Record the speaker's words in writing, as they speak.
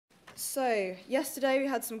So, yesterday we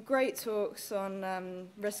had some great talks on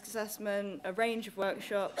risk assessment, a range of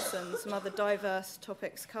workshops and some other diverse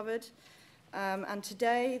topics covered. And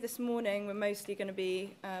today, this morning, we're mostly going to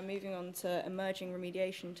be moving on to emerging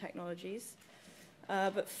remediation technologies.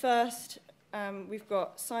 But first, we've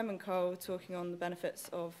got Simon Cole talking on the benefits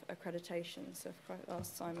of accreditation. So if I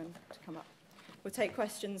ask Simon to come up. We'll take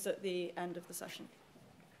questions at the end of the session.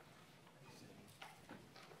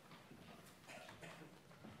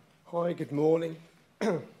 Hi, good morning.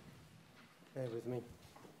 Bear with me.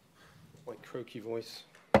 My croaky voice.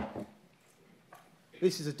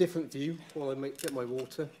 This is a different view while I get my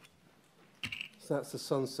water. So that's the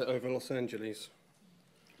sunset over Los Angeles,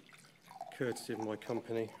 courtesy of my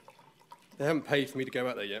company. They haven't paid for me to go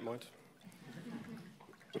out there yet, mind.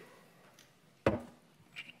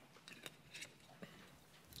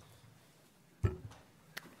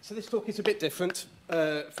 So this talk is a bit different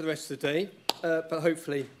for the rest of the day, but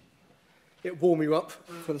hopefully it'll warm you up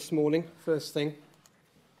for this morning, first thing.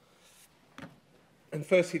 And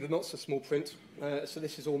firstly, the not so small print. So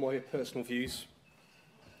this is all my personal views,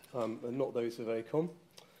 and not those of AECOM.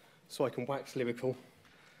 So I can wax lyrical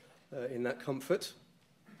in that comfort.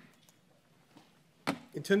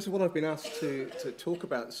 In terms of what I've been asked to talk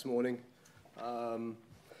about this morning,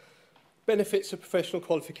 benefits of professional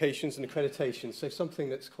qualifications and accreditation. So something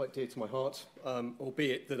that's quite dear to my heart,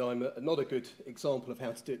 albeit that I'm not a good example of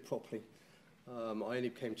how to do it properly. I only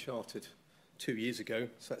became chartered 2 years ago,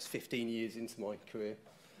 so that's 15 years into my career.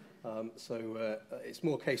 So it's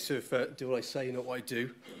more a case of do what I say, not what I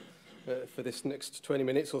do, for this next 20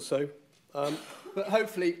 minutes or so. But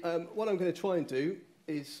hopefully, what I'm going to try and do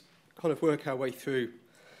is kind of work our way through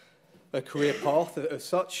a career path as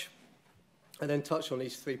such, and then touch on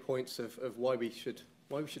these 3 points of why we should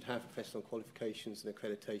have professional qualifications and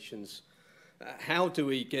accreditations. How do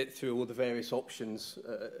we get through all the various options,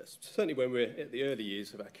 certainly when we're at the early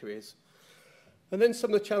years of our careers? And then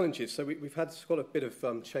some of the challenges. So we've had quite a bit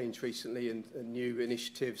of change recently and new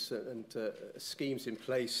initiatives and schemes in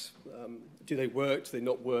place. Do they work? Do they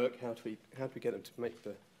not work? How do we get them to make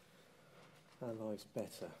our lives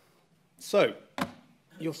better? So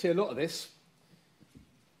you'll see a lot of this.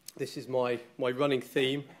 This is my running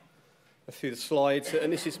theme through the slides,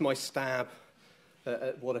 and this is my stab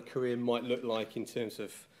at what a career might look like in terms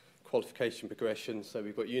of qualification progression. So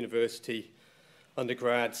we've got university,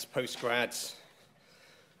 undergrads, postgrads,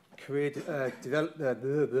 career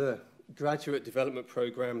graduate development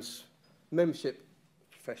programs, membership,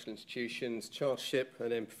 professional institutions, chartership,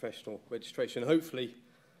 and then professional registration. Hopefully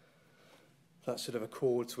that sort of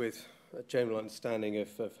accords with a general understanding of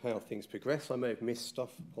how things progress. I may have missed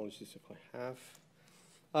stuff, apologies if I have.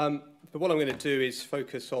 But what I'm going to do is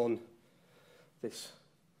focus on this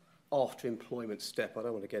after employment step. I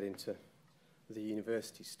don't want to get into the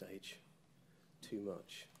university stage too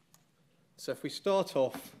much. So if we start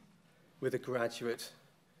off with a graduate,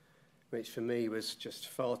 which for me was just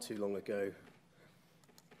far too long ago,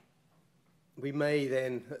 we may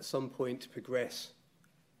then at some point progress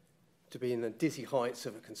to be in the dizzy heights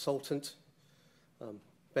of a consultant.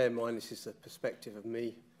 Bear in mind this is the perspective of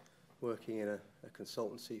me working in a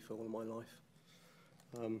consultancy for all of my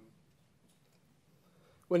life.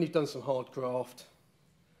 When you've done some hard graft,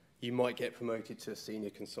 you might get promoted to a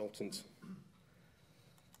senior consultant.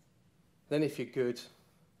 Then if you're good,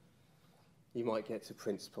 you might get to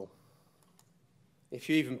principal. If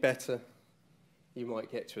you're even better, you might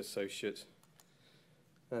get to associate.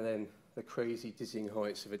 And then the crazy, dizzying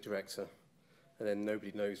heights of a director. And then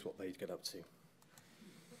nobody knows what they'd get up to.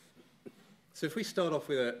 So if we start off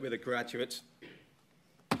with a graduate,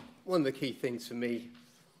 one of the key things for me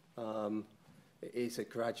is a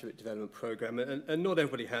graduate development program, and not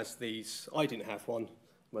everybody has these. I didn't have one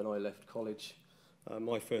when I left college.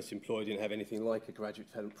 My first employer didn't have anything like a graduate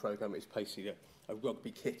development program. It was basically a rugby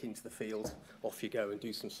kick into the field, off you go and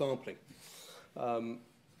do some sampling.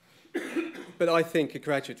 But I think a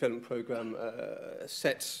graduate development program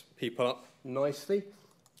sets people up nicely,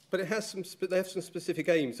 but they have some specific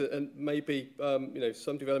aims, and maybe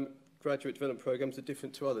some graduate development programs are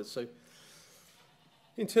different to others. So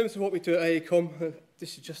in terms of what we do at AECOM,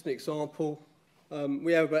 this is just an example.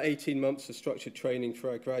 We have about 18 months of structured training for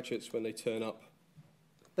our graduates when they turn up.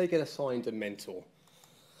 They get assigned a mentor.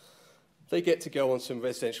 They get to go on some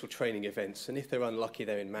residential training events, and if they're unlucky,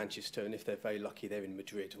 they're in Manchester, and if they're very lucky, they're in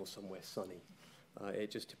Madrid or somewhere sunny.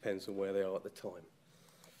 It just depends on where they are at the time.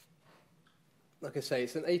 Like I say,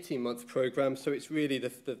 it's an 18-month program, so it's really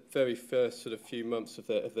the very first sort of few months of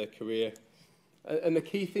their career. And the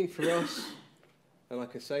key thing for us, and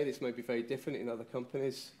like I say, this may be very different in other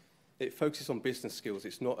companies, it focuses on business skills.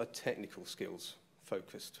 It's not a technical skills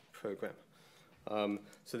focused programme.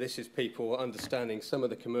 So this is people understanding some of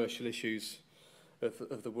the commercial issues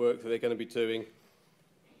of the work that they're going to be doing.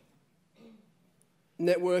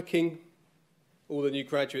 Networking, all the new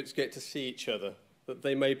graduates get to see each other. But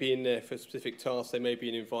they may be in there for a specific task, they may be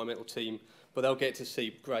an environmental team, but they'll get to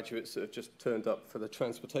see graduates that have just turned up for the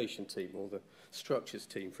transportation team or the structures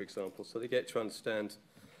team, for example. So they get to understand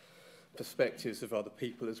perspectives of other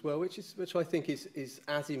people as well, which I think is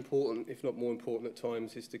as important, if not more important at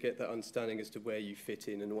times, is to get that understanding as to where you fit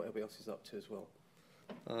in and what everybody else is up to as well.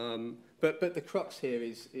 But the crux here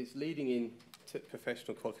is leading in to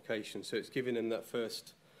professional qualifications. So it's giving them that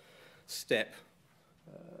first step,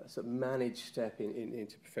 sort of managed step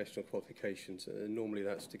into professional qualifications. And normally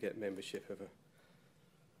that's to get membership of a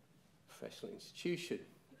professional institution.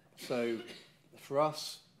 So for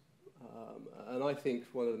us, and I think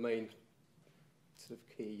one of the main sort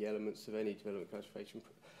of key elements of any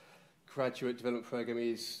graduate development program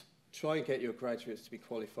is try and get your graduates to be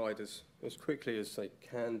qualified as quickly as they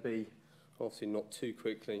can be, obviously not too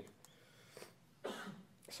quickly.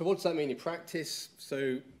 So what does that mean in practice?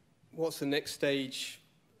 So what's the next stage?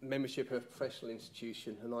 Membership of a professional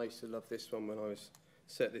institution, and I used to love this one when I was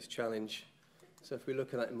set this challenge. So if we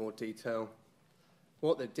look at that in more detail,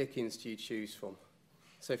 what the dickens do you choose from?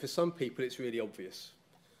 So for some people it's really obvious,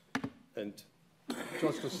 and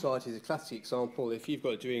Geological Society is a classic example. If you've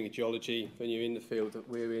got a degree in geology and you're in the field that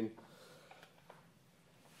we're in,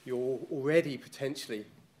 you're already potentially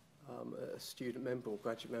a student member or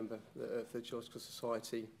graduate member of the Geological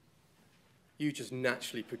Society. You just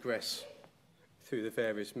naturally progress through the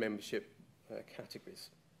various membership categories.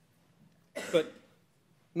 But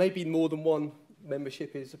maybe more than one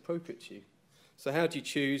membership is appropriate to you. So how do you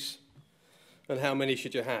choose, and how many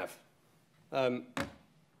should you have?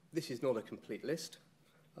 This is not a complete list,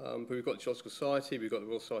 but we've got the Geological Society, we've got the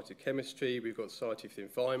Royal Society of Chemistry, we've got the Society for the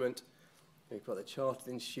Environment, we've got the Chartered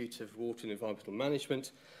Institute of Water and Environmental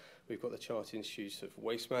Management, we've got the Chartered Institute of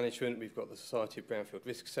Waste Management, we've got the Society of Brownfield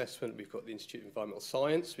Risk Assessment, we've got the Institute of Environmental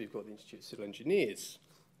Science, we've got the Institute of Civil Engineers,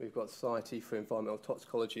 we've got the Society for Environmental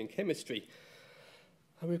Toxicology and Chemistry,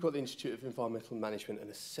 and we've got the Institute of Environmental Management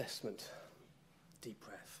and Assessment. Deep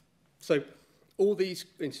breath. So all these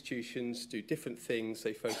institutions do different things,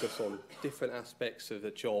 they focus on different aspects of the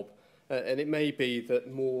job, and it may be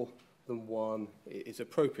that more than one is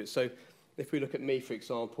appropriate. So if we look at me, for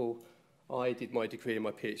example, I did my degree and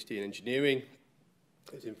my PhD in engineering.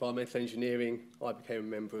 It was environmental engineering. I became a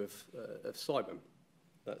member of CIBEM.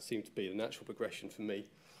 That seemed to be the natural progression for me.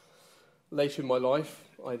 Later in my life,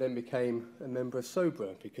 I then became a member of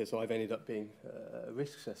SOBRA because I've ended up being a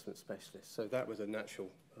risk assessment specialist. So that was a natural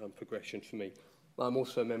progression for me. I'm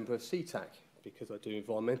also a member of CTAC because I do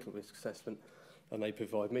environmental risk assessment, and they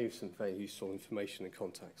provide me with some very useful information and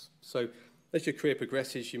contacts. So as your career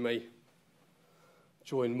progresses, you may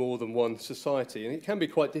join more than one society, and it can be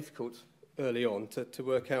quite difficult early on to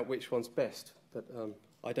work out which one's best, but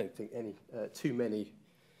I don't think too many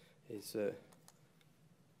is a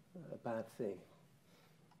bad thing.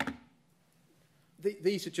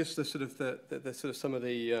 These are just the sort of some of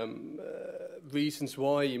the reasons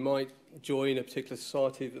why you might join a particular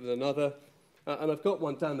society than another, and I've got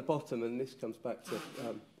one down the bottom, and this comes back to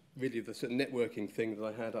really the sort of networking thing that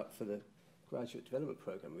I had up for the graduate development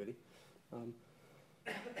program, really.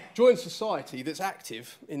 Join a society that's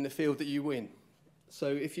active in the field that you win. So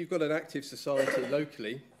if you've got an active society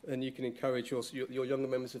locally, and you can encourage your younger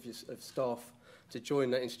members of staff to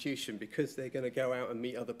join that institution because they're going to go out and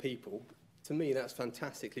meet other people, to me that's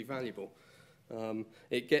fantastically valuable.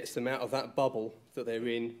 It gets them out of that bubble that they're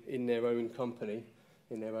in their own company,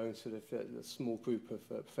 in their own sort of small group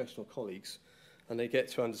of professional colleagues, and they get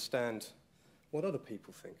to understand what other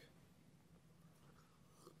people think.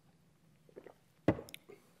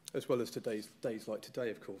 As well as days like today,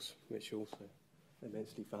 of course, which are also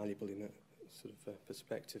immensely valuable in that sort of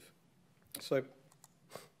perspective. So,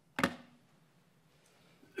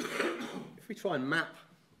 if we try and map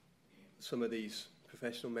some of these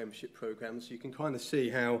professional membership programs, you can kind of see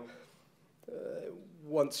how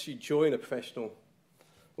once you join a professional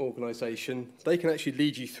organisation, they can actually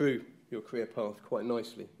lead you through your career path quite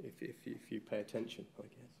nicely if you pay attention, I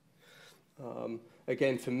guess.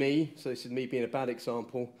 Again, for me, so this is me being a bad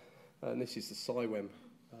example, and this is the CIWEM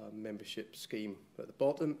membership scheme at the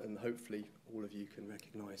bottom, and hopefully all of you can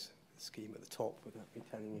recognise the scheme at the top without me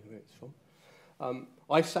telling you who it's from.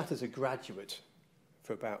 I sat as a graduate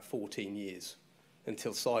for about 14 years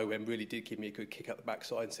until CIWEM really did give me a good kick up the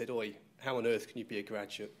backside and said, "Oi, how on earth can you be a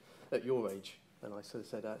graduate at your age?" And I sort of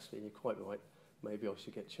said, "Actually, you're quite right, maybe I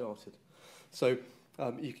should get chartered." So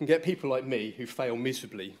you can get people like me who fail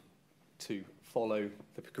miserably to follow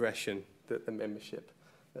the progression that the membership,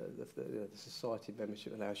 the society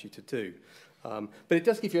membership allows you to do. But it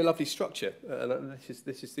does give you a lovely structure, and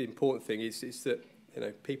this is the important thing, is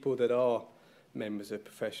that people that are members of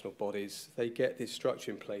professional bodies, they get this structure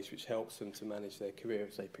in place which helps them to manage their career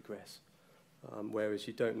as they progress, whereas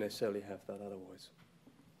you don't necessarily have that otherwise.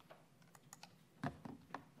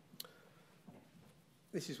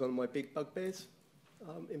 This is one of my big bugbears,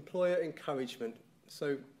 employer encouragement.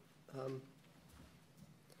 So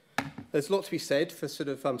there's a lot to be said for sort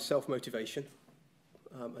of self-motivation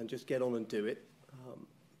and just get on and do it.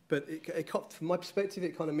 But from my perspective,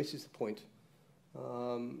 it kind of misses the point.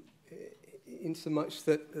 In so much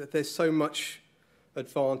that there's so much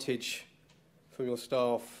advantage from your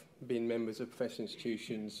staff being members of professional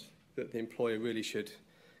institutions that the employer really should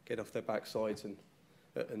get off their backsides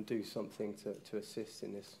and do something to assist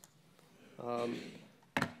in this.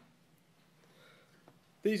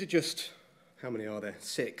 These are just, how many are there?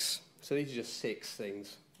 6. So these are just 6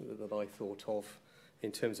 things that I thought of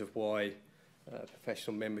in terms of why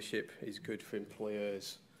professional membership is good for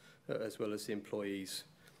employers as well as the employees.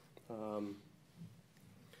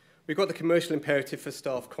 We've got the commercial imperative for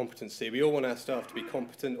staff competency. We all want our staff to be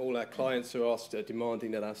competent. All our clients are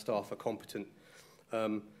demanding that our staff are competent.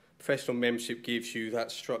 Professional membership gives you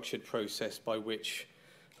that structured process by which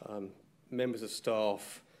members of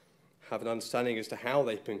staff have an understanding as to how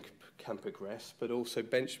they can progress, but also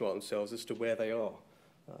benchmark themselves as to where they are,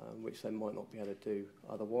 which they might not be able to do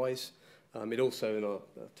otherwise. It also, and I'll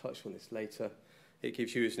touch on this later, it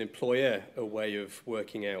gives you as an employer a way of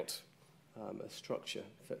working out a structure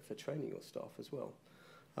for training your staff as well.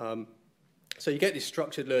 So you get this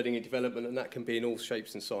structured learning and development, and that can be in all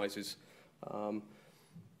shapes and sizes.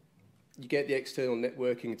 You get the external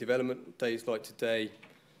networking and development days like today.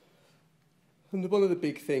 And one of the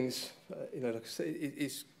big things, like I say,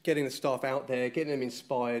 is getting the staff out there, getting them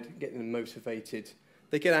inspired, getting them motivated.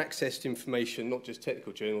 They get access to information, not just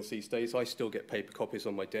technical journals these days. I still get paper copies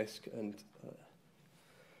on my desk, and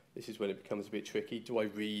this is when it becomes a bit tricky. Do I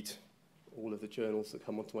read all of the journals that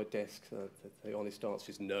come onto my desk? The honest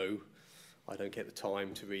answer is no. I don't get the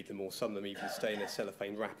time to read them all. Some of them even stay in a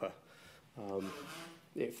cellophane wrapper.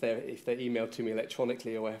 If they're emailed to me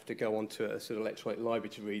electronically, or I have to go onto a sort of electronic library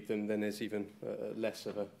to read them, then there's even less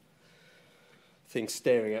of a thing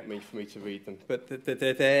staring at me for me to read them. But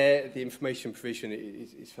they're there. The information provision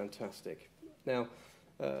is fantastic. Now,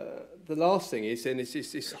 the last thing is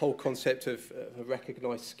this whole concept of a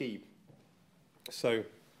recognised scheme. So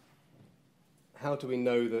how do we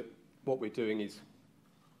know that what we're doing is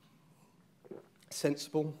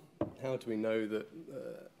sensible? How do we know that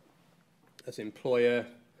as an employer,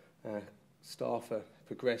 staff are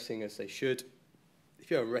progressing as they should? If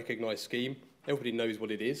you have a recognised scheme, everybody knows what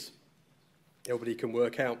it is. Everybody can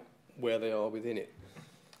work out where they are within it.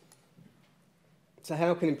 So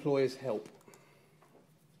how can employers help?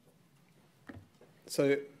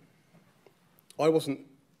 So I wasn't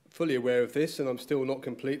fully aware of this, and I'm still not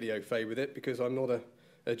completely au fait with it because I'm not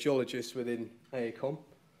a geologist within AECOM.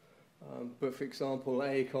 But for example,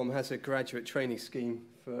 AECOM has a graduate training scheme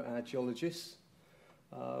for our geologists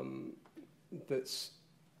that's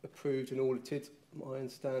approved and audited, I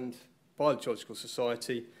understand, by the Geological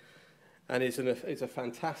Society, and it's a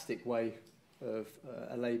fantastic way of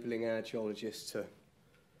enabling our geologists to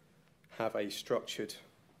have a structured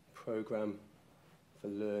programme for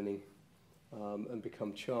learning and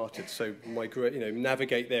become chartered. So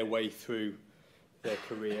navigate their way through their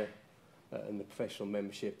career and the professional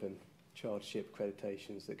membership and chartership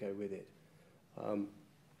accreditations that go with it.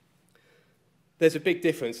 There's a big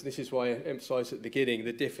difference. This is why I emphasised at the beginning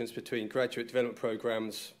the difference between graduate development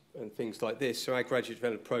programmes and things like this. So our graduate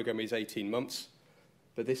development programme is 18 months,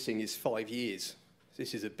 but this thing is 5 years.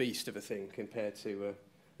 This is a beast of a thing compared to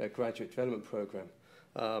a graduate development programme.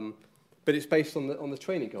 But it's based on the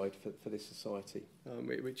training guide for this society,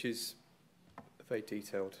 which is a very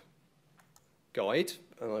detailed guide,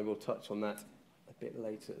 and I will touch on that a bit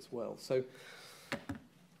later as well. So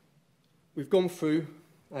we've gone through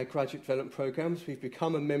our graduate development programmes. We've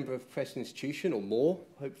become a member of a professional institution or more,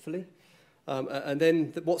 hopefully. And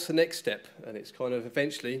then what's the next step? And it's kind of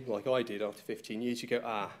eventually, like I did after 15 years, you go,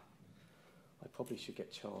 I probably should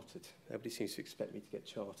get chartered. Everybody seems to expect me to get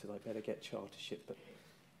chartered. I better get chartership. But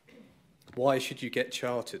why should you get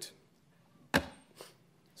chartered?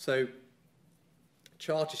 So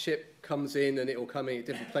chartership comes in and it will come in at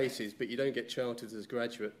different places, but you don't get chartered as a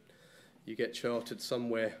graduate. You get chartered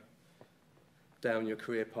somewhere down your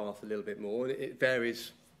career path a little bit more, and it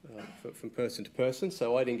varies from person to person.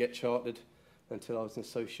 So I didn't get chartered until I was an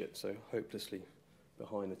associate, so hopelessly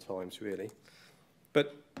behind the times, really.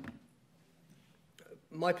 But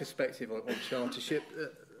my perspective on chartership,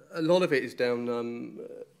 a lot of it is down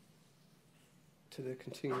to the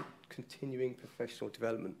continuing professional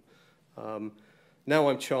development. Now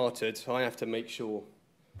I'm chartered, I have to make sure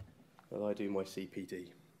that I do my CPD.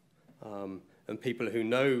 And people who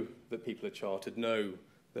know that people are chartered know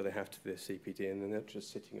that they have to do their CPD, and they're not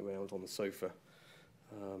just sitting around on the sofa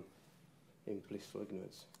in blissful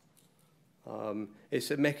ignorance.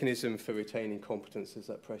 It's a mechanism for retaining competence. There's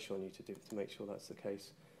that pressure on you to make sure that's the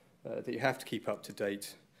case. That you have to keep up to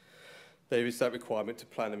date. There is that requirement to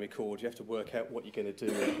plan and record. You have to work out what you're going to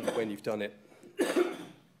do when you've done it.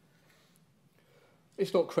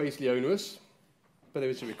 It's not crazily onerous, but there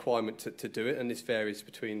is a requirement to do it, and this varies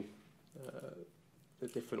between the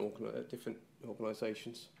different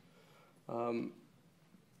organisations.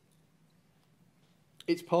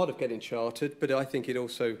 It's part of getting chartered, but I think it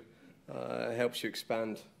also helps you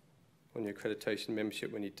expand on your accreditation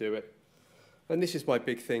membership when you do it. And this is my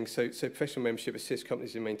big thing. So professional membership assists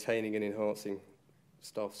companies in maintaining and enhancing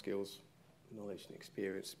staff skills, knowledge and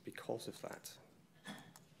experience because of that.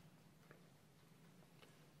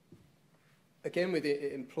 Again, with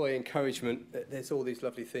the employee encouragement, there's all these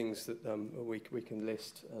lovely things that we can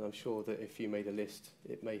list, and I'm sure that if you made a list,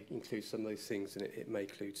 it may include some of those things, and it may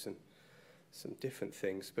include some different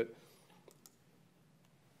things. But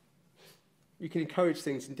you can encourage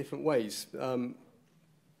things in different ways. From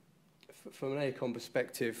an AECOM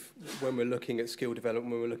perspective, when we're looking at skill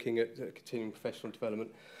development, when we're looking at continuing professional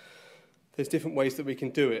development, there's different ways that we can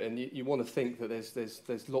do it, and you want to think that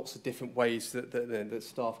there's lots of different ways that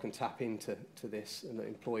staff can tap into this and that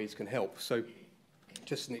employees can help. So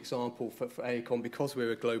just an example for AECOM, because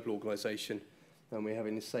we're a global organisation and we have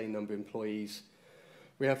an insane number of employees,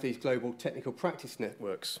 we have these global technical practice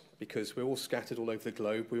networks because we're all scattered all over the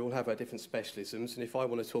globe. We all have our different specialisms, and if I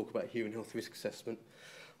want to talk about human health risk assessment,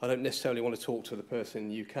 I don't necessarily want to talk to the person in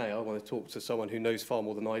the UK. I want to talk to someone who knows far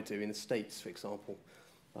more than I do in the States, for example.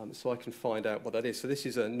 So I can find out what that is. So this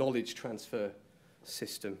is a knowledge transfer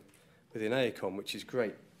system within AECOM, which is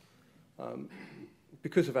great.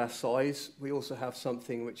 Because of our size, we also have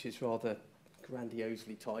something which is rather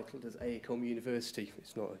grandiosely titled as AECOM University.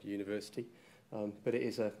 It's not a university, but it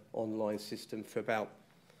is an online system for about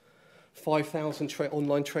 5,000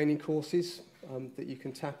 online training courses that you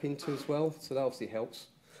can tap into as well. So that obviously helps.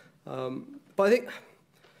 But I think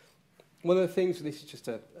one of the things, and this is just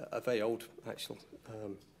a very old actual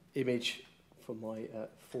image from my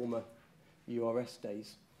former URS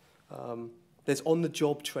days, there's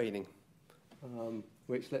on-the-job training,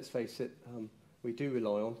 which, let's face it, we do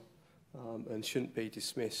rely on and shouldn't be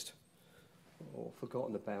dismissed or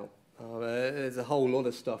forgotten about. There's a whole lot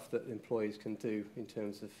of stuff that employees can do in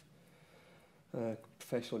terms of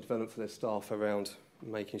professional development for their staff around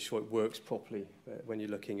making sure it works properly when you're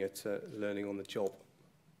looking at learning on the job.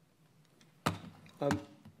 But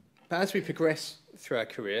as we progress through our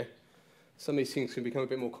career, some of these things can become a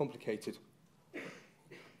bit more complicated.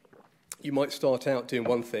 You might start out doing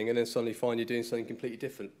one thing and then suddenly find you're doing something completely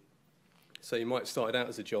different. So you might start out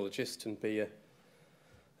as a geologist and be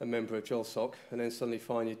a member of GeoSoc, and then suddenly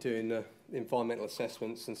find you're doing environmental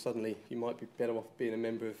assessments, and suddenly you might be better off being a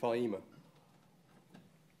member of AEMA,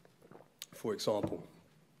 for example.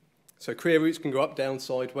 So career routes can go up, down,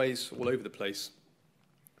 sideways, all over the place.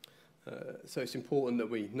 So it's important that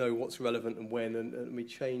we know what's relevant and when, and we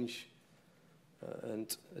change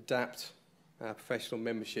and adapt our professional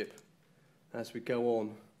membership as we go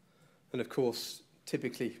on. And of course,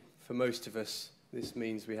 typically for most of us, this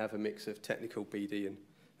means we have a mix of technical BD and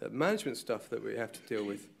management stuff that we have to deal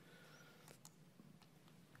with.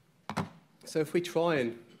 So if we try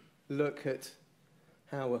and look at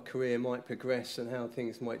how a career might progress and how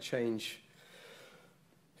things might change,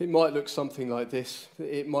 it might look something like this.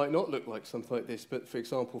 It might not look like something like this, but for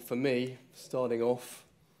example, for me, starting off,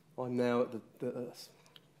 I'm now at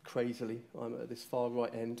crazily, I'm at this far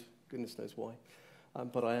right end, goodness knows why,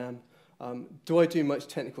 but I am. Do I do much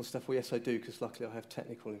technical stuff? Well, yes, I do, because luckily I have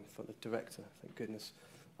technical in front of director, thank goodness.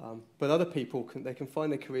 But other people, they can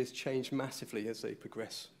find their careers change massively as they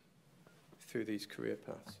progress through these career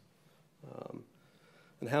paths.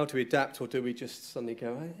 And how do we adapt, or do we just suddenly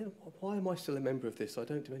go, hey, why am I still a member of this? I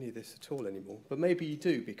don't do any of this at all anymore. But maybe you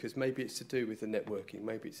do, because maybe it's to do with the networking.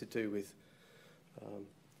 Maybe it's to do with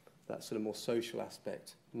that sort of more social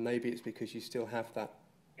aspect. Maybe it's because you still have that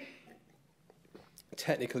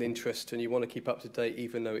technical interest and you want to keep up to date,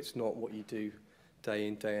 even though it's not what you do day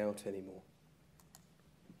in, day out anymore.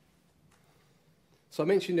 So I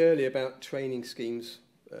mentioned earlier about training schemes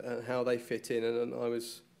and how they fit in, and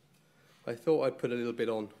I thought I'd put a little bit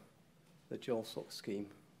on the GeoSoc scheme,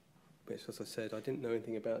 which, as I said, I didn't know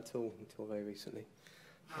anything about at all until very recently.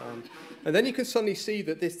 And then you can suddenly see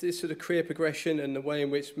that this sort of career progression and the way in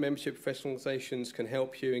which membership professional organisations can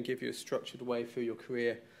help you and give you a structured way through your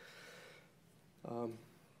career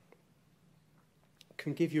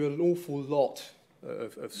can give you an awful lot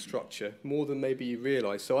of structure, more than maybe you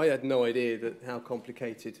realise. So I had no idea that how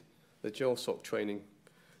complicated the Geosyntec training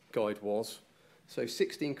guide was. So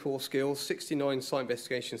 16 core skills, 69 site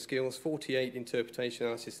investigation skills, 48 interpretation,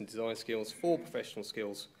 analysis and design skills, 4 professional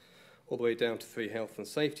skills, all the way down to 3 health and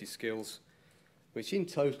safety skills, which in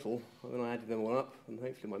total, when I added them all up, and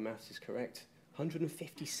hopefully my maths is correct,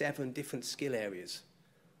 157 different skill areas,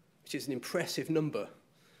 which is an impressive number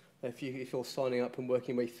if you're signing up and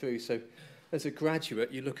working your way through. So as a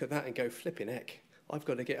graduate, you look at that and go, flipping heck, I've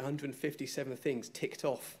got to get 157 things ticked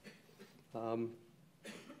off.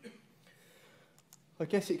 I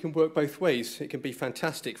guess it can work both ways. It can be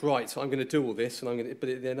fantastic, right, I'm going to do all this, and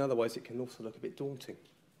but then otherwise it can also look a bit daunting.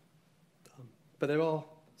 But there are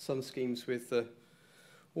some schemes with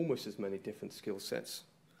almost as many different skill sets.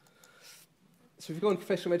 So we've got on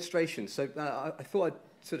professional registration. So I thought I'd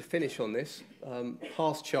sort of finish on this.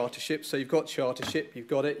 Past chartership. So you've got chartership, you've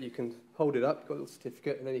got it, you can hold it up, you've got a little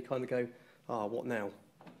certificate, and then you kind of go, what now?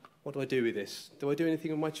 What do I do with this? Do I do anything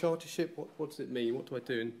with my chartership? What does it mean? What do I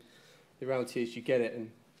do? And the reality is you get it, and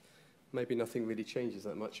maybe nothing really changes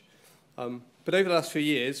that much. But over the last few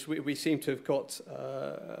years, we seem to have got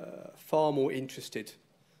far more interested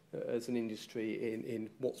as an industry in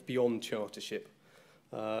what's beyond chartership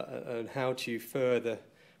and how to further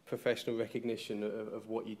professional recognition of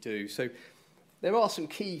what you do. So there are some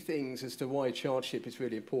key things as to why chartership is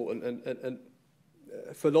really important. And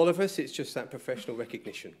for a lot of us, it's just that professional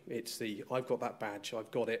recognition. It's I've got that badge,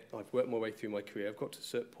 I've got it, I've worked my way through my career, I've got to a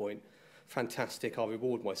certain point. Fantastic, I'll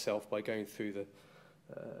reward myself by going through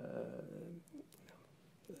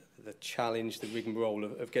the challenge, the rigmarole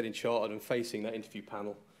of getting chartered and facing that interview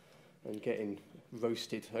panel and getting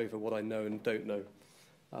roasted over what I know and don't know.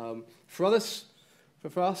 For us,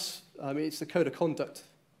 it's the code of conduct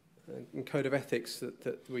and code of ethics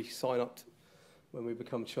that we sign up to when we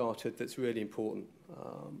become chartered that's really important.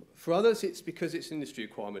 For others, it's because it's an industry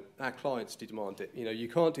requirement. Our clients demand it. You know, you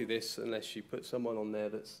can't do this unless you put someone on there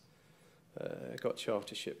that's got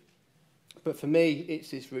chartership. But for me, it's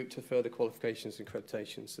this route to further qualifications and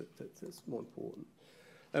accreditations that's more important.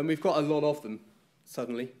 And we've got a lot of them,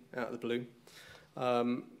 suddenly, out of the blue.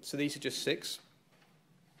 So these are just 6.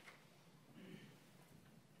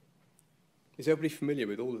 Is everybody familiar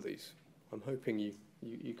with all of these? I'm hoping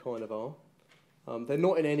you kind of are. They're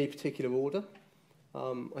not in any particular order.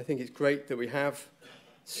 I think it's great that we have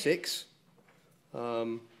 6.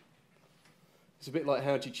 It's a bit like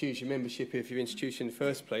how do you choose your membership of your institution in the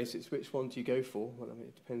first place. It's which one do you go for? Well, I mean,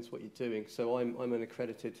 it depends what you're doing. So I'm an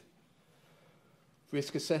accredited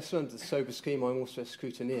risk assessor under the SOBER scheme. I'm also a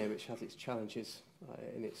scrutineer, which has its challenges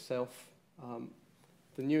in itself.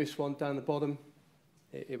 The newest one down the bottom,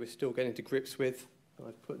 it was still getting to grips with.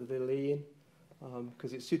 I've put the little E in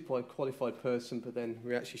because it's suited by a qualified person, but then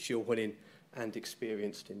we're actually sure winning and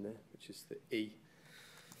experienced in there, which is the E.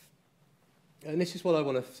 And this is what I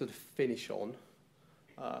want to sort of finish on.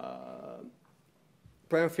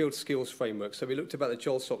 Brownfield skills framework. So we looked about the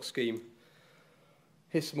Geosyntec scheme.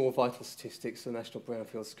 Here's some more vital statistics, the National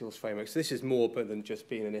Brownfield Skills Framework. So this is more than just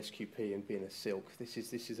being an SQP and being a SILK. This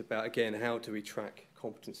is about, again, how do we track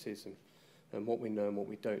competencies and what we know and what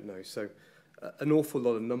we don't know. So an awful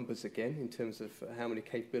lot of numbers, again, in terms of how many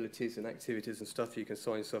capabilities and activities and stuff you can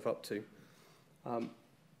sign yourself up to.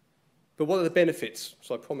 But what are the benefits?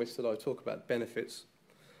 So I promised that I would talk about benefits.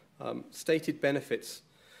 Stated benefits.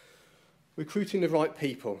 Recruiting the right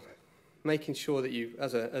people. Making sure that you,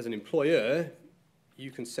 as an employer, you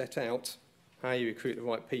can set out how you recruit the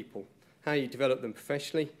right people, how you develop them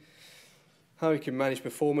professionally, how you can manage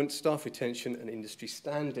performance, staff retention, and industry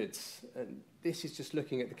standards. And this is just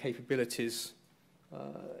looking at the capabilities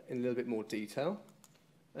in a little bit more detail.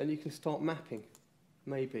 And you can start mapping,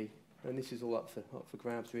 maybe. And this is all up for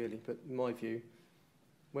grabs, really, but in my view,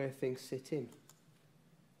 where things sit in.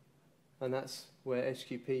 And that's where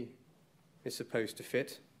SQP is supposed to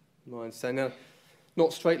fit, in my understanding. Now,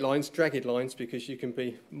 not straight lines, dragged lines, because you can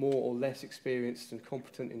be more or less experienced and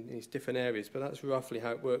competent in these different areas, but that's roughly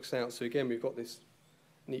how it works out. So again, we've got this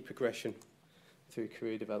neat progression through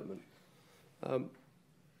career development.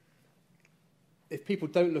 If people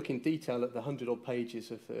don't look in detail at the 100-odd pages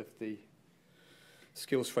of the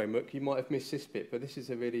skills framework, you might have missed this bit, but this is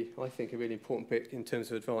I think, a really important bit in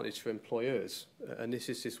terms of advantage for employers. And this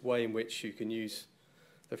is this way in which you can use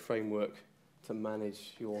the framework to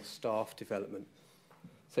manage your staff development.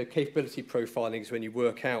 So capability profiling is when you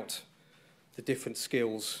work out the different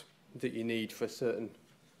skills that you need for a certain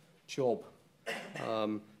job.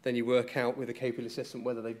 Then you work out with a capability assessment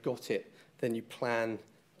whether they've got it. Then you plan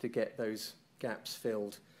to get those gaps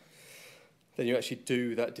filled. Then you actually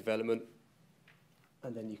do that development,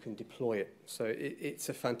 and then you can deploy it. So it's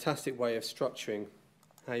a fantastic way of structuring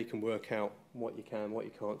how you can work out what you can, what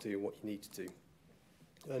you can't do, what you need to do.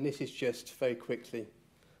 And this is just very quickly,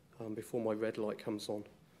 before my red light comes on,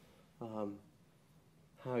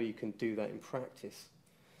 how you can do that in practice.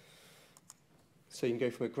 So you can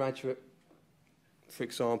go from a graduate, for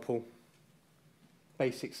example,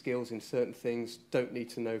 basic skills in certain things, don't need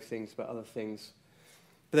to know things about other things.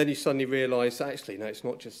 But then you suddenly realise, actually, no, it's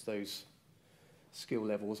not just those skill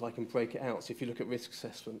levels. I can break it out. So if you look at risk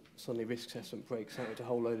assessment, suddenly risk assessment breaks out into a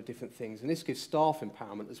whole load of different things. And this gives staff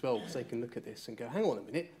empowerment as well, because they can look at this and go, hang on a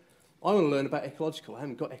minute, I want to learn about ecological. I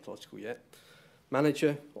haven't got ecological yet.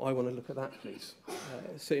 Manager, I want to look at that, please.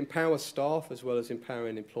 So it empowers staff as well as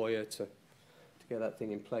empowering employer to get that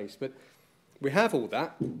thing in place. But we have all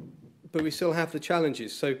that, but we still have the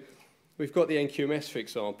challenges. So we've got the NQMS, for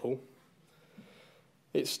example.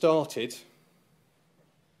 It started,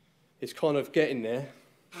 it's kind of getting there,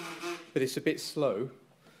 but it's a bit slow.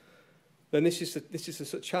 Then this is the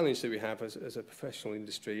sort of challenge that we have as a professional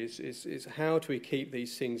industry, is how do we keep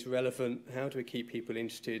these things relevant, how do we keep people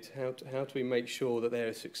interested, how do we make sure that they're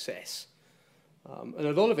a success? And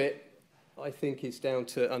a lot of it, I think, is down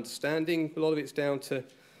to understanding, a lot of it's down to,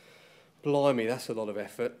 blimey, that's a lot of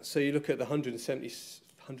effort. So you look at the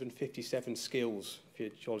 157 skills for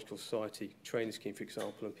your Geological Society training scheme, for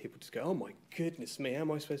example, and people just go, oh my goodness me, how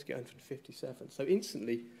am I supposed to get 157? So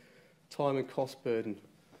instantly, time and cost burden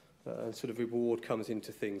and sort of reward comes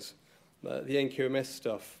into things. The NQMS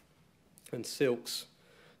stuff and silks,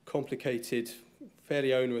 complicated,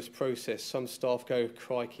 fairly onerous process. Some staff go,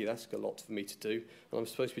 crikey, that's a lot for me to do, and I'm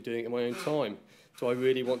supposed to be doing it in my own time. Do I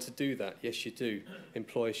really want to do that? Yes, you do.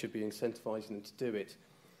 Employers should be incentivising them to do it.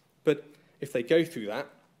 But if they go through that,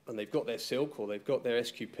 and they've got their silk, or they've got their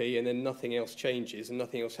SQP, and then nothing else changes and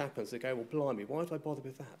nothing else happens, they go, well, blimey, why did I bother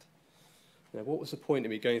with that? Now, what was the point of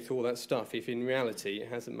me going through all that stuff if in reality it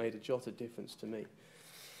hasn't made a jot of difference to me?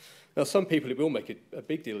 Now, some people it will make a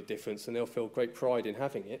big deal of difference and they'll feel great pride in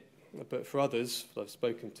having it, but for others, I've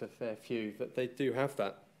spoken to a fair few, that they do have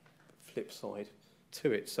that flip side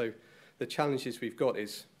to it. So the challenges we've got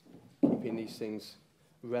is keeping these things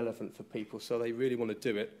relevant for people so they really want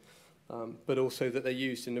to do it, but also that they're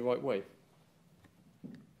used in the right way.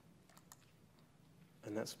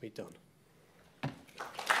 And that's me done.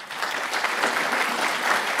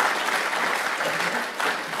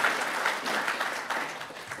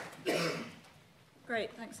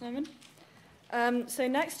 Great, thanks, Simon. So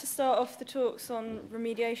next, to start off the talks on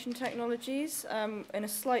remediation technologies, in a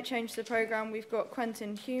slight change to the programme, we've got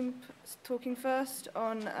Quentin Hulm talking first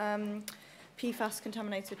on PFAS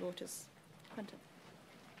contaminated waters. Quentin.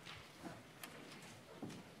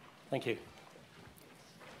 Thank you.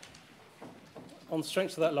 On the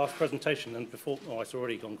strength of that last presentation, and before, oh, it's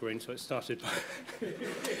already gone green, so it started.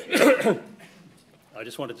 I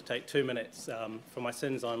just wanted to take 2 minutes. For my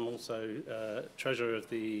sins, I'm also treasurer of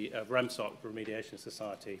the REMSOC, Remediation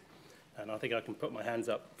Society, and I think I can put my hands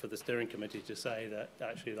up for the steering committee to say that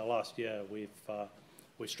actually the last year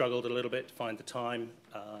we've struggled a little bit to find the time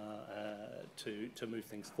to move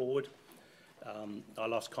things forward. Our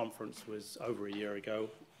last conference was over a year ago.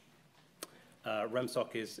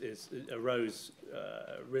 REMSOC arose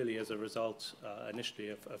really as a result initially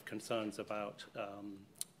of concerns about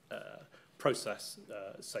process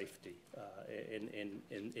safety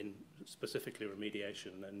in specifically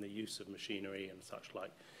remediation and the use of machinery and such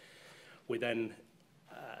like. We then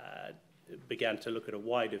began to look at a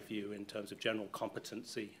wider view in terms of general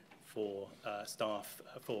competency for staff,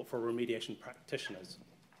 for remediation practitioners.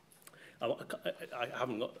 I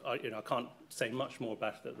haven't got, I can't say much more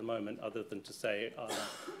about it at the moment, other than to say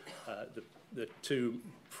the two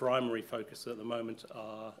primary focuses at the moment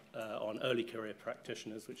are on early career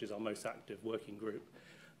practitioners, which is our most active working group,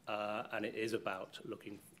 and it is about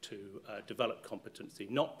looking to develop competency,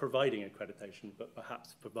 not providing accreditation, but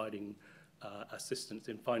perhaps providing assistance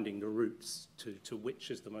in finding the routes to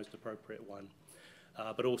which is the most appropriate one.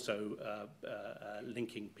 But also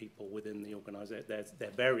linking people within the organisation,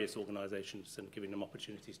 their various organisations, and giving them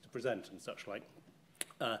opportunities to present and such like.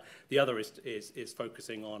 The other is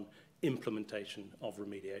focusing on implementation of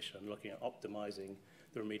remediation, looking at optimising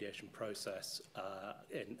the remediation process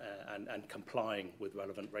and complying with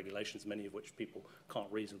relevant regulations, many of which people can't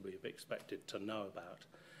reasonably be expected to know about.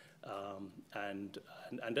 And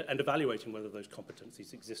evaluating whether those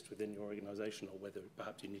competencies exist within your organisation or whether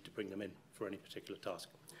perhaps you need to bring them in for any particular task.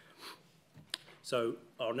 So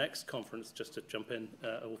our next conference, just to jump in,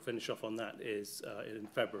 we'll finish off on that, is in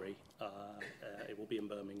February. It will be in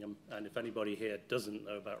Birmingham. And if anybody here doesn't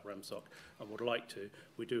know about REMSOC and would like to,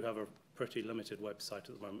 we do have a pretty limited website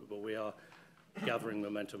at the moment, but we are gathering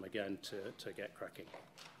momentum again to get cracking.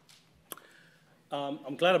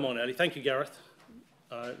 I'm glad I'm on early. Thank you, Gareth.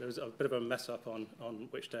 There was a bit of a mess up on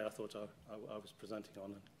which day I thought I was presenting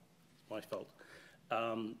on, and it's my fault.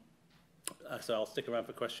 So I'll stick around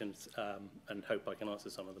for questions and hope I can answer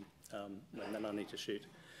some of them, and then I need to shoot.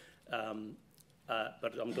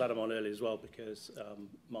 But I'm glad I'm on early as well, because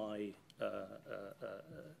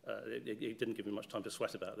it didn't give me much time to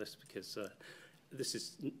sweat about this, because this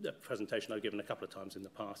is a presentation I've given a couple of times in the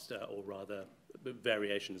past, or rather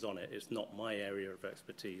variations on it. It's not my area of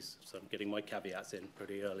expertise, so I'm getting my caveats in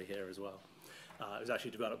pretty early here as well. It was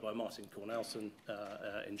actually developed by Martin Cornelson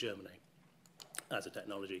in Germany as a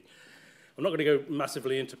technology. I'm not going to go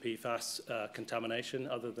massively into PFAS contamination,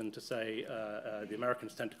 other than to say the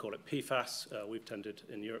Americans tend to call it PFAS. We've tended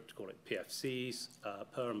in Europe to call it PFCs,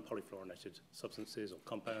 per and polyfluorinated substances or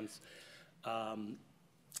compounds.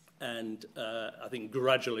 And I think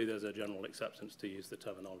gradually there's a general acceptance to use the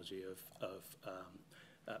terminology of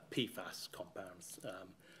PFAS compounds.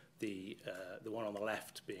 The one on the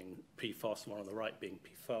left being PFOS, the one on the right being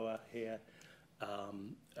PFOA here.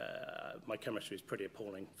 My chemistry is pretty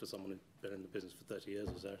appalling for someone who's been in the business for 30 years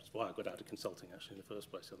or so. It's why I got out of consulting, actually, in the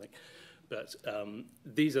first place, I think. But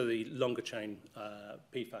these are the longer chain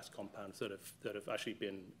PFAS compounds that have actually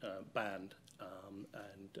been banned,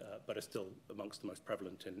 but are still amongst the most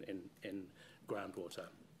prevalent in groundwater.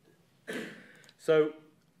 So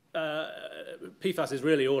PFAS is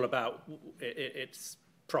really all about its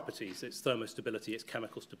properties, its thermostability, its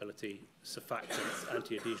chemical stability, surfactants,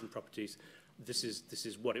 anti-adhesion properties. This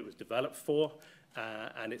is what it was developed for,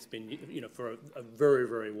 and it's been, for a very,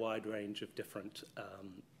 very wide range of different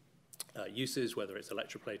uses, whether it's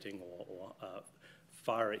electroplating or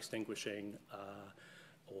fire extinguishing,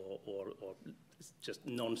 or just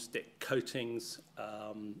non-stick coatings.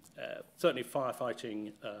 Certainly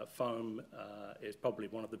firefighting foam is probably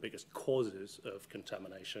one of the biggest causes of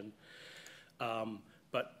contamination.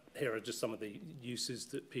 But here are just some of the uses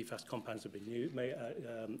that PFAS compounds have been used,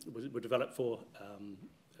 were developed for.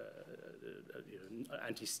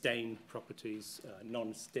 Anti-stain properties,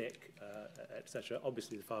 non-stick, etc.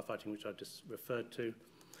 Obviously the firefighting, which I just referred to.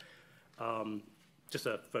 Just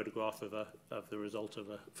a photograph of the result of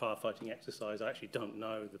a firefighting exercise. I actually don't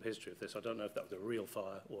know the history of this. I don't know if that was a real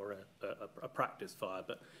fire or a practice fire,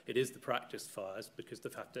 but it is the practice fires, because the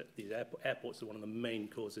fact that these airports are one of the main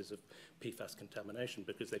causes of PFAS contamination,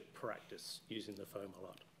 because they practice using the foam a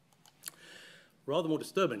lot. Rather more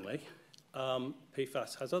disturbingly,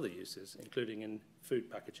 PFAS has other uses, including in food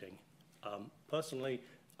packaging. Personally,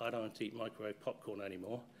 I don't eat microwave popcorn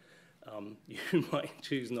anymore. You might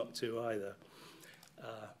choose not to either.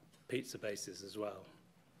 Pizza bases as well.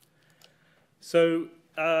 So,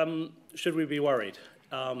 should we be worried?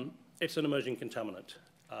 It's an emerging contaminant,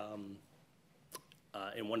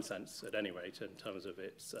 in one sense, at any rate, in terms of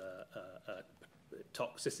its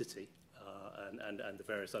toxicity and the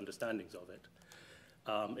various understandings of it.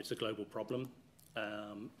 It's a global problem,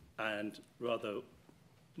 and rather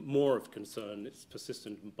more of concern, it's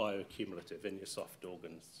persistent and bioaccumulative in your soft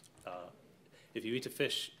organs. If you eat a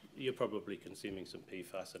fish, you're probably consuming some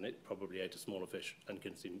PFAS, and it probably ate a smaller fish and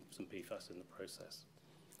consumed some PFAS in the process.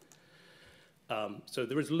 So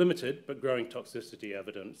there is limited but growing toxicity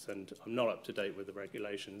evidence, and I'm not up to date with the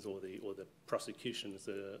regulations or the prosecutions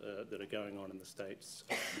that are going on in the States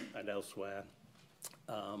and elsewhere.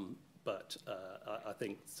 But I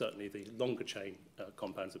think certainly the longer chain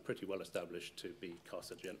compounds are pretty well established to be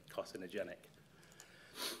carcinogenic.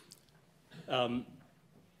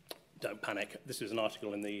 Don't panic. This is an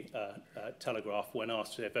article in the Telegraph when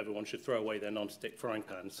asked if everyone should throw away their non-stick frying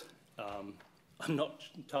pans. I'm not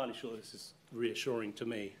entirely sure this is reassuring to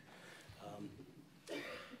me.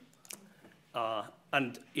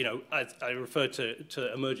 And, as I referred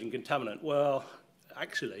to emerging contaminant, well,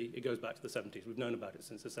 actually, it goes back to the 70s. We've known about it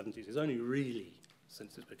since the 70s. It's only really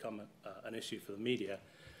since it's become an issue for the media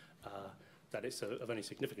that it's of any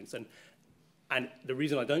significance. And the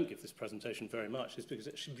reason I don't give this presentation very much is because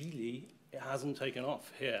it hasn't taken off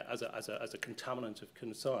here as a contaminant of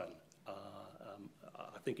concern.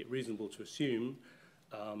 I think it's reasonable to assume,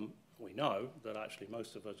 we know, that actually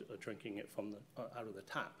most of us are drinking it from out of the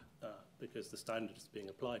tap, because the standards being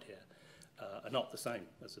applied here are not the same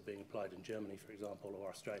as are being applied in Germany, for example, or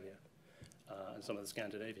Australia, and some of the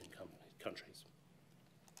Scandinavian countries.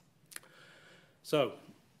 So,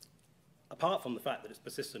 apart from the fact that it's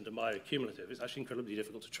persistent and bioaccumulative, it's actually incredibly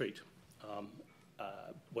difficult to treat.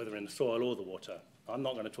 whether in the soil or the water. I'm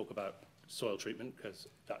not going to talk about soil treatment because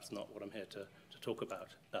that's not what I'm here to talk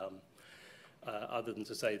about, other than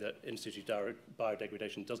to say that in situ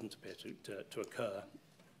biodegradation doesn't appear to occur,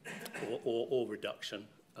 or reduction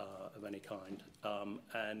of any kind,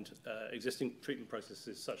 and existing treatment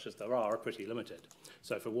processes such as there are pretty limited.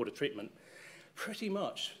 So for water treatment, pretty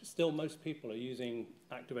much still most people are using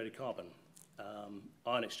activated carbon.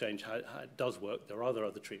 Ion exchange does work. There are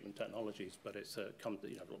other treatment technologies, but it's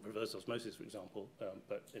reverse osmosis, for example.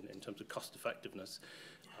 But in terms of cost effectiveness,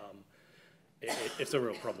 it's a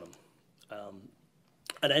real problem.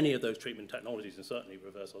 And any of those treatment technologies, and certainly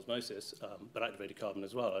reverse osmosis, but activated carbon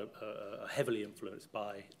as well, are heavily influenced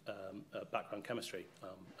by background chemistry,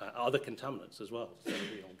 other contaminants as well, so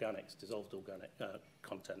the organics, dissolved organic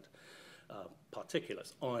content,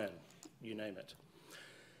 particulates, iron, you name it.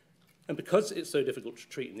 And because it's so difficult to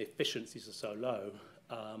treat and the efficiencies are so low,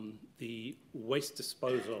 the waste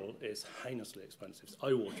disposal is heinously expensive. It's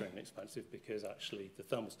eye-wateringly expensive because actually the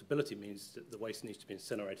thermal stability means that the waste needs to be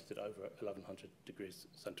incinerated at over 1100 degrees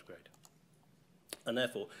centigrade. And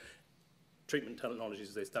therefore, treatment technologies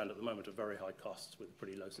as they stand at the moment are very high costs with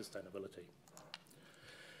pretty low sustainability.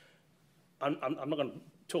 I'm not going to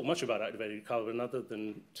talk much about activated carbon other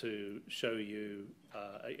than to show you,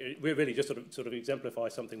 we really just sort of exemplify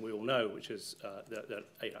something we all know, which is that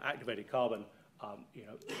activated carbon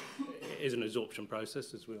is an absorption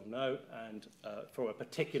process, as we all know, and for a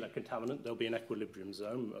particular contaminant, there'll be an equilibrium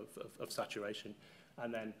zone of saturation,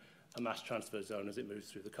 and then a mass transfer zone as it moves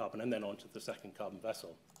through the carbon, and then onto the second carbon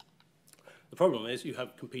vessel. The problem is you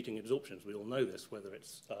have competing absorptions. We all know this, whether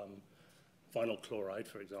it's vinyl chloride,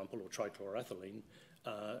 for example, or trichloroethylene.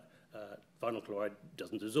 Vinyl chloride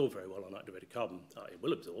doesn't absorb very well on activated carbon. It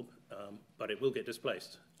will absorb, but it will get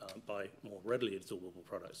displaced by more readily absorbable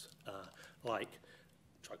products, like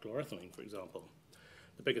trichloroethylene, for example.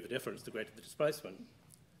 The bigger the difference, the greater the displacement.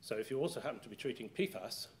 So if you also happen to be treating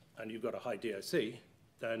PFAS and you've got a high DOC,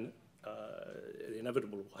 then the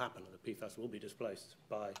inevitable will happen, and the PFAS will be displaced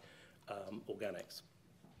by organics.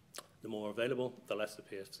 The more available, the less the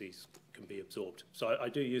PFCs can be absorbed. So I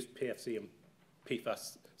do use PFC and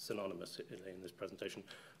PFAS synonymous in this presentation,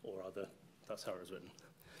 or rather, that's how it was written.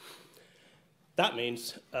 That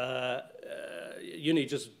means you need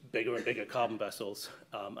just bigger and bigger carbon vessels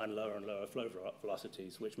and lower flow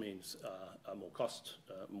velocities, which means more cost,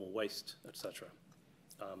 more waste, etc.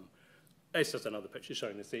 It's just another picture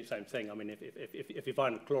showing the same thing. I mean, if your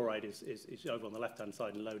vinyl chloride is over on the left-hand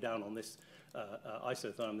side and low down on this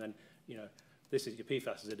isotherm, then this is your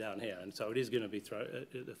PFAS are down here, and so it is going to be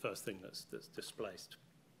the first thing that's displaced.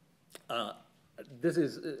 This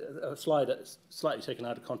is a slide that's slightly taken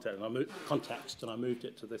out of context, and I moved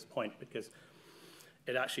it to this point because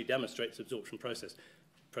it actually demonstrates absorption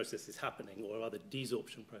processes happening, or other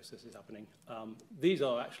desorption processes happening. These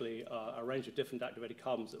are actually a range of different activated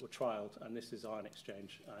carbons that were trialed, and this is ion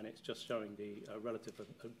exchange, and it's just showing the relative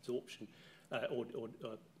absorption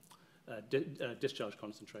discharge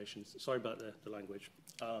concentrations. Sorry about the language.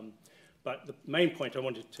 But the main point I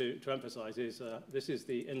wanted to emphasize is this is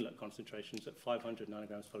the inlet concentrations at 500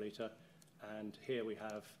 nanograms per litre, and here we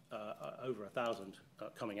have over 1,000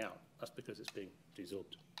 coming out. That's because it's being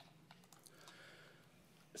desorbed.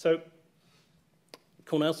 So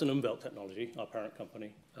Cornelson Umwelt Technology, our parent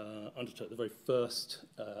company, undertook the very first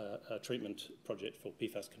treatment project for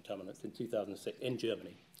PFAS contaminants in 2006 in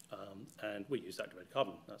Germany. And we used activated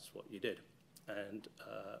carbon. That's what you did. And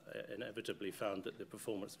inevitably found that the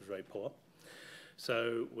performance was very poor.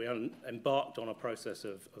 So we embarked on a process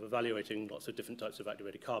of evaluating lots of different types of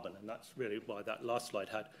activated carbon, and that's really why that last slide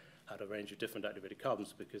had a range of different activated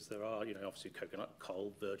carbons, because there are, obviously coconut,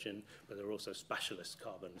 coal, virgin, but there are also specialist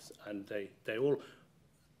carbons, and they all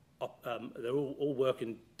work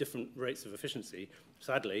in different rates of efficiency.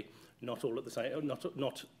 Sadly, not all at the same,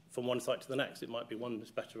 not from one site to the next. It might be one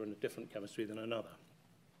that's better in a different chemistry than another.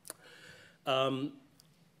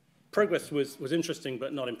 Progress was interesting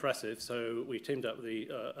but not impressive, so we teamed up with the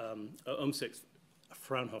UM6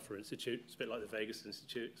 Fraunhofer Institute. It's a bit like the Vegas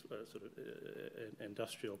Institute, sort of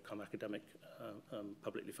industrial come academic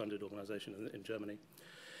publicly funded organization in Germany,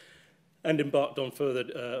 and embarked on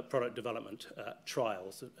further product development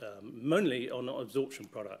trials, mainly on absorption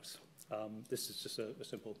products. This is just a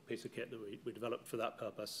simple piece of kit that we developed for that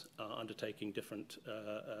purpose, undertaking different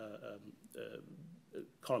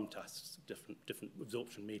column tests, different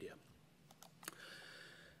absorption media.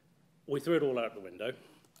 We threw it all out the window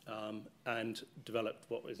and developed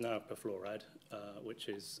what is now PerfluorAd, which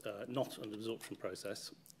is not an absorption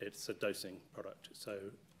process, it's a dosing product. So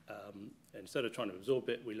instead of trying to absorb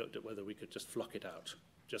it, we looked at whether we could just flock it out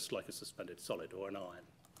just like a suspended solid or an ion.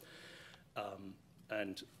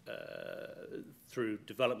 Through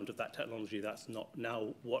development of that technology, that's not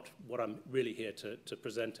now what I'm really here to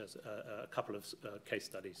present as a couple of case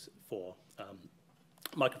studies for.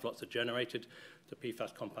 Microflots are generated, the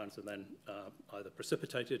PFAS compounds are then either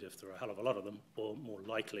precipitated, if there are a hell of a lot of them, or more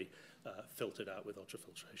likely filtered out with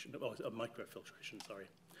ultrafiltration, or microfiltration, sorry.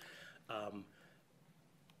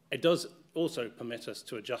 It does also permit us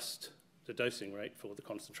to adjust the dosing rate for the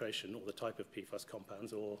concentration or the type of PFAS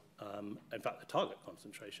compounds, or in fact the target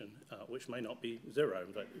concentration, which may not be zero,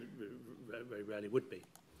 but very rarely would be.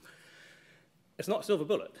 It's not a silver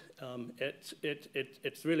bullet.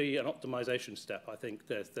 It's really an optimization step. I think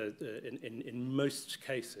in most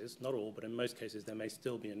cases, not all, but in most cases, there may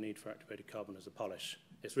still be a need for activated carbon as a polish.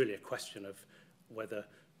 It's really a question of whether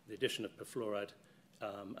the addition of perfluoride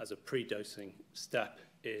as a pre-dosing step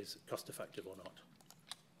is cost-effective or not.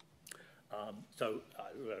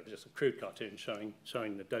 Just a crude cartoon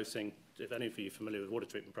showing the dosing. If any of you are familiar with water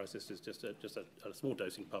treatment processes, just a small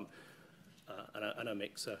dosing pump and a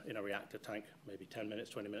mixer in a reactor tank, maybe 10 minutes,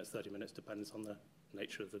 20 minutes, 30 minutes, depends on the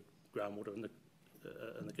nature of the groundwater and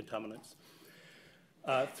the contaminants.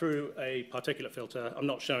 Through a particulate filter, I'm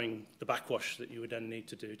not showing the backwash that you would then need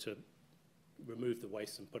to do to remove the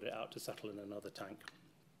waste and put it out to settle in another tank,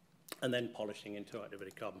 and then polishing into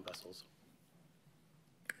activated carbon vessels.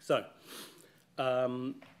 So, well,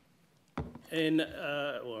 I'm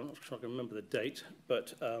not sure I can remember the date,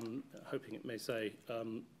 but hoping it may say,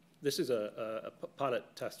 this is a pilot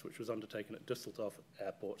test which was undertaken at Düsseldorf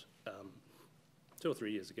Airport 2 or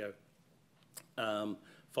 3 years ago,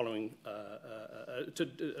 following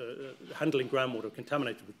handling groundwater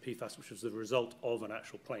contaminated with PFAS, which was the result of an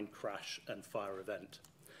actual plane crash and fire event.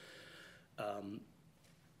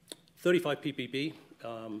 35 ppb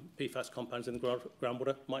PFAS compounds in the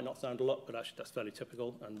groundwater might not sound a lot, but actually that's fairly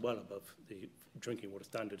typical and well above the drinking water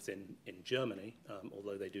standards in Germany,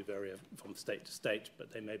 although they do vary from state to state, but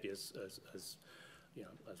they may be as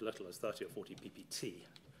little as 30 or 40 ppt.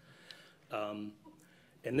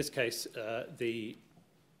 In this case, we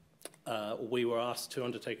were asked to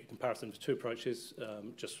undertake a comparison of 2 approaches,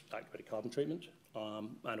 just activated carbon treatment,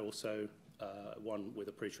 and also one with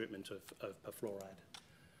a pre-treatment of perfluoride.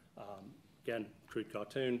 Again, crude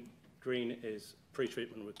cartoon. Green is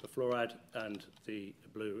pre-treatment with perfluoride, and the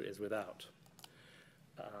blue is without.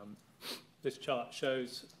 This chart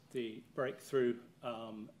shows the breakthrough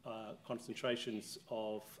concentrations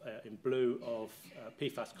of, in blue, of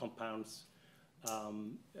PFAS compounds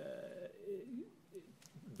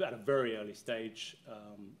at a very early stage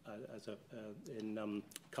in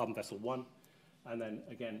carbon vessel 1, and then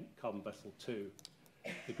again carbon vessel 2.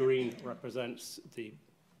 The green represents the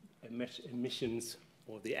emissions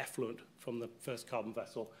or the effluent from the first carbon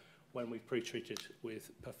vessel when we pre-treated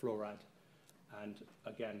with perfluoride, and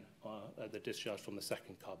again the discharge from the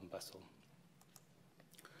second carbon vessel.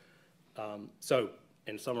 So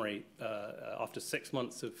in summary, after 6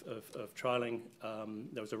 months of trialling,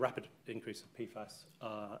 there was a rapid increase of PFAS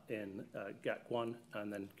in GAC1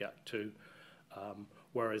 and then GAC2,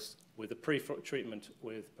 whereas with the pre-treatment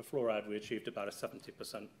with perfluoride, we achieved about a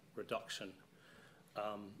 70% reduction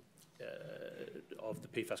of the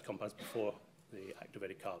PFAS compounds before the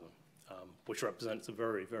activated carbon, which represents a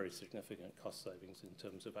very, very significant cost savings in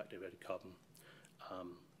terms of activated carbon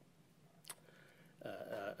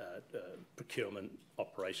procurement,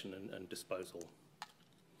 operation, and disposal.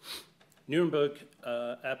 Nuremberg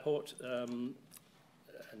Airport,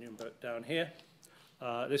 Nuremberg down here.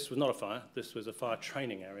 This was not a fire. This was a fire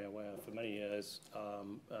training area where for many years,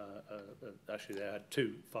 actually they had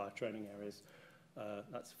 2 fire training areas.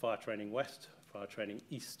 That's fire training west, fire training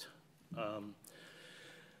east.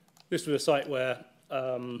 This was a site where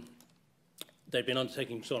they'd been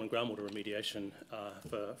undertaking soil and groundwater remediation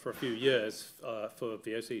for a few years for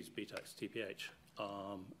VOCs, BTECs, TPH,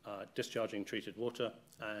 discharging treated water,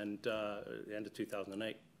 and at the end of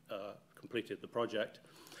 2008 completed the project.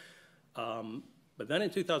 But then in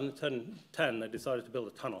 2010, they decided to build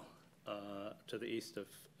a tunnel to the east of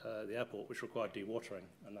the airport, which required dewatering,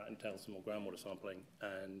 and that entails some more groundwater sampling.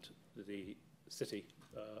 And the city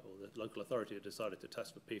or the local authority decided to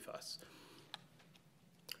test for PFAS.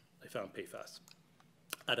 They found PFAS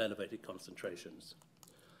at elevated concentrations.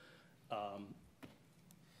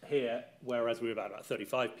 Here, whereas we were about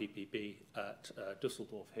 35 ppb at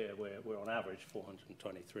Düsseldorf, here we're on average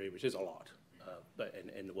 423, which is a lot, but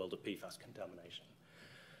in the world of PFAS contamination.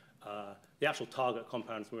 The actual target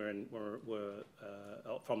compounds were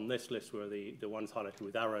from this list were the ones highlighted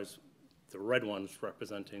with arrows, the red ones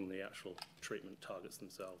representing the actual treatment targets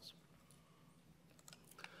themselves.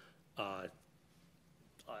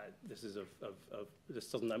 this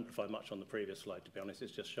doesn't amplify much on the previous slide, to be honest.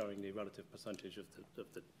 It's just showing the relative percentage of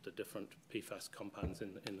the different PFAS compounds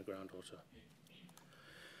in the groundwater.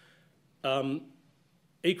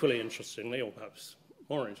 Equally interestingly, or perhaps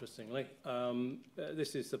more interestingly,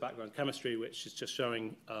 this is the background chemistry, which is just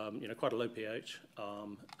showing quite a low pH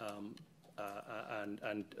and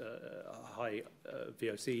high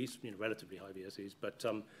VOCs, relatively high VOCs, but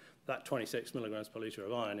that 26 milligrams per litre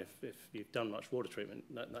of iron, if you've done much water treatment,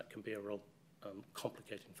 that can be a real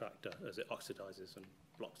complicating factor as it oxidizes and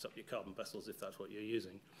blocks up your carbon vessels if that's what you're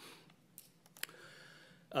using.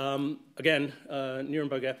 Again,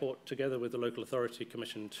 Nuremberg Airport, together with the local authority,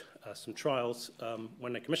 commissioned some trials.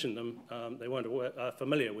 When they commissioned them, they weren't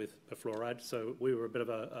familiar with perfluorad, so we were a bit of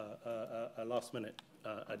a last-minute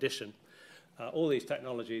addition. All these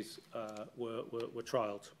technologies were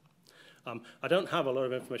trialled. I don't have a lot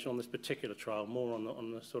of information on this particular trial, more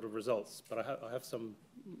on the sort of results, but I have some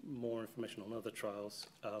more information on other trials.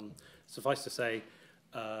 Suffice to say,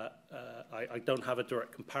 I don't have a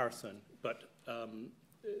direct comparison, but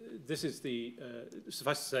this is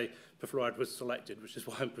suffice to say, perfluorad was selected, which is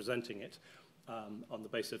why I'm presenting it on the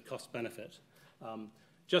basis of cost-benefit.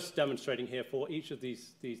 Just demonstrating here for each of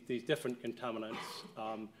these different contaminants,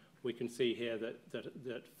 we can see here that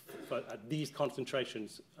at these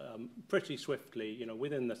concentrations, pretty swiftly,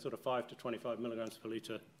 within the sort of 5 to 25 milligrams per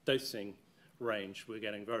litre dosing range, we're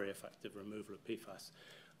getting very effective removal of PFAS.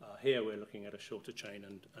 Here we're looking at a shorter chain,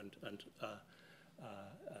 and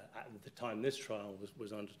at the time this trial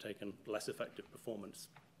was undertaken, less effective performance.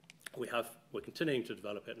 We're continuing to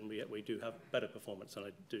develop it, and we do have better performance, and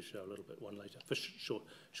I do show a little bit one later for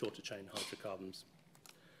shorter chain hydrocarbons,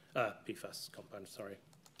 PFAS compounds. Sorry.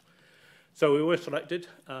 So we were selected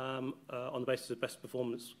on the basis of best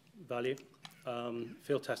performance value.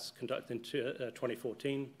 Field tests conducted in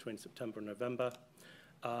 2014 between September and November.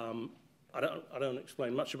 I don't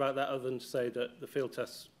explain much about that other than to say that the field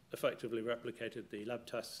tests effectively replicated the lab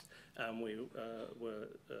tests, and we were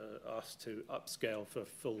asked to upscale for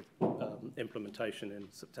full implementation in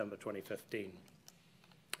September 2015.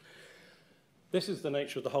 This is the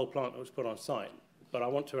nature of the whole plant that was put on site, but I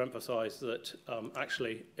want to emphasize that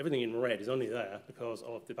actually everything in red is only there because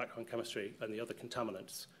of the background chemistry and the other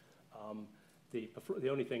contaminants. The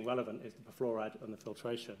only thing relevant is the perfluorad and the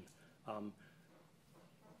filtration.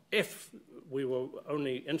 If we were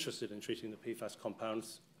only interested in treating the PFAS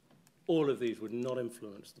compounds, all of these would not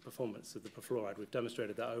influence the performance of the perfluorad. We've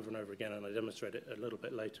demonstrated that over and over again, and I demonstrate it a little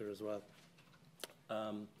bit later as well.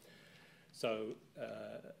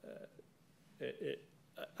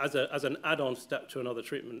 As an add-on step to another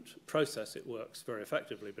treatment process, it works very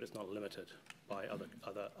effectively, but it's not limited by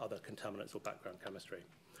other contaminants or background chemistry.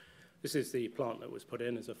 This is the plant that was put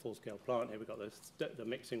in as a full-scale plant. Here we've got the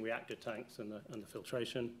mixing reactor tanks and the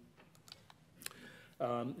filtration.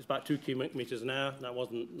 It's about 2 cubic meters an hour.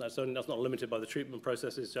 That's not limited by the treatment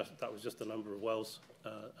processes. That was just the number of wells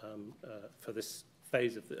for this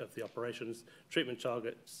phase of the operations. Treatment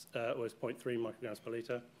targets was 0.3 micrograms per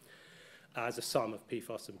litre as a sum of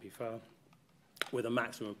PFAS and PFAR, with a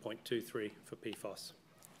maximum of 0.23 for PFAS.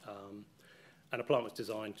 And a plant was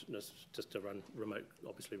designed just to run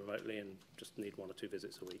obviously remotely, and just need 1 or 2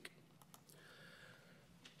 visits a week.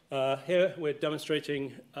 Here we're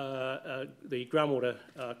demonstrating the groundwater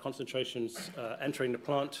concentrations entering the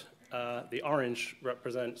plant. The orange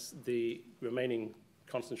represents the remaining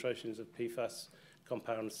concentrations of PFAS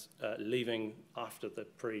compounds leaving after the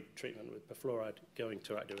pre-treatment with perfluorad, going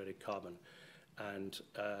to activated carbon. And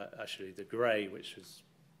actually the grey, which is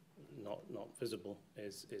not visible,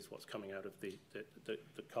 is what's coming out of the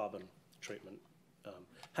carbon treatment.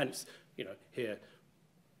 Hence, here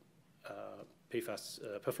PFAS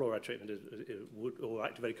perfluorad treatment or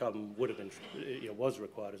activated carbon would have been was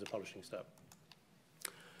required as a polishing step.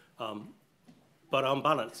 But on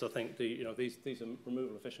balance, I think these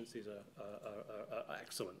removal efficiencies are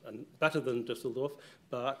excellent and better than Dusseldorf,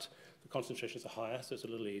 but the concentrations are higher, so it's a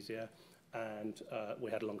little easier. And we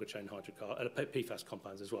had longer chain PFAS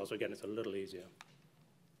compounds as well, so again, it's a little easier.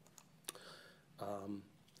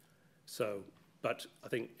 But I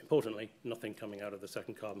think importantly, nothing coming out of the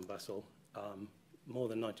second carbon vessel. More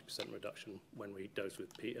than 90% reduction when we dose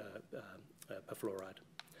with perfluorad.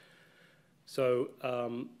 So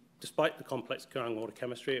despite the complex groundwater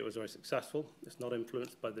chemistry, it was very successful. It's not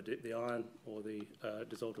influenced by the iron or the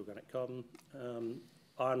dissolved organic carbon.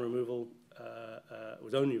 Iron removal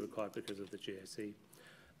was only required because of the GAC.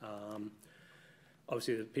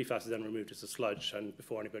 Obviously, the PFAS is then removed as a sludge, and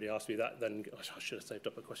before anybody asked me that, then I should have saved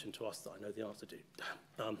up a question to ask that I know the answer to.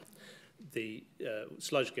 The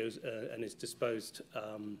sludge goes and is disposed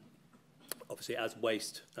obviously as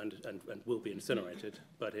waste and will be incinerated,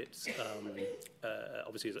 but it's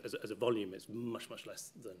obviously as a volume, it's much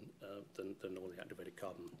less than all the activated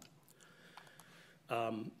carbon.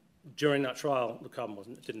 During that trial, the carbon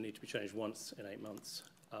didn't need to be changed once in 8 months.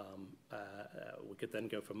 We could then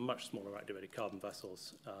go from much smaller activated carbon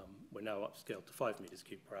vessels. We're now upscaled to 5 meters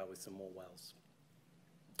cubed per hour with some more wells.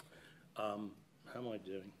 How am I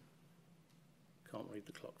doing? Can't read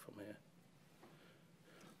the clock from here.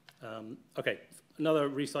 Okay, another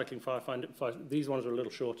recycling firefighting. These ones are a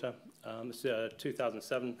little shorter. This is a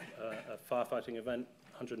 2007 a firefighting event,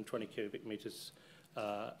 120 cubic meters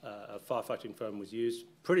of firefighting foam was used.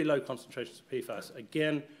 Pretty low concentrations of PFAS.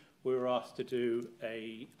 Again, we were asked to do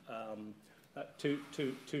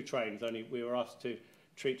two trains, only we were asked to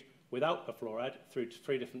treat without PerfluorAd through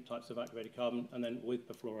 3 different types of activated carbon, and then with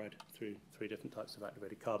PerfluorAd through 3 different types of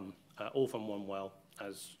activated carbon, all from one well,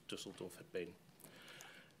 as Düsseldorf had been.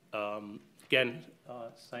 Again,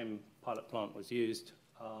 same pilot plant was used.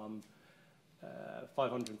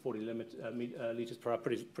 540 litres per hour,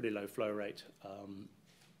 pretty low flow rate.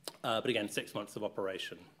 But again, 6 months of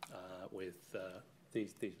operation with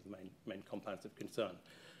these are the main compounds of concern.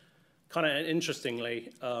 Kind of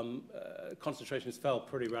interestingly, concentrations fell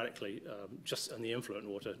pretty radically just in the influent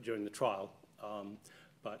water during the trial.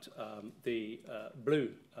 But the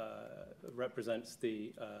blue represents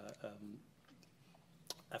the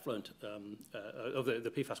effluent of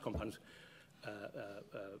the PFAS compounds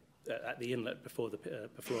at the inlet before the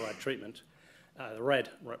perfluoride treatment. The red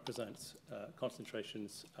represents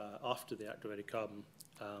concentrations after the activated carbon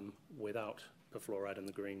without perfluoride, and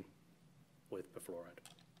the green with perfluoride.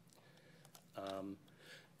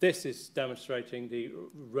 This is demonstrating the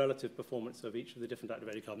relative performance of each of the different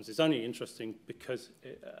activated carbons. It's only interesting because,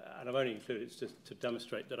 and I've only included it just to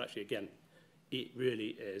demonstrate that actually, again, it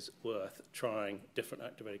really is worth trying different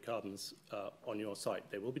activated carbons on your site.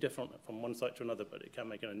 They will be different from one site to another, but it can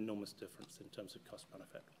make an enormous difference in terms of cost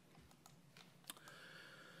benefit.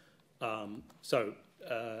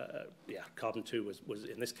 Yeah, carbon 2 was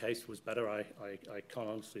in this case was better. I can't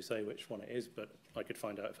honestly say which one it is, but I could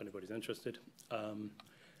find out if anybody's interested.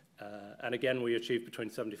 And again, we achieved between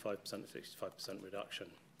 75% and 65% reduction.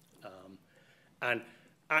 And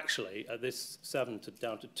actually, at this 7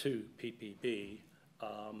 down to 2 ppb,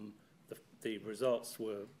 the results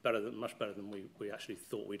were much better than we actually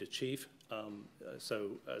thought we'd achieve.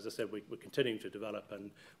 So, as I said, we're continuing to develop,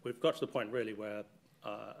 and we've got to the point really where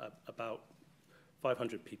about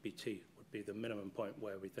 500 ppt would be the minimum point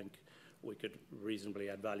where we think we could reasonably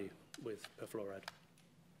add value with perfluoride.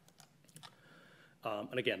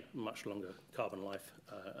 And again, much longer carbon life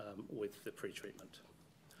with the pre-treatment.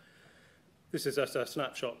 This is just a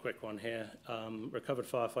snapshot, quick one here. Recovered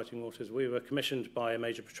firefighting waters. We were commissioned by a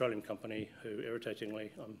major petroleum company who,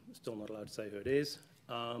 irritatingly, I'm still not allowed to say who it is,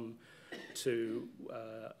 to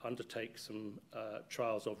undertake some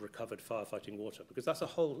trials of recovered firefighting water, because that's a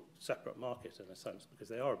whole separate market in a sense, because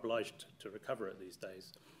they are obliged to recover it these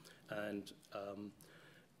days. And,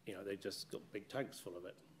 you know, they just got big tanks full of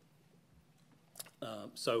it.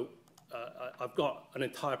 So I've got an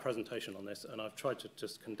entire presentation on this, and I've tried to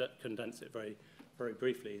just condense it very, very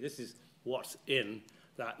briefly. This is what's in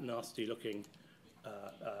that nasty-looking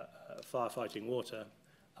firefighting water,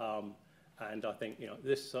 and I think, you know,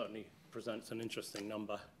 this certainly presents an interesting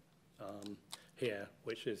number here,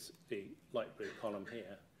 which is the light blue column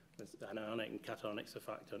here. There's anionic and cationic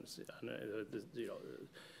surfactants, and you know,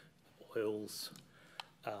 oils.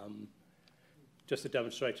 Just a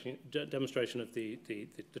demonstration of the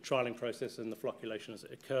trialing process and the flocculation as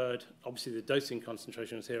it occurred. Obviously, the dosing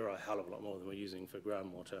concentrations here are a hell of a lot more than we're using for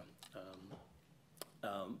groundwater.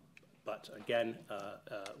 But again,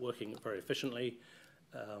 working very efficiently.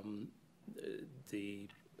 The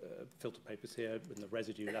filter papers here and the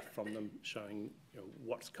residue left from them showing, you know,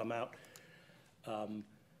 what's come out.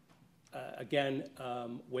 Again,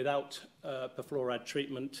 without perfluoride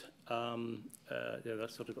treatment,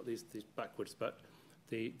 that's sort of got these backwards, but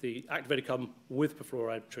the activated carbon with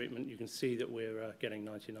perfluoride treatment, you can see that we're getting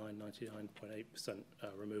 99.8%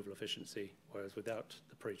 removal efficiency, whereas without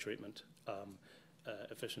the pre-treatment,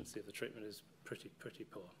 efficiency of the treatment is pretty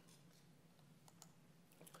poor.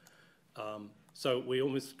 So we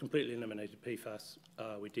almost completely eliminated PFAS.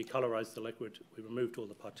 We decolorized the liquid. We removed all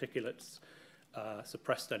the particulates.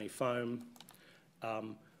 Suppressed any foam.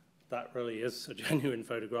 That really is a genuine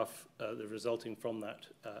photograph resulting from that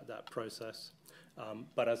process.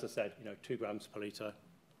 But as I said, you know, 2 grams per litre,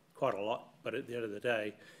 quite a lot. But at the end of the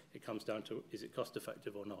day, it comes down to, is it cost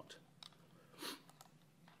effective or not?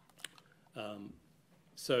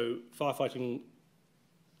 So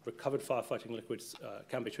recovered firefighting liquids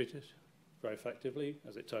can be treated. very effectively,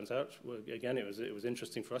 as it turns out. Again, it was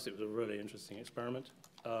interesting for us. It was a really interesting experiment.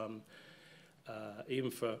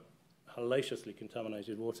 Even for hellaciously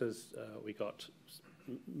contaminated waters, we got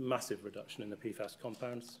massive reduction in the PFAS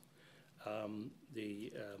compounds.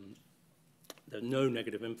 There's no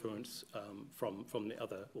negative influence from the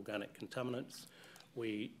other organic contaminants.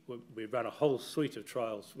 We ran a whole suite of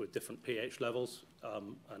trials with different pH levels,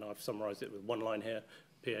 and I've summarized it with one line here.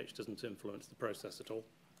 pH doesn't influence the process at all.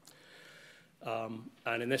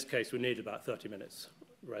 And in this case, we needed about 30 minutes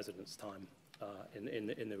residence time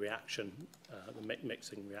in the reaction, the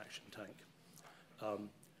mixing reaction tank.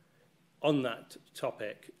 On that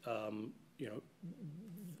topic,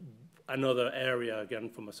 another area, again,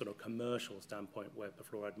 from a sort of commercial standpoint where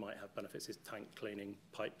perfluoride might have benefits is tank cleaning,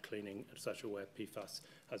 pipe cleaning, etc., where PFAS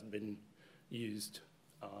has been used,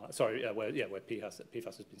 where PFAS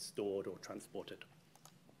has been stored or transported.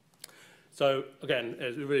 So, again,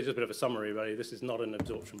 it's really just a bit of a summary, really. This is not an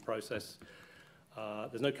absorption process.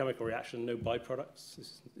 There's no chemical reaction, no byproducts.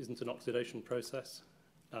 This isn't an oxidation process.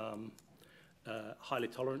 Highly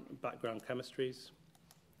tolerant background chemistries.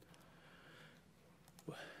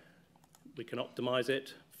 We can optimize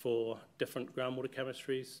it for different groundwater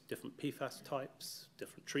chemistries, different PFAS types,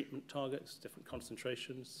 different treatment targets, different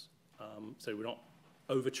concentrations. So we're not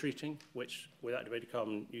over-treating, which with activated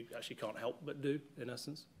carbon you actually can't help but do, in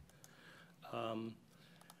essence. I'm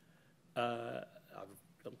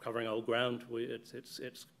covering old ground. It's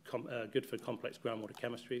good for complex groundwater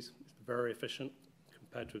chemistries. It's very efficient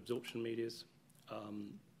compared to absorption medias.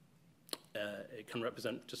 It can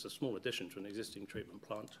represent just a small addition to an existing treatment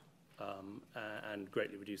plant. And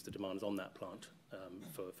greatly reduce the demands on that plant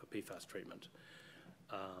for PFAS treatment.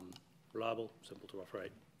 Reliable, simple to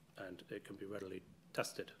operate, and it can be readily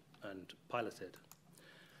tested and piloted.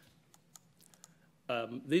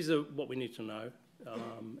 These are what we need to know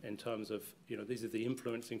in terms of, these are the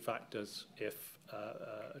influencing factors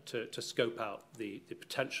to scope out the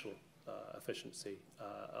potential efficiency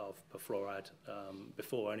of perfluoride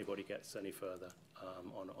before anybody gets any further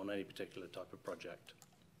on any particular type of project.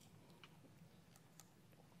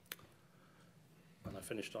 And I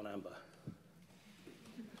finished on amber.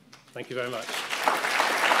 Thank you very much.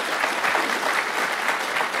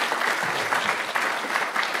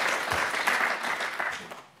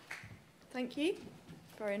 Thank you.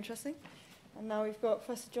 Very interesting. And now we've got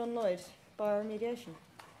Professor John Lloyd, bioremediation.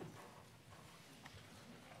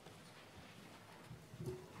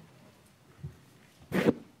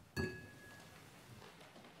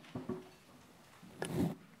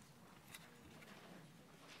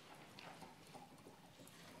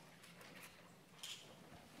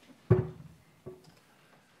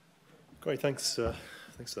 Great, thanks for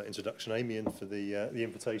that introduction, Amy, and for the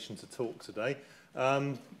invitation to talk today.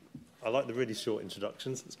 I like the really short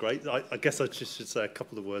introductions. It's great. I guess I just should say a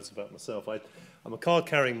couple of words about myself. I'm a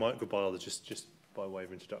card-carrying microbiologist, just by way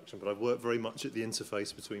of introduction, but I've worked very much at the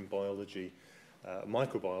interface between biology,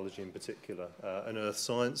 microbiology in particular, and earth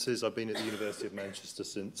sciences. I've been at the University of Manchester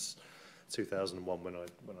since 2001 when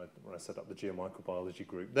I set up the geomicrobiology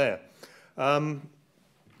group there.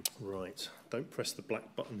 Right, don't press the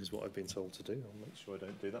black button is what I've been told to do. I'll make sure I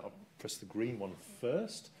don't do that. I'll press the green one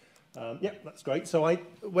first. Yeah, that's great. So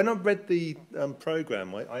when I read the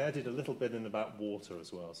programme, I added a little bit in about water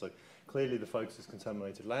as well. So clearly the focus is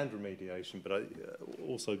contaminated land remediation, but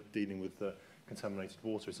also dealing with contaminated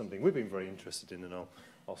water is something we've been very interested in, and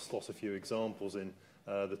I'll slot a few examples in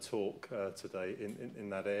the talk today in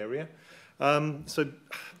that area. So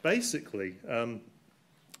basically,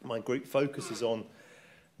 my group focuses on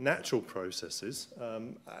natural processes.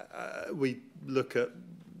 We look at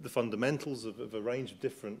the fundamentals of a range of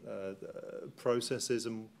different processes,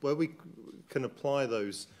 and where we can apply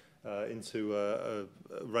those into a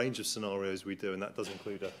range of scenarios we do, and that does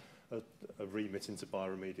include a remit into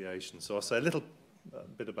bioremediation. So I'll say a little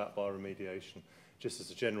bit about bioremediation just as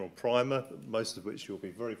a general primer, most of which you'll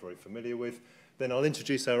be very, very familiar with. Then I'll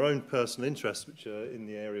introduce our own personal interests, which are in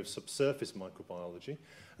the area of subsurface microbiology,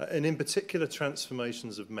 and in particular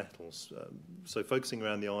transformations of metals, so focusing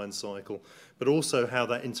around the iron cycle, but also how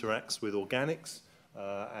that interacts with organics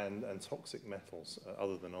and toxic metals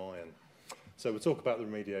other than iron. So we'll talk about the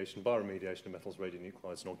bioremediation of metals,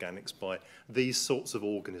 radionuclides and organics by these sorts of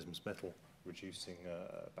organisms, metal-reducing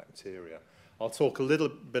bacteria. I'll talk a little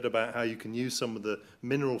bit about how you can use some of the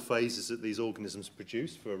mineral phases that these organisms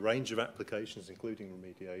produce for a range of applications, including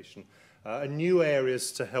remediation, and new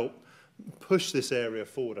areas to help push this area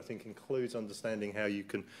forward. I think includes understanding how you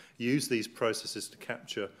can use these processes to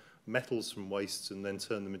capture metals from wastes and then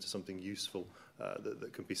turn them into something useful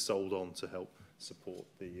that can be sold on to help support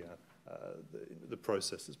the the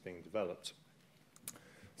process that's being developed.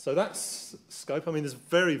 So that's scope. I mean, there's a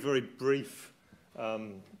very, very brief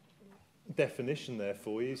definition there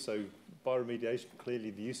for you. So bioremediation,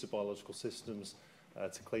 clearly the use of biological systems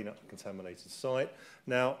to clean up a contaminated site.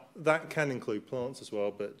 Now, that can include plants as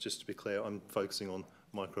well, but just to be clear, I'm focusing on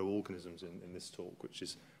microorganisms in this talk, which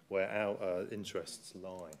is where our interests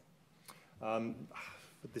lie.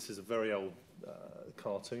 This is a very old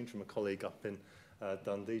cartoon from a colleague up in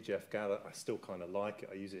Dundee, Jeff Gather. I still kind of like it.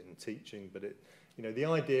 I use it in teaching, but the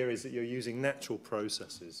idea is that you're using natural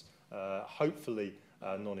processes, hopefully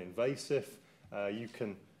non-invasive. You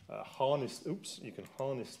can harness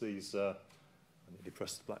these. I nearly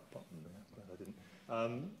pressed the black button there, but I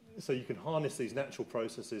didn't. So you can harness these natural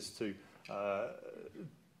processes to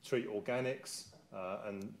treat organics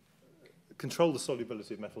and control the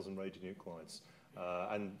solubility of metals and radionuclides.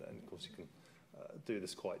 And of course, you can do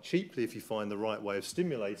this quite cheaply if you find the right way of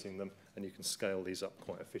stimulating them, and you can scale these up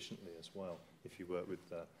quite efficiently as well if you work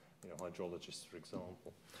with hydrologists, for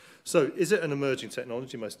example. So is it an emerging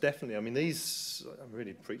technology? Most definitely. I mean, I'm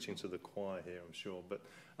really preaching to the choir here, I'm sure, but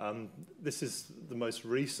this is the most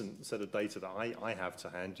recent set of data that I have to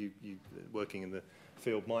hand. You working in the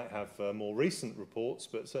field might have more recent reports,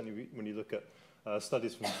 but certainly when you look at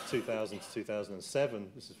studies from 2000 to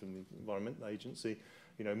 2007, this is from the Environment Agency,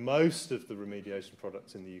 most of the remediation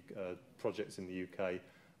projects in the UK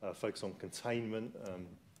focus on containment,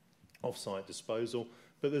 off-site disposal,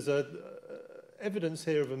 but there's evidence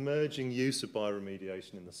here of emerging use of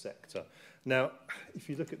bioremediation in the sector. Now, if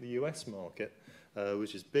you look at the US market,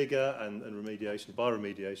 which is bigger, and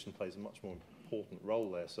bioremediation plays a much more important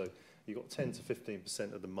role there. So you've got 10 to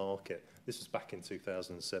 15% of the market. This was back in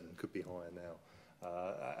 2007, could be higher now.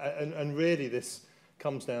 And really this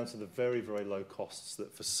comes down to the very, very low costs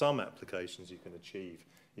that for some applications you can achieve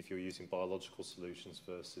if you're using biological solutions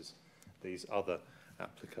versus these other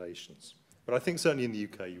applications. But I think certainly in the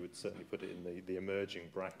UK you would certainly put it in the emerging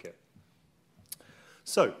bracket.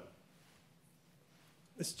 So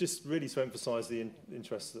this just really to emphasise the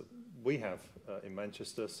interest that we have in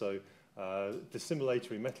Manchester. So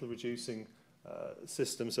dissimilatory metal reducing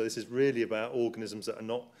system. So this is really about organisms that are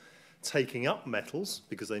not taking up metals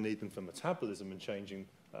because they need them for metabolism and changing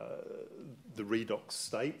the redox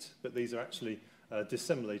state, but these are actually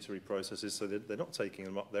dissimilatory processes, so they're not taking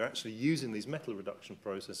them up. They're actually using these metal reduction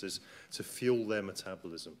processes to fuel their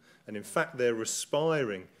metabolism. And in fact, they're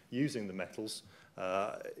respiring using the metals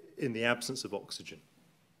in the absence of oxygen.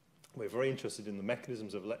 We're very interested in the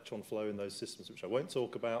mechanisms of electron flow in those systems, which I won't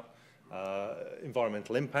talk about,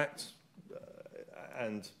 environmental impact,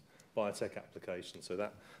 and biotech applications. So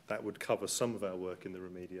that would cover some of our work in the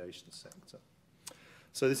remediation sector.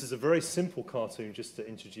 So this is a very simple cartoon just to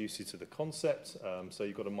introduce you to the concept. So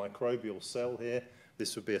you've got a microbial cell here.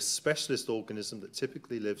 This would be a specialist organism that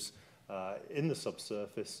typically lives in the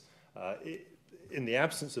subsurface. In the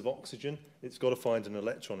absence of oxygen, it's got to find an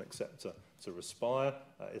electron acceptor to respire.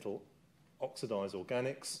 It'll oxidize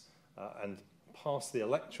organics and pass the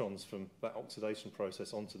electrons from that oxidation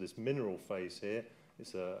process onto this mineral phase here.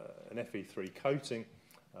 It's an Fe3 coating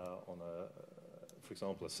on, for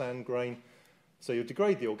example, a sand grain. So you'll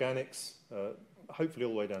degrade the organics, hopefully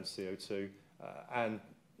all the way down to CO2, and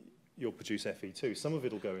you'll produce Fe2. Some of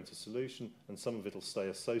it will go into solution, and some of it will stay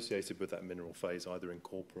associated with that mineral phase, either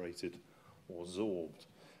incorporated or sorbed.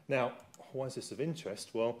 Now, why is this of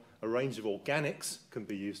interest? Well, a range of organics can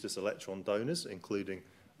be used as electron donors, including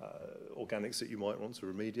organics that you might want to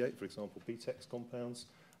remediate, for example, BTEX compounds.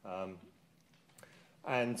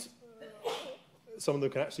 And some of them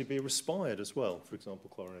can actually be respired as well, for example,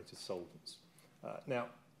 chlorinated solvents. Now,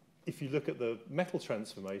 if you look at the metal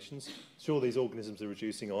transformations, sure, these organisms are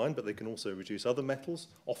reducing iron, but they can also reduce other metals,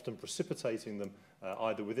 often precipitating them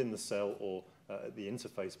either within the cell or at the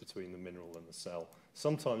interface between the mineral and the cell,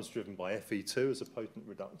 sometimes driven by Fe2 as a potent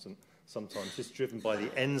reductant, sometimes just driven by the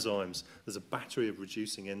enzymes. There's a battery of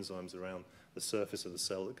reducing enzymes around the surface of the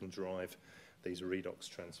cell that can drive these redox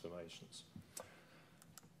transformations.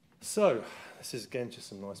 So, this is again just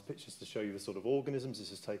some nice pictures to show you the sort of organisms.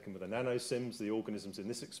 This is taken with a nanosims. The organisms in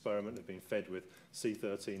this experiment have been fed with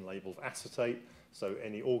C13 labelled acetate. So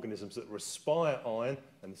any organisms that respire iron,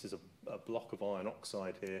 and this is a block of iron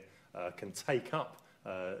oxide here, can take up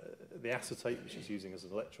the acetate, which is using as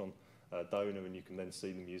an electron donor, and you can then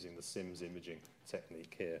see them using the SIMS imaging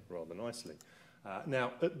technique here rather nicely.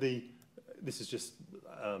 Now, this is just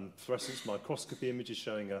fluorescence microscopy images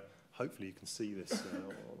showing hopefully you can see this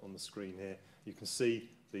on the screen here. You can see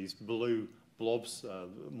these blue blobs,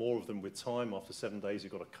 more of them with time. After 7 days,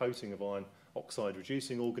 you've got a coating of iron oxide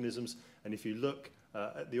reducing organisms. And if you look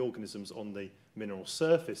at the organisms on the mineral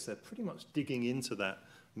surface, they're pretty much digging into that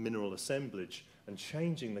mineral assemblage and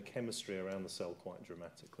changing the chemistry around the cell quite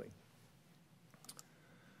dramatically.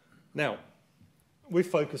 Now, we've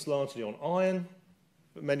focused largely on iron,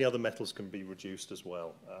 but many other metals can be reduced as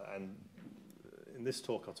well. And in this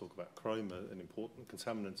talk, I'll talk about chrome. An important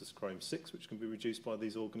contaminant is chrome-6, which can be reduced by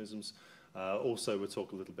these organisms. Also, we'll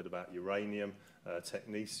talk a little bit about uranium,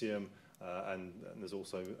 technetium, and there's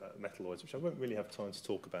also metalloids, which I won't really have time to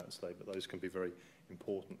talk about today, but those can be very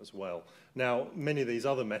important as well. Now, many of these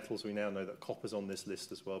other metals, we now know that copper's on this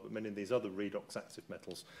list as well, but many of these other redox active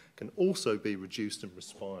metals can also be reduced and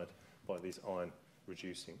respired by these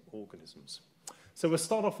iron-reducing organisms. So we'll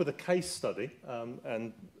start off with a case study,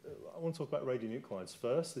 and I want to talk about radionuclides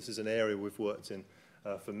first. This is an area we've worked in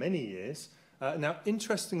for many years. Now,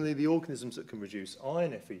 interestingly, the organisms that can reduce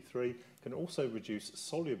iron, Fe3, can also reduce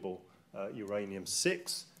soluble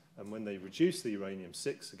uranium-6, and when they reduce the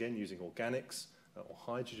uranium-6, again using organics or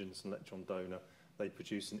hydrogen as an electron donor, they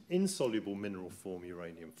produce an insoluble mineral form,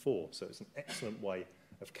 uranium-4. So it's an excellent way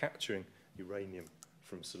of capturing uranium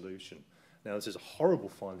from solution. Now, this is a horrible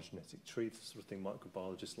phylogenetic tree, the sort of thing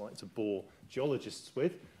microbiologists like to bore geologists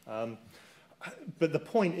with. But the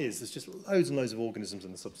point is, there's just loads and loads of organisms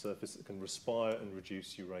in the subsurface that can respire and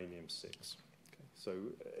reduce uranium-6. Okay, so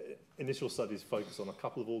initial studies focus on a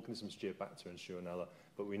couple of organisms, Geobacter and Shionella,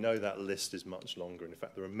 but we know that list is much longer. And in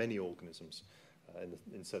fact, there are many organisms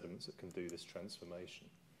in sediments that can do this transformation.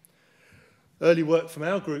 Early work from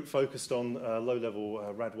our group focused on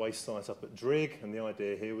low-level rad waste sites up at Drigg, and the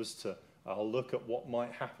idea here was to look at what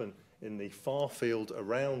might happen in the far field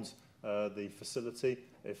around the facility.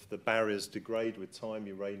 If the barriers degrade with time,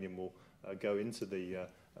 uranium will go into the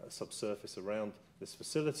subsurface around this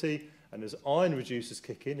facility. And as iron reducers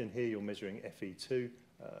kick in, and here you're measuring Fe2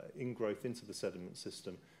 ingrowth into the sediment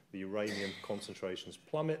system, the uranium concentrations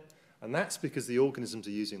plummet. And that's because the organisms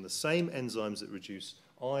are using the same enzymes that reduce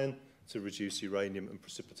iron to reduce uranium and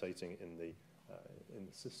precipitating in the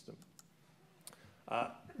system.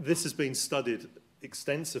 This has been studied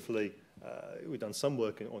extensively. We've done some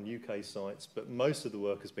work on UK sites, but most of the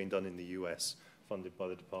work has been done in the US, funded by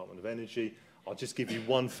the Department of Energy. I'll just give you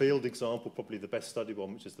one field example, probably the best studied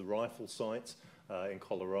one, which is the Rifle site in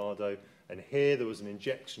Colorado. And here there was an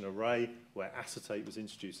injection array where acetate was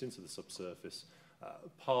introduced into the subsurface,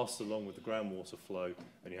 passed along with the groundwater flow,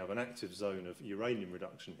 and you have an active zone of uranium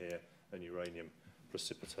reduction here and uranium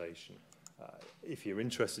precipitation. If you're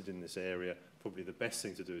interested in this area, probably the best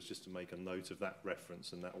thing to do is just to make a note of that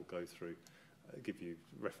reference, and that will go through, give you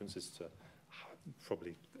references to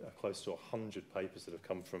probably close to 100 papers that have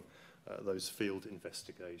come from those field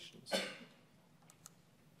investigations.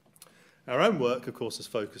 Our own work, of course, is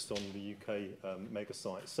focused on the UK mega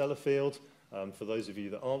site Sellafield. For those of you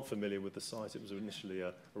that aren't familiar with the site, it was initially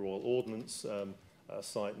a Royal Ordnance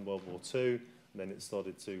site in World War II, and then it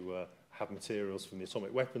started to have materials from the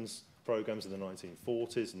atomic weapons programs in the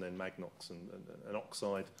 1940s, and then Magnox and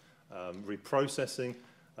oxide reprocessing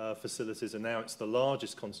facilities, and now it's the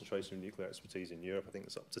largest concentration of nuclear expertise in Europe. I think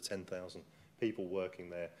it's up to 10,000 people working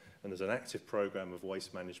there, and there's an active program of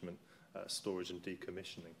waste management, storage and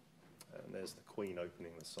decommissioning. And there's the Queen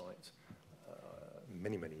opening the site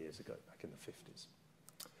many, many years ago, back in the 50s.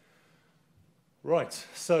 Right,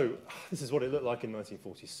 so this is what it looked like in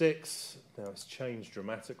 1946. Now it's changed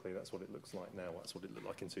dramatically. That's what it looks like now. That's what it looked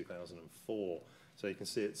like in 2004. So you can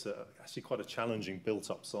see it's actually quite a challenging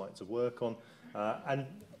built-up site to work on.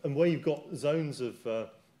 And where you've got zones of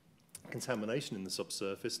contamination in the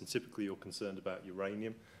subsurface, and typically you're concerned about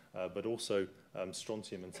uranium, but also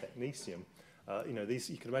strontium and technetium.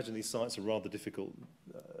 You can imagine these sites are rather difficult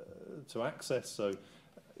to access, so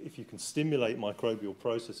if you can stimulate microbial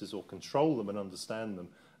processes or control them and understand them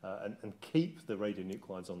and keep the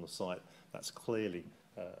radionuclides on the site, that's clearly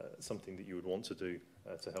something that you would want to do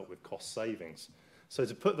to help with cost savings. So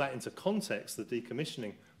to put that into context, the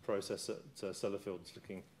decommissioning process at Sellafield is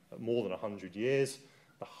looking at more than 100 years.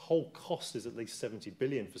 The whole cost is at least 70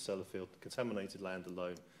 billion for Sellafield. The contaminated land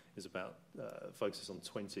alone is about, focuses on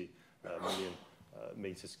 20 million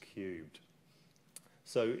meters cubed.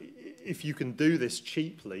 So if you can do this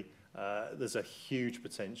cheaply, there's a huge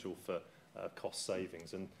potential for cost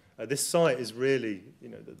savings. And this site is really,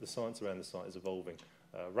 the science around the site is evolving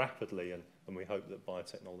rapidly, and we hope that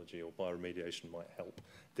biotechnology or bioremediation might help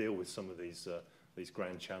deal with some of these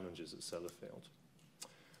grand challenges at Sellafield.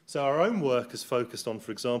 So our own work has focused on,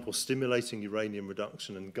 for example, stimulating uranium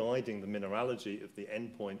reduction and guiding the mineralogy of the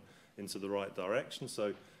endpoint into the right direction.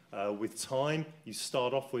 So with time, you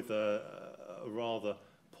start off with a a rather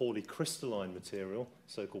poorly crystalline material,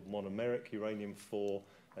 so-called monomeric uranium-4,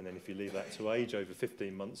 and then if you leave that to age over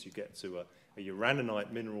 15 months, you get to a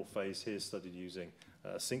uraninite mineral phase here studied using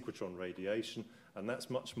synchrotron radiation, and that's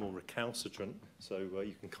much more recalcitrant, so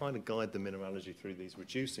you can kind of guide the mineralogy through these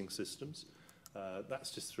reducing systems.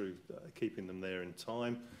 That's just through keeping them there in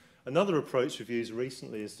time. Another approach we've used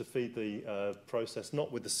recently is to feed the process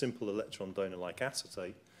not with a simple electron donor like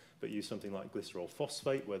acetate, but use something like glycerol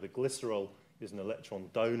phosphate, where the glycerol is an electron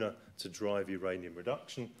donor to drive uranium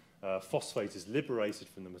reduction. Phosphate is liberated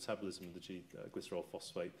from the metabolism of the glycerol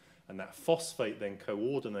phosphate, and that phosphate then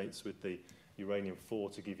coordinates with the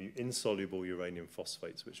uranium-4 to give you insoluble uranium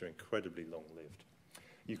phosphates, which are incredibly long-lived.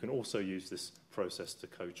 You can also use this process to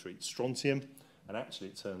co-treat strontium, and actually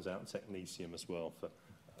it turns out technetium as well, for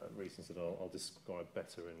reasons that I'll describe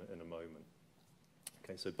better in a moment.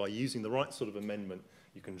 Okay, so by using the right sort of amendment,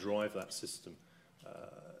 you can drive that system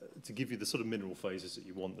to give you the sort of mineral phases that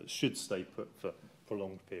you want that should stay put for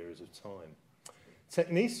prolonged periods of time.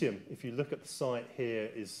 Technetium, if you look at the site here,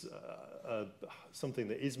 is something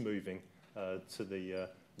that is moving to the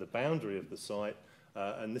boundary of the site,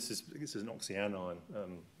 and this is an oxyanion,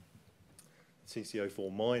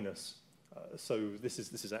 TCO4 minus. So this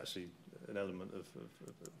is actually an element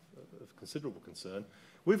of considerable concern.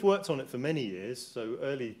 We've worked on it for many years, so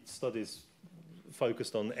early studies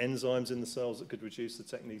focused on enzymes in the cells that could reduce the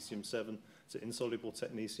technetium-7 to insoluble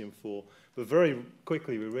technetium-4, but very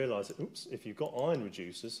quickly we realised that, oops, if you've got iron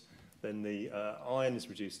reducers, then the iron is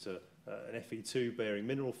reduced to an Fe2-bearing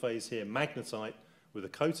mineral phase here, magnetite with a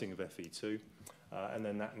coating of Fe2, and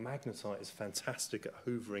then that magnetite is fantastic at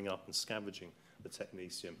hoovering up and scavenging the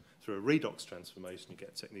technetium. Through a redox transformation, you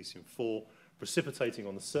get technetium-4 precipitating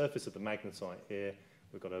on the surface of the magnetite here.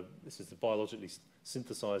 We've got this is the biologically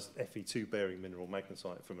synthesized Fe2-bearing mineral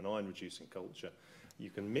magnetite from an iron-reducing culture. You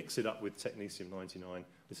can mix it up with technetium-99.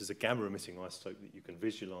 This is a gamma-emitting isotope that you can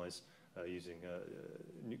visualize using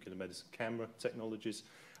nuclear medicine camera technologies.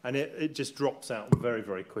 And it just drops out very,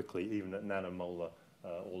 very quickly, even at nanomolar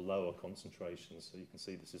or lower concentrations. So you can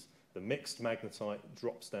see this is the mixed magnetite,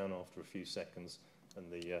 drops down after a few seconds,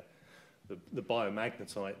 and the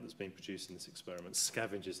biomagnetite that's been produced in this experiment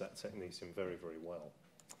scavenges that technetium very, very well.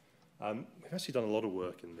 We've actually done a lot of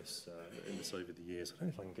work in this over the years. I don't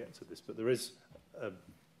know if I can get to this, but there is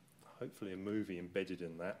hopefully a movie embedded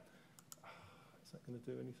in that. Is that going to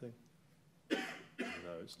do anything?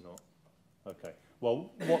 No, it's not. Okay.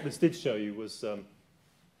 Well, what this did show you was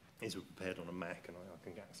is prepared on a Mac, and I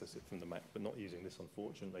can access it from the Mac, but not using this,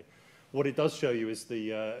 unfortunately. What it does show you is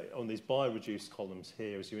on these bioreduced columns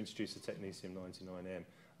here, as you introduce the technetium-99M,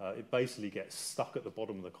 it basically gets stuck at the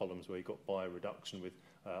bottom of the columns where you've got bioreduction with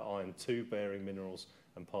iron-2 bearing minerals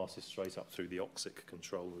and passes straight up through the oxic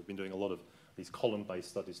control. We've been doing a lot of these column-based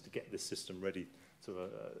studies to get this system ready to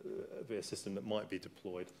be a system that might be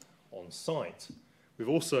deployed on site. We've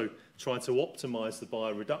also tried to optimize the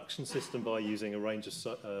bioreduction system by using a range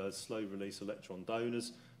of slow-release electron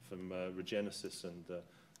donors from Regenesis and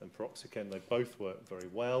Peroxichem. They both work very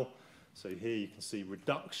well. So here you can see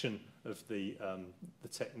reduction of the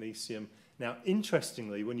technetium. Now,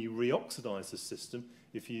 interestingly, when you reoxidize the system,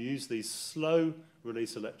 if you use these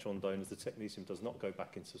slow-release electron donors, the technetium does not go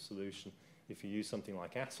back into solution. If you use something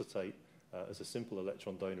like acetate as a simple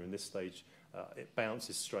electron donor in this stage, it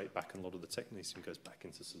bounces straight back and a lot of the technetium goes back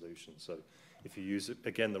into solution. So if you use,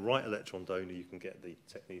 again, the right electron donor, you can get the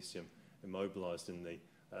technetium immobilized in the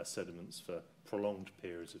sediments for prolonged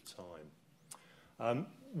periods of time.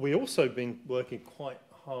 We've also been working quite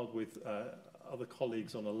hard with other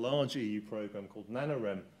colleagues on a large EU program called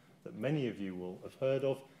NanoRem that many of you will have heard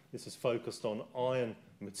of. This is focused on iron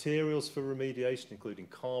materials for remediation, including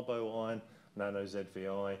carbo iron, nano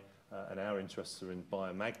ZVI, and our interests are in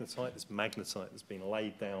biomagnetite, this magnetite that's been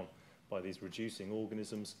laid down by these reducing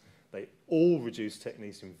organisms. They all reduce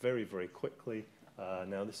technetium very, very quickly.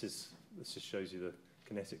 Now this just shows you the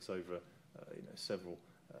kinetics over several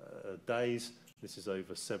days. This is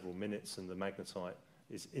over several minutes, and the magnetite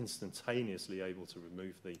is instantaneously able to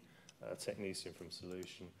remove the technetium from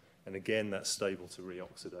solution. And again, that's stable to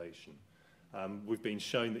reoxidation. We've been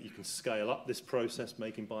shown that you can scale up this process,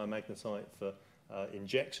 making biomagnetite for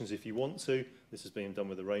injections if you want to. This has been done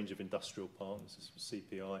with a range of industrial partners. This is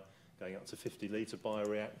CPI, going up to 50-litre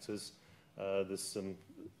bioreactors. There's some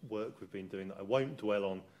work we've been doing that I won't dwell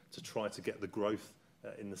on to try to get the growth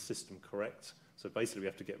in the system correct. So basically we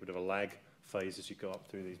have to get rid of a lag phase as you go up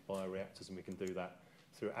through these bioreactors, and we can do that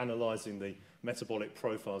through analysing the metabolic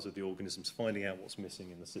profiles of the organisms, finding out what's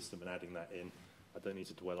missing in the system and adding that in. I don't need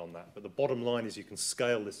to dwell on that. But the bottom line is you can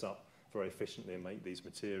scale this up very efficiently and make these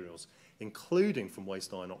materials, including from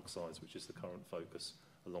waste iron oxides, which is the current focus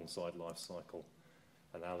alongside life cycle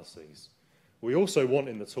analyses. We also want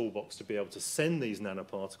in the toolbox to be able to send these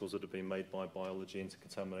nanoparticles that have been made by biology into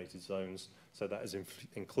contaminated zones. So that has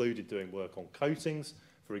included doing work on coatings,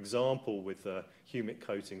 for example, with humic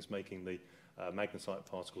coatings, making the magnetite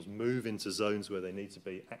particles move into zones where they need to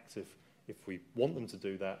be active if we want them to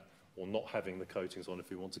do that, or not having the coatings on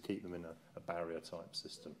if we want to keep them in a barrier type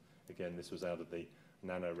system. Again, this was out of the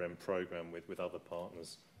NanoRem program with other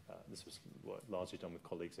partners. This was largely done with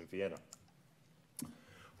colleagues in Vienna.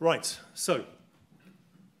 Right, so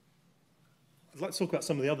I'd like to talk about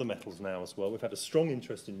some of the other metals now as well. We've had a strong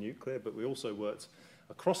interest in nuclear, but we also worked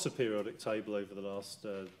across the periodic table over the last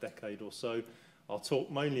decade or so. I'll talk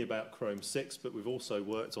mainly about chrome-6, but we've also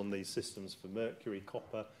worked on these systems for mercury,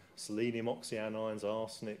 copper, selenium oxyanions,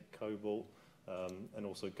 arsenic, cobalt, and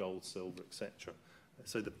also gold, silver, etc.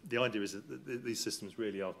 So the idea is that these systems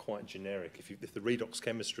really are quite generic. If the redox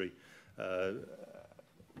chemistry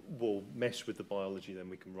will mesh with the biology, then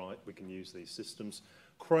we can use these systems.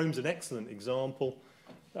 Chrome's an excellent example,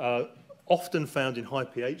 often found in high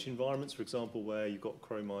pH environments, for example, where you've got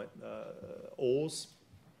chromite ores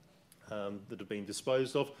that have been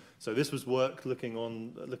disposed of. So this was work looking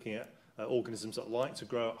at organisms that like to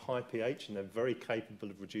grow at high pH, and they're very capable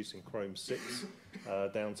of reducing chrome-6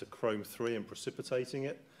 down to chrome-3 and precipitating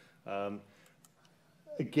it.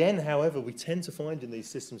 Again, however, we tend to find in these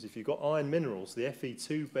systems, if you've got iron minerals, the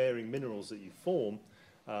Fe2-bearing minerals that you form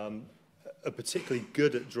are particularly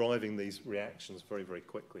good at driving these reactions very, very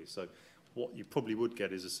quickly. So what you probably would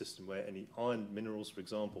get is a system where any iron minerals, for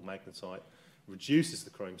example, magnetite, reduces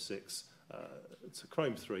the chrome-6 to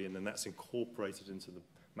chrome-3, and then that's incorporated into the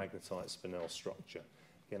magnetite spinel structure.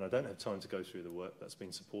 Again, I don't have time to go through the work that's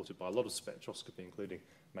been supported by a lot of spectroscopy, including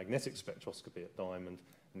magnetic spectroscopy at Diamond.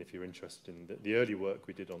 And if you're interested in the early work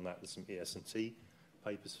we did on that, there's some ES&T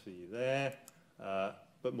papers for you there.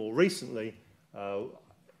 But more recently,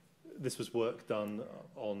 this was work done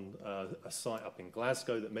on a site up in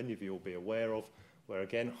Glasgow that many of you will be aware of, where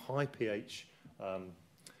again, high pH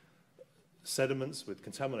sediments with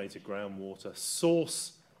contaminated groundwater,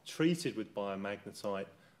 source treated with biomagnetite,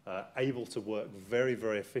 able to work very,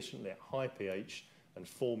 very efficiently at high pH and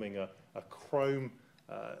forming a chrome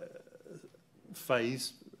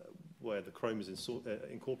phase where the chrome is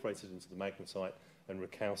incorporated into the magnetite and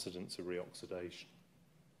recalcitrant to reoxidation.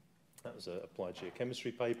 That was an applied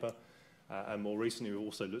geochemistry paper. And more recently, we've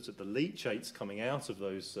also looked at the leachates coming out of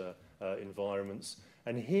those environments.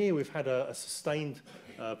 And here we've had a sustained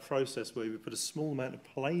process where we put a small amount of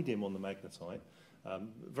palladium on the magnetite,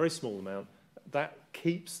 very small amount. That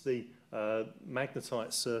keeps the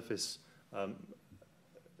magnetite surface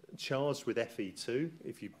charged with Fe2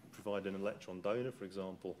 if you provide an electron donor, for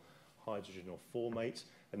example, hydrogen or formate,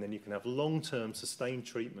 and then you can have long-term sustained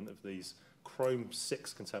treatment of these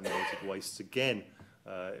chrome-6 contaminated wastes, again,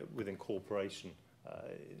 with incorporation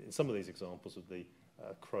in some of these examples of the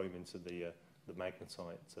chrome into the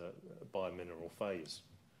magnetite biomineral phase.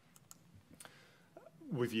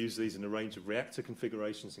 We've used these in a range of reactor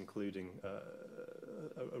configurations, including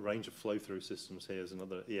a range of flow-through systems. Here's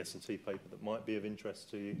another ES&T paper that might be of interest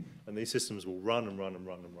to you. And these systems will run and run and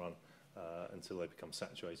run and run until they become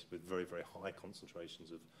saturated with very, very high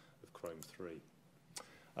concentrations of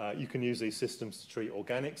chrome-3. You can use these systems to treat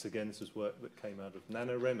organics. Again, this is work that came out of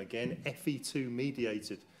NanoRem. Again,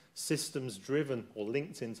 Fe2-mediated systems driven or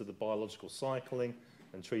linked into the biological cycling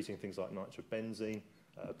and treating things like nitrobenzene,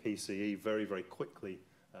 PCE very, very quickly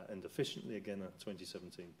and efficiently. Again, a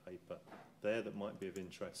 2017 paper there that might be of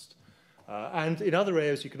interest. And in other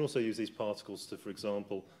areas, you can also use these particles to, for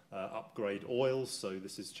example, upgrade oils. So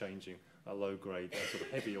this is changing a low-grade sort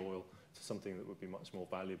of heavy oil to something that would be much more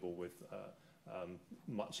valuable with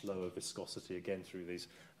much lower viscosity, again, through these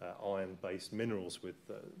iron-based minerals with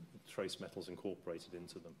trace metals incorporated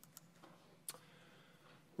into them.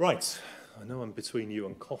 Right, I know I'm between you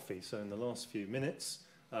and coffee, so in the last few minutes,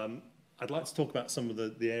 I'd like to talk about some of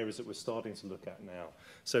the areas that we're starting to look at now.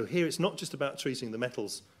 So here it's not just about treating the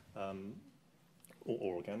metals,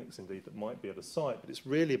 or organics indeed, that might be at a site, but it's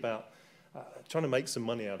really about trying to make some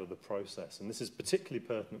money out of the process. And this is particularly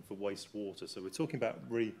pertinent for wastewater. So we're talking about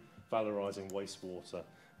revalorizing wastewater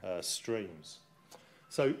streams.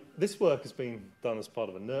 So this work has been done as part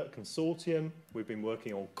of a NERC consortium. We've been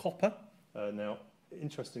working on copper. Now,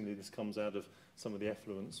 interestingly, this comes out of some of the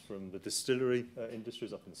effluents from the distillery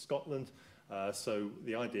industries up in Scotland. So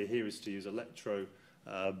the idea here is to use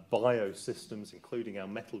biosystems, including our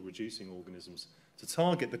metal-reducing organisms, to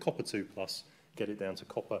target the copper 2+, get it down to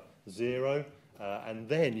copper 0, and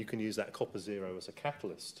then you can use that copper 0 as a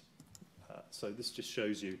catalyst So this just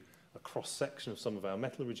shows you a cross-section of some of our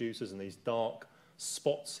metal reducers, and these dark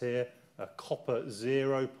spots here are copper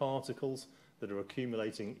 0 particles that are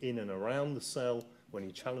accumulating in and around the cell when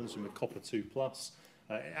you challenge them with copper 2+.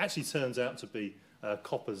 It actually turns out to be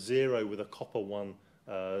copper 0 with a copper 1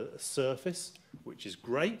 surface, which is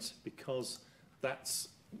great because that's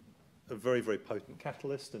a very, very potent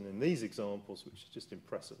catalyst. And in these examples, which is just in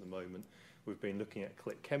press at the moment, we've been looking at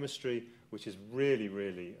click chemistry, which is really,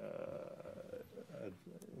 really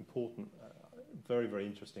important, very, very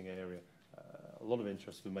interesting area. A lot of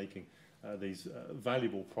interest for making these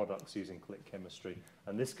valuable products using click chemistry.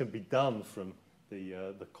 And this can be done from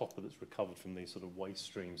the copper that's recovered from these sort of waste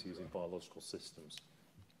streams using biological systems.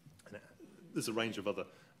 And there's a range of other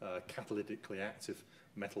catalytically active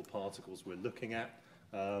metal particles we're looking at.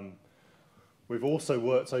 We've also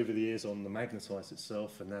worked over the years on the magnetite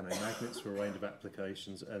itself for nanomagnets for a range of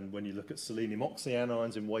applications. And when you look at selenium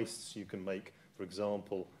oxyanions in wastes, you can make, for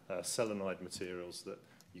example, selenide materials that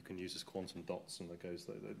you can use as quantum dots, and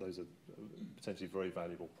those are potentially very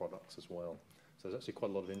valuable products as well. So there's actually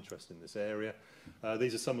quite a lot of interest in this area.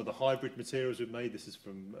 These are some of the hybrid materials we've made. This is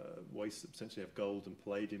from wastes that potentially have gold and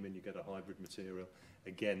palladium, and you get a hybrid material.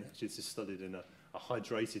 Again, actually this is studied in a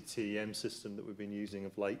hydrated TEM system that we've been using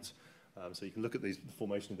of late. So you can look at the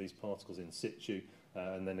formation of these particles in situ,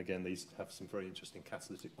 and then again, these have some very interesting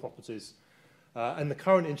catalytic properties. And the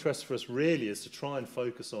current interest for us really is to try and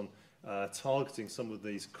focus on targeting some of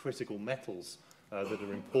these critical metals that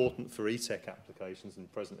are important for ETEC applications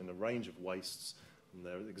and present in a range of wastes. And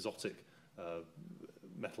they're exotic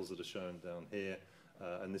metals that are shown down here.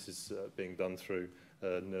 And this is being done through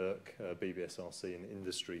NERC, BBSRC and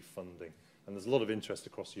industry funding. And there's a lot of interest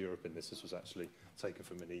across Europe in this. This was actually taken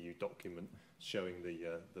from an EU document showing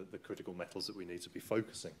the critical metals that we need to be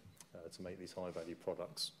focusing to make these high-value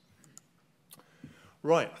products.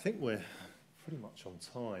 Right, I think we're pretty much on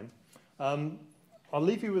time. I'll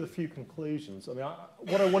leave you with a few conclusions. I mean,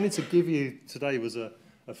 what I wanted to give you today was a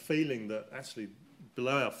feeling that actually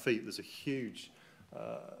below our feet there's a huge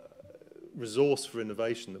resource for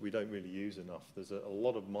innovation that we don't really use enough. There's a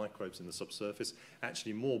lot of microbes in the subsurface,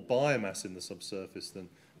 actually more biomass in the subsurface than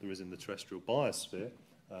there is in the terrestrial biosphere,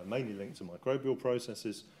 mainly linked to microbial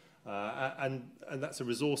processes. And that's a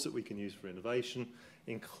resource that we can use for innovation,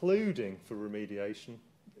 including for remediation.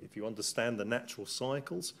 If you understand the natural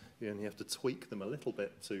cycles, you only have to tweak them a little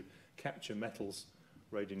bit to capture metals,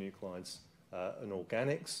 radionuclides, and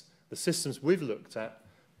organics. The systems we've looked at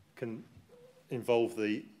can involve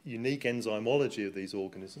the unique enzymology of these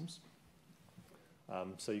organisms.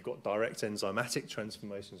 So you've got direct enzymatic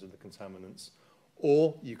transformations of the contaminants,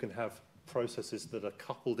 or you can have processes that are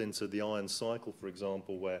coupled into the ion cycle, for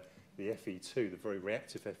example, where the Fe2, the very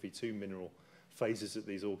reactive Fe2 mineral phases that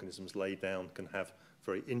these organisms lay down can have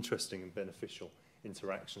very interesting and beneficial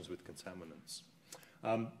interactions with contaminants.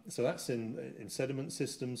 So that's in sediment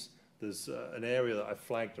systems. There's an area that I've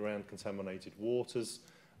flagged around contaminated waters.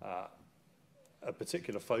 A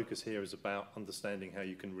particular focus here is about understanding how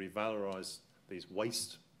you can revalorize these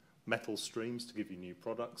waste metal streams to give you new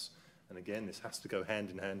products. And again, this has to go hand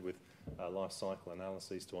in hand with life cycle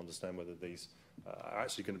analyses to understand whether these are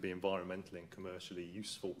actually going to be environmentally and commercially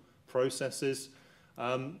useful processes.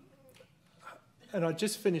 And I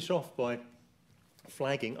just finish off by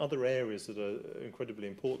flagging other areas that are incredibly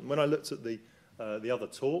important. When I looked at the other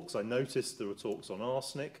talks, I noticed there were talks on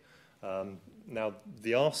arsenic. Now,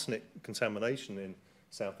 the arsenic contamination in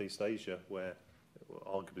Southeast Asia, where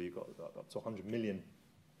arguably you've got up to 100 million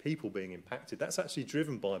people being impacted, that's actually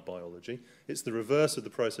driven by biology. It's the reverse of the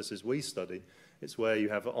processes we study. It's where you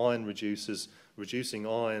have iron reducers reducing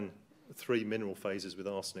iron 3 mineral phases with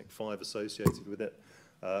arsenic 5 associated with it,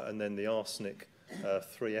 and then the arsenic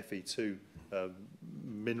 3 Fe2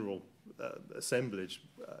 mineral assemblage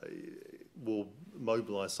will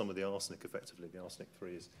mobilize some of the arsenic effectively. The arsenic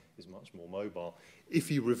 3 is much more mobile.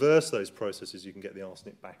 If you reverse those processes, you can get the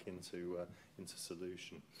arsenic back into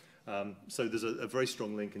solution. So there's a very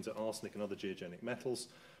strong link into arsenic and other geogenic metals.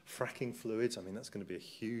 Fracking fluids, I mean, that's going to be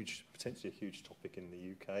potentially a huge topic in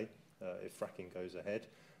the UK if fracking goes ahead.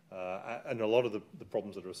 And a lot of the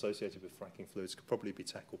problems that are associated with fracking fluids could probably be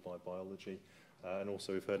tackled by biology. And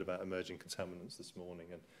also we've heard about emerging contaminants this morning.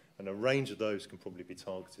 And a range of those can probably be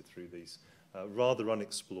targeted through these rather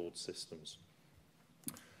unexplored systems.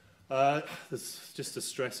 Just to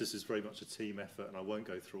stress, this is very much a team effort, and I won't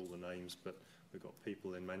go through all the names, but we've got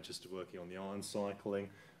people in Manchester working on the ion cycling,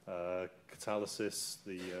 catalysis,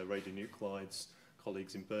 the radionuclides,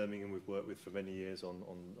 colleagues in Birmingham we've worked with for many years on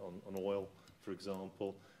oil, for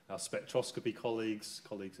example. Our spectroscopy colleagues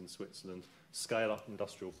in Switzerland, scale-up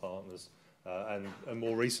industrial partners, and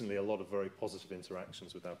more recently a lot of very positive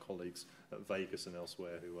interactions with our colleagues at Vegas and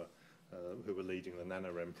elsewhere who were leading the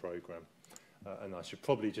NanoRem program. And I should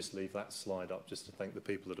probably just leave that slide up just to thank the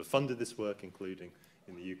people that have funded this work, including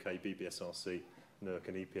in the UK, BBSRC, NERC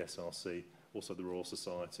and EPSRC, also the Royal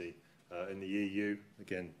Society. In the EU,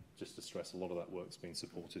 again, just to stress, a lot of that work's been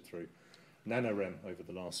supported through NanoRem over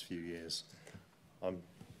the last few years. I'm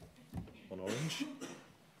on orange.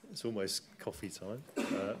 It's almost coffee time.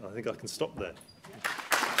 I think I can stop there.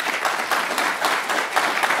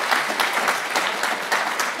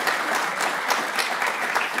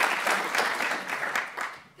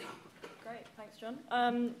 Great, thanks, John.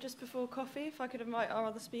 Just before coffee, if I could invite our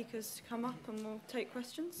other speakers to come up and we'll take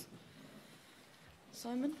questions.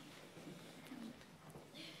 Simon?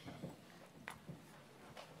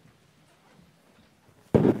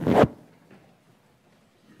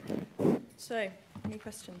 So, any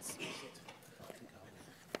questions? Take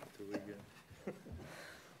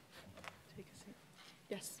a seat.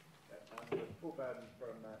 Yes. Paul Burden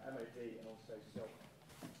from MOD and also SILK.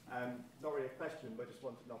 Not really a question, but just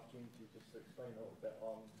wanted an opportunity just to explain a little bit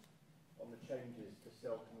on the changes to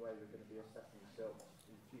SILK and the way we're going to be assessing SILK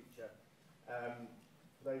in the future.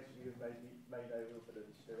 For those of you who may know a little bit of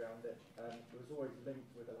the history around it, it was always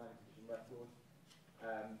linked with a land condition record,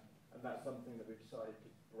 and that's something that we've decided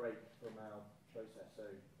to break from our process. So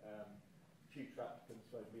future applicants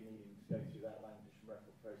won't be needing to go through that land condition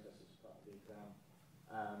record process as part of the exam,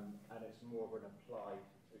 and it's more of an applied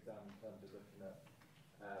exam in terms of looking at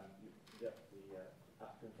the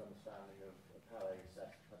applicant's understanding of how they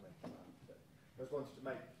assess contamination land. So I just wanted to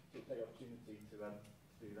take the opportunity to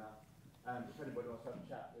do that. If anybody wants to have a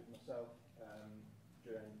chat with myself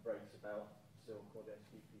during breaks about SILK or the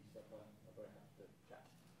SPP stuff, I'm very happy to chat.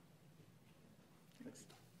 Thanks.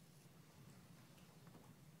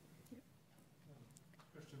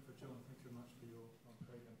 Question for John. Thank you very much for your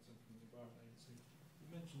program from the Environment Agency. You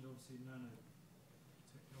mentioned obviously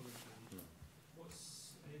nanotechnology.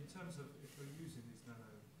 What's, in terms of if we're using these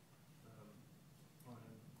nano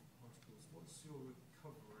iron particles, what's your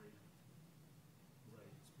recovery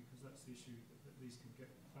rate? Because that's the issue that these can get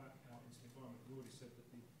back out into the environment. You already said that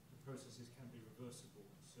the processes can be reversible.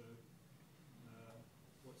 So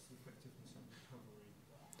what's the effectiveness of recovery?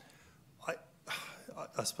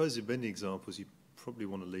 I suppose in many examples you probably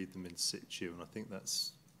want to leave them in situ, and I think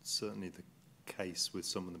that's certainly the case with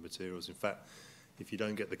some of the materials. In fact, if you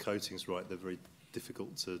don't get the coatings right, they're very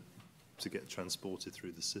difficult to get transported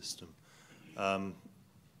through the system.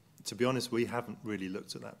 To be honest, we haven't really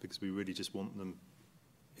looked at that because we really just want them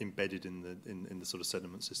embedded in the sort of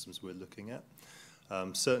sediment systems we're looking at.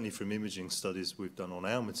 Certainly from imaging studies we've done on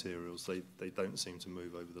our materials, they don't seem to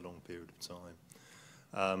move over the long period of time.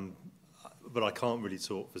 But I can't really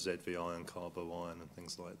talk for ZV iron, carbo iron and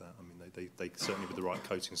things like that. I mean, they certainly with the right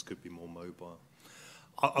coatings could be more mobile.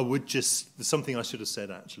 I would just, there's something I should have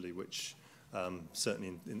said actually, which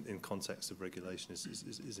certainly in context of regulation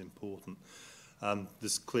is important.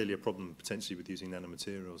 There's clearly a problem potentially with using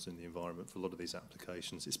nanomaterials in the environment for a lot of these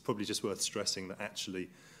applications. It's probably just worth stressing that actually,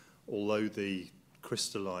 although the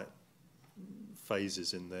crystallite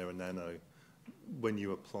phases in there are nano, when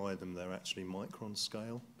you apply them, they're actually micron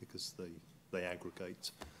scale because they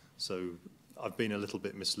aggregate. So I've been a little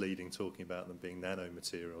bit misleading talking about them being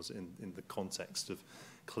nanomaterials in the context of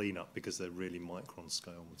cleanup because they're really micron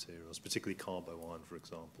scale materials, particularly carbo iron, for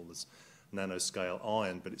example. There's nanoscale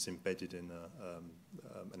iron, but it's embedded in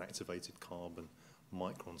an activated carbon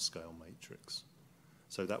micron scale matrix.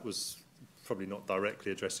 So that was probably not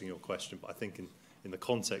directly addressing your question, but I think in the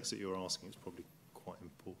context that you're asking, it's probably quite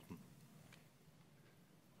important.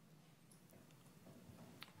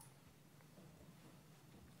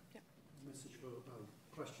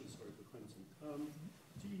 Question, sorry, for Quentin.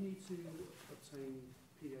 Do you need to obtain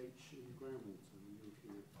pH in groundwater when you're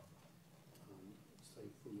looking at, say,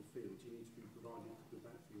 from the field? Do you need to be provided with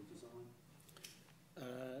that for your design?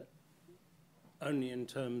 Only in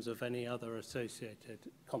terms of any other associated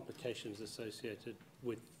complications associated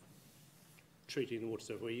with treating the water.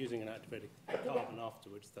 So if we're using an activated carbon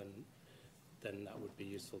afterwards, then that would be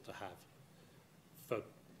useful to have. For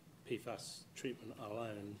PFAS treatment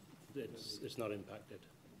alone, it's not impacted.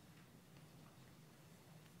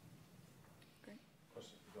 Great.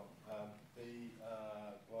 Question for John. The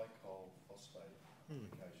glycol phosphate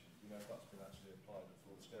application, do you know if that's been actually applied at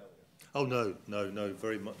full scale yet? Oh no,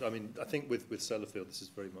 very much. I mean, I think with Sellafield, this is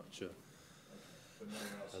very much a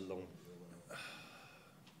long.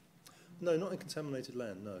 No, not in contaminated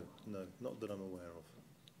land. No, not that I'm aware of.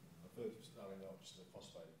 I've heard, obviously the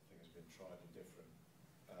phosphate thing has been tried in different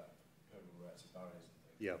permeable reactive barriers and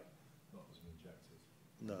things. Yeah. Not as an injected.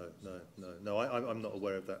 No, I'm not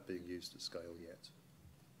aware of that being used at scale yet.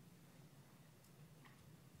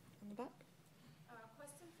 On the back.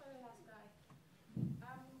 Question for the last guy.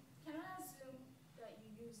 Can I assume that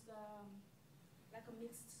you used like a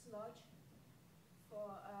mixed sludge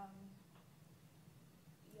for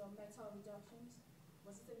your metal reductions?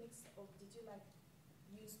 Was it a mix, or did you like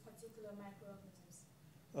use particular microorganisms?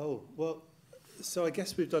 Oh, well, so I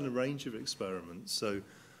guess we've done a range of experiments. So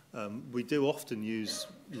we do often use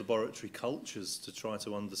laboratory cultures to try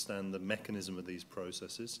to understand the mechanism of these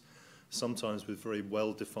processes, sometimes with very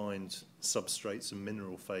well-defined substrates and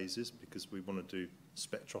mineral phases, because we want to do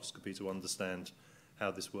spectroscopy to understand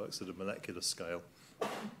how this works at a molecular scale.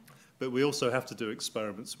 But we also have to do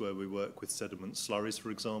experiments where we work with sediment slurries, for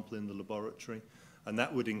example, in the laboratory, and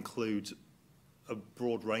that would include a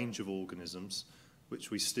broad range of organisms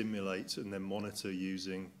which we stimulate and then monitor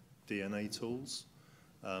using DNA tools.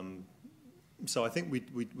 So I think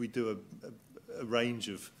we do a range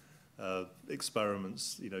of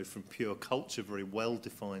experiments, you know, from pure culture, very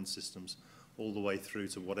well-defined systems, all the way through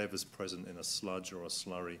to whatever's present in a sludge or a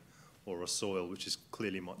slurry or a soil, which is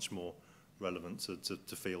clearly much more relevant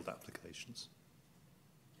to field applications.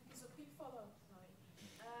 Okay, so quick follow-up, sorry.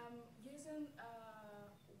 Using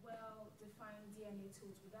well-defined DNA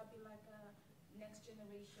tools, would that be like a next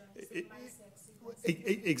generation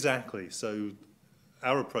sequencing? Exactly. So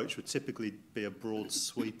our approach would typically be a broad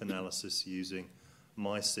sweep analysis using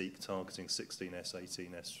MySeq targeting 16S,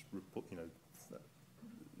 18S, you know,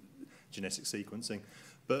 genetic sequencing.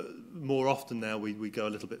 But more often now we go a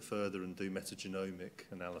little bit further and do metagenomic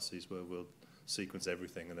analyses where we'll sequence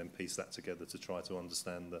everything and then piece that together to try to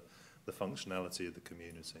understand the functionality of the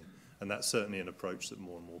community. And that's certainly an approach that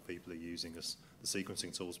more and more people are using as the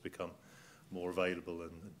sequencing tools become more available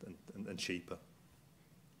and cheaper.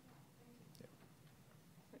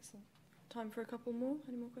 Excellent. Time for a couple more.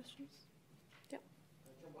 Any more questions? Yeah.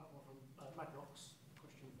 John Blackmore from Magnox.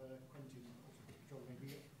 Question for Quentin. John,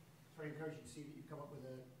 maybe it's very encouraging to see that you've come up with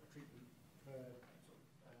a treatment for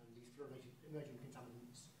these emerging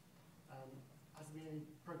contaminants. Has there been any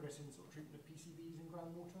progress in sort of treatment of PCBs in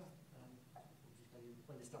groundwater?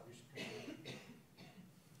 When established?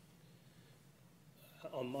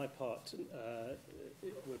 On my part,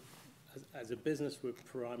 as a business, we're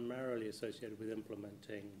primarily associated with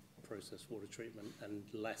implementing process water treatment and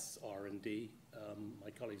less R&D. My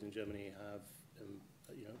colleagues in Germany have,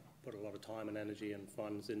 put a lot of time and energy and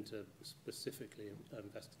funds into specifically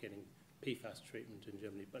investigating PFAS treatment in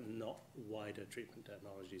Germany, but not wider treatment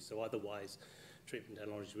technologies. So otherwise, treatment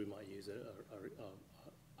technologies we might use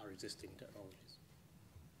are existing technologies.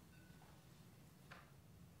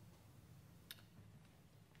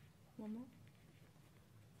 One more.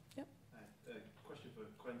 Yep. Question for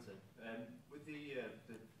Quentin. With the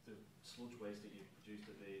sludge waste that you produced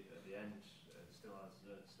at the end,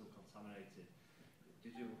 still contaminated,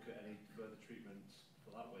 did you look at any further treatment for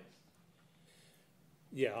that waste?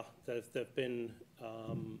 Yeah, there've been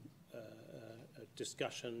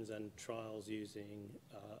discussions and trials using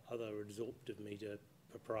other adsorptive media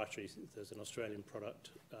proprietary. There's an Australian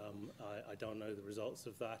product. I don't know the results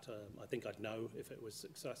of that. I think I'd know if it was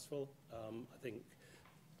successful. I think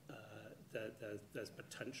there's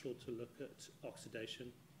potential to look at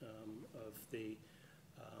oxidation of the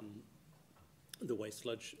waste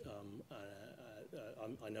sludge.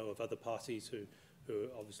 I know of other parties who are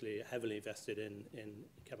obviously heavily invested in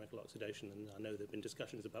chemical oxidation, and I know there have been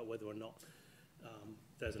discussions about whether or not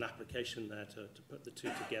there's an application there to put the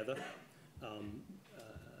two together.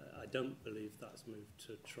 I don't believe that's moved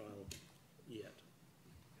to trial yet.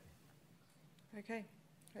 Okay,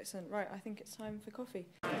 excellent. Right, I think it's time for coffee.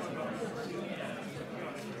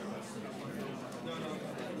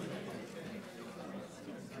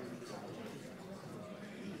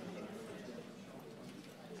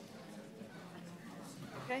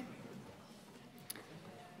 Okay.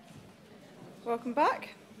 Welcome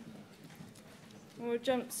back. We'll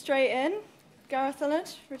jump straight in. Gareth, Leonard,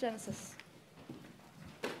 Regenesis.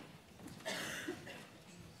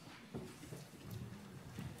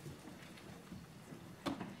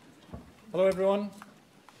 Hello everyone.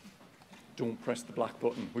 Don't press the black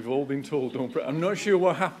button. We've all been told don't press. I'm not sure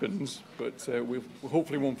what happens, but we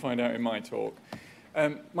hopefully won't find out in my talk.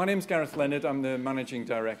 My name's Gareth Leonard. I'm the Managing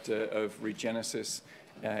Director of Regenesis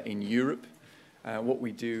in Europe. What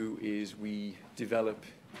we do is we develop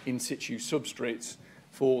in situ substrates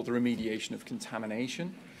for the remediation of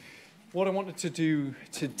contamination. What I wanted to do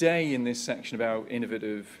today in this section about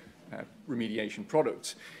innovative remediation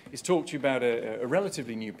products is talk to you about a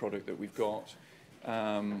relatively new product that we've got,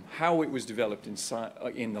 how it was developed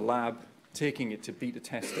in the lab, taking it to beta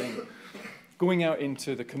testing, going out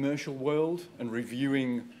into the commercial world and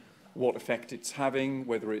reviewing what effect it's having,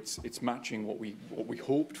 whether it's matching what we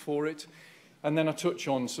hoped for it. And then I touch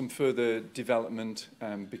on some further development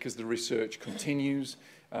because the research continues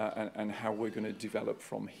and how we're going to develop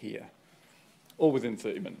from here. All within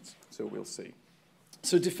 30 minutes, so we'll see.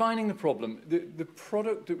 So defining the problem, the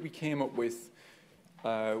product that we came up with,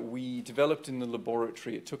 we developed in the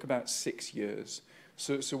laboratory. It took about 6 years.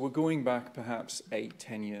 So we're going back perhaps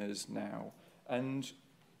 8-10 years now. And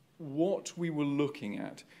what we were looking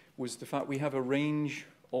at was the fact we have a range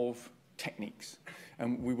of techniques.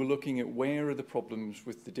 And we were looking at where are the problems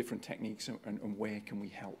with the different techniques and where can we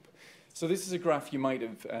help. So this is a graph you might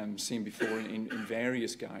have seen before in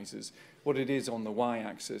various guises. What it is on the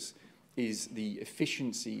y-axis is the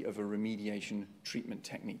efficiency of a remediation treatment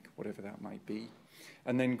technique, whatever that might be.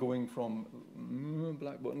 And then going from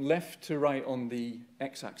black button left to right on the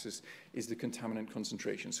x-axis is the contaminant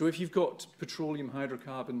concentration. So if you've got petroleum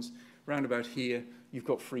hydrocarbons round about here, you've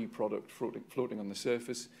got free product floating on the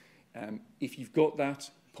surface. If you've got that,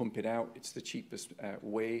 pump it out. It's the cheapest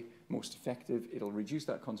way, most effective. It'll reduce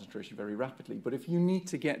that concentration very rapidly. But if you need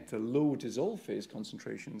to get to low dissolve phase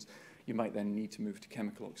concentrations, you might then need to move to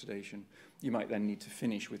chemical oxidation. You might then need to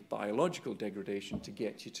finish with biological degradation to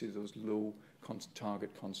get you to those low target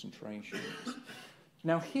concentrations.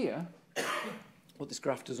 Now here, what this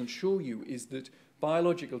graph doesn't show you is that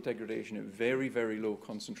biological degradation at very, very low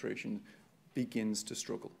concentration begins to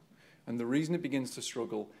struggle. And the reason it begins to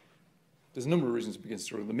struggle, there's a number of reasons it begins to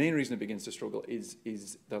struggle. The main reason it begins to struggle is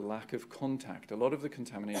the lack of contact. A lot of the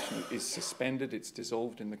contamination is suspended, it's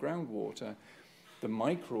dissolved in the groundwater. The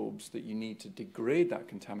microbes that you need to degrade that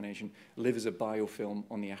contamination live as a biofilm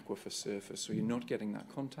on the aquifer surface, so you're not getting that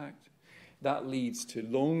contact. That leads to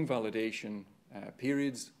long validation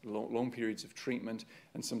periods, long periods of treatment,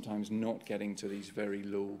 and sometimes not getting to these very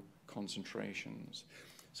low concentrations.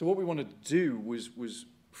 So what we wanted to do was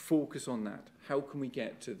focus on that. How can we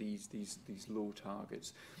get to these low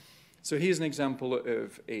targets? So here's an example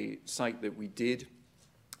of a site that we did,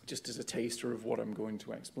 just as a taster of what I'm going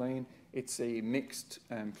to explain. It's a mixed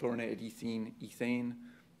fluorinated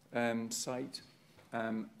ethane site.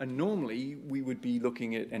 And normally, we would be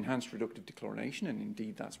looking at enhanced reductive dechlorination, and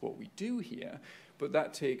indeed that's what we do here. But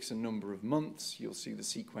that takes a number of months. You'll see the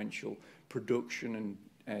sequential production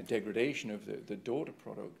and degradation of the daughter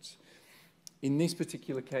products. In this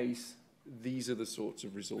particular case, these are the sorts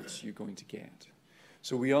of results you're going to get.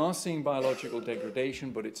 So we are seeing biological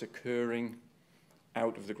degradation, but it's occurring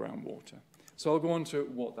out of the groundwater. So I'll go on to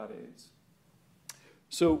what that is.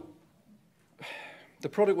 So the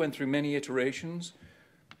product went through many iterations,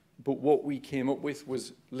 but what we came up with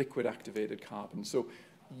was liquid activated carbon. So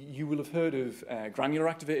you will have heard of granular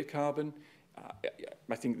activated carbon.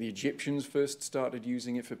 I think the Egyptians first started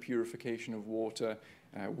using it for purification of water.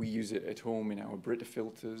 We use it at home in our Brita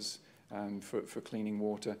filters for cleaning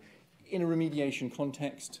water. In a remediation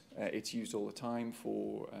context, it's used all the time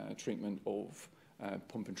for treatment of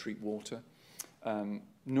pump and treat water.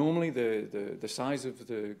 Normally, the size of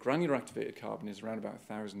the granular activated carbon is around about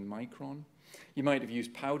 1,000 micron. You might have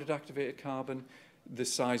used powdered activated carbon. The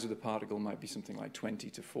size of the particle might be something like 20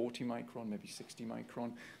 to 40 micron, maybe 60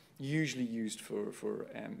 micron, usually used for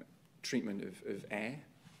treatment of air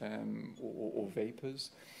or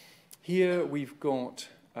vapors. Here, we've got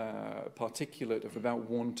particulate of about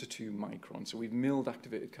 1 to 2 micron. So we've milled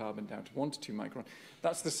activated carbon down to 1 to 2 micron.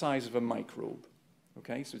 That's the size of a microbe.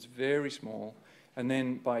 Okay, so it's very small. And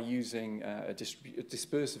then by using a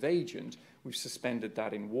dispersive agent, we've suspended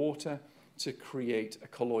that in water to create a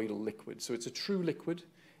colloidal liquid. So it's a true liquid.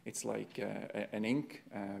 It's like an ink,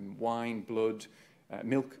 wine, blood,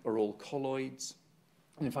 milk are all colloids.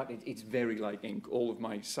 And in fact, it's very like ink. All of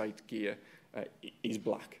my site gear is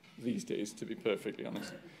black these days, to be perfectly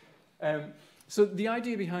honest. So the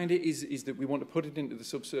idea behind it is that we want to put it into the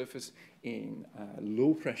subsurface in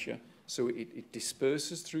low pressure, so it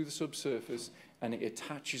disperses through the subsurface and it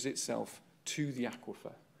attaches itself to the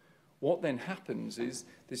aquifer. What then happens is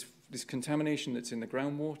this contamination that's in the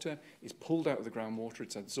groundwater is pulled out of the groundwater,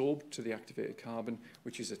 it's absorbed to the activated carbon,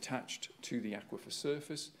 which is attached to the aquifer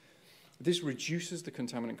surface. This reduces the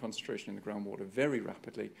contaminant concentration in the groundwater very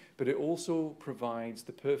rapidly, but it also provides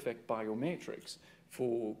the perfect biomatrix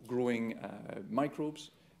for growing microbes,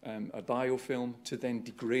 a biofilm, to then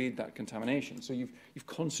degrade that contamination. So you've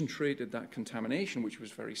concentrated that contamination, which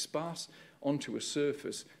was very sparse, onto a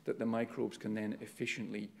surface that the microbes can then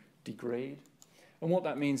efficiently degrade. And what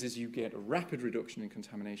that means is you get a rapid reduction in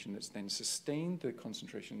contamination that's then sustained. The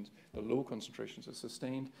concentrations, the low concentrations are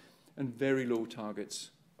sustained, and very low targets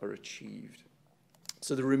are achieved.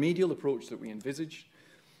 So the remedial approach that we envisaged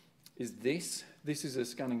is this. This is a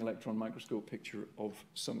scanning electron microscope picture of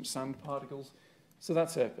some sand particles. So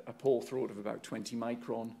that's a pore throat of about 20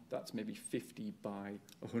 micron. That's maybe 50 by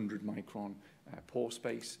 100 micron pore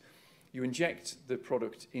space. You inject the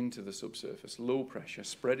product into the subsurface, low pressure,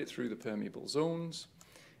 spread it through the permeable zones,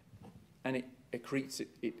 and it accretes,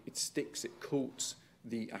 it sticks, it coats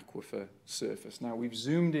the aquifer surface. Now, we've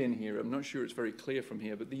zoomed in here. I'm not sure it's very clear from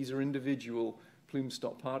here, but these are individual plume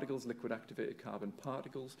stop particles, liquid activated carbon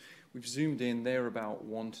particles. We've zoomed in, they're about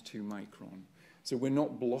 1 to 2 micron. So we're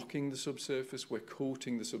not blocking the subsurface, we're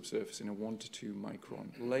coating the subsurface in a 1 to 2 micron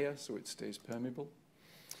layer so it stays permeable.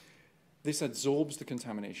 This absorbs the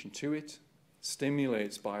contamination to it,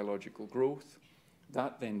 stimulates biological growth.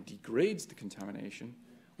 That then degrades the contamination,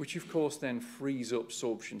 which of course then frees up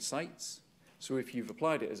sorption sites. So if you've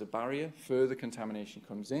applied it as a barrier, further contamination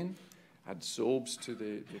comes in, adsorbs to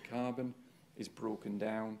the carbon, is broken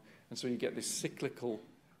down, and so you get this cyclical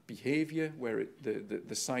behavior where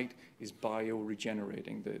the site is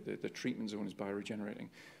bioregenerating, the treatment zone is bioregenerating.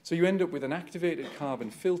 So you end up with an activated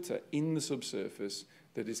carbon filter in the subsurface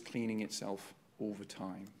that is cleaning itself over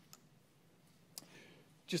time.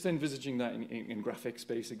 Just envisaging that in graphics,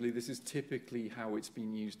 basically, this is typically how it's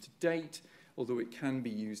been used to date, although it can be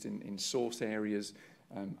used in source areas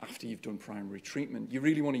after you've done primary treatment. You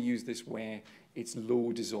really want to use this where it's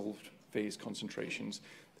low dissolved phase concentrations.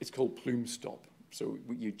 It's called plume stop. So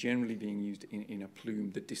you're generally being used in a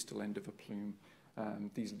plume, the distal end of a plume,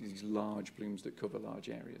 these large plumes that cover large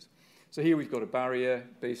areas. So here we've got a barrier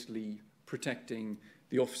basically protecting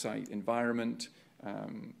the off-site environment,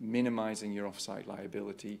 minimizing your off-site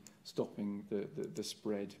liability, stopping the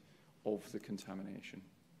spread of the contamination.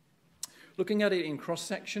 Looking at it in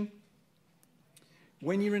cross-section,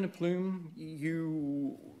 when you're in a plume,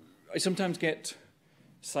 I sometimes get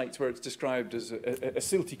sites where it's described as a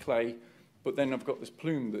silty clay, but then I've got this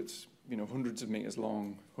plume that's hundreds of meters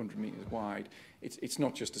long, 100 meters wide. It's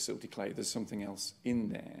not just a silty clay, there's something else in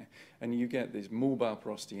there. And you get this mobile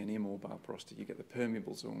porosity and immobile porosity. You get the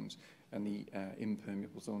permeable zones and the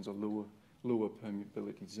impermeable zones, or lower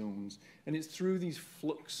permeability zones. And it's through these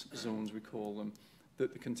flux zones, we call them,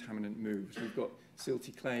 that the contaminant moves. We've got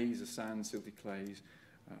silty clays, a sand, silty clays,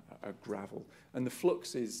 a gravel. And the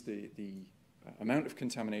flux is the amount of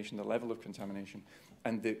contamination, the level of contamination,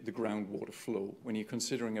 and the groundwater flow. When you're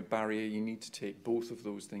considering a barrier, you need to take both of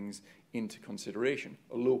those things into consideration.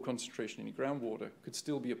 A low concentration in your groundwater could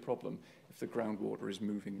still be a problem if the groundwater is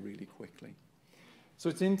moving really quickly. So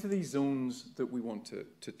it's into these zones that we want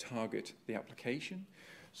to target the application.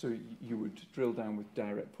 So you would drill down with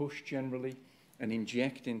direct push generally and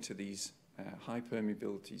inject into these high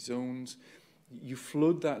permeability zones. You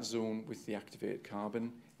flood that zone with the activated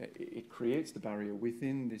carbon. It creates the barrier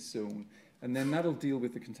within this zone, and then that'll deal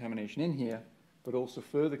with the contamination in here, but also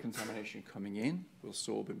further contamination coming in will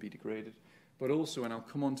sorb and be degraded, but also, and I'll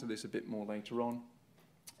come on to this a bit more later on,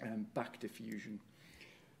 back diffusion.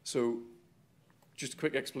 So just a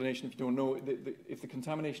quick explanation if you don't know, if the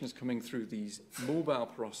contamination is coming through these mobile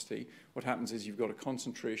porosity, what happens is you've got a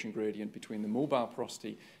concentration gradient between the mobile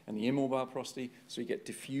porosity and the immobile porosity, so you get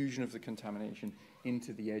diffusion of the contamination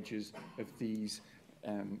into the edges of these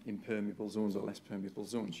impermeable zones or less permeable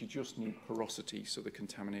zones. You just need porosity so the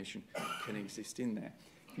contamination can exist in there.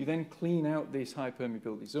 If you then clean out these high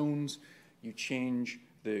permeability zones, you change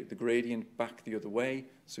the gradient back the other way,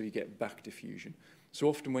 so you get back diffusion. So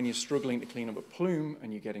often when you're struggling to clean up a plume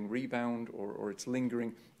and you're getting rebound or it's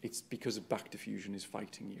lingering, it's because of back diffusion is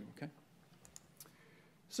fighting you, okay?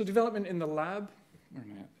 So development in the lab.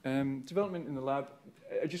 Development in the lab,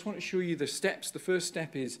 I just want to show you the steps. The first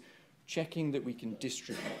step is checking that we can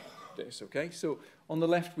distribute this, okay? So on the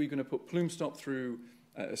left, we're going to put plume stop through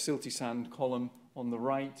a silty sand column. On the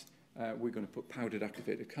right, we're going to put powdered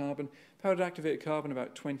activated carbon. Powdered activated carbon,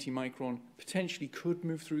 about 20 micron, potentially could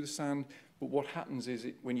move through the sand, but what happens is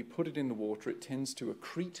when you put it in the water, it tends to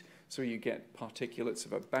accrete, so you get particulates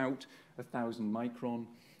of about 1,000 micron,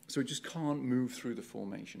 so it just can't move through the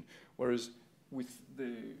formation. Whereas with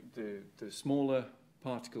the smaller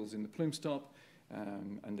particles in the plume stop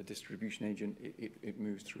and the distribution agent, it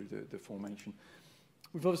moves through the formation.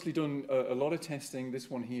 We've obviously done a lot of testing. This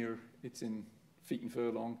one here, it's in feet and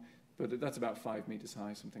furlong, but that's about 5 meters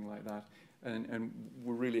high, something like that. And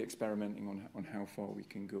we're really experimenting on how far we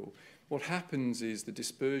can go. What happens is the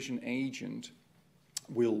dispersion agent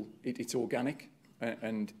it's organic,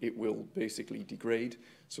 and it will basically degrade,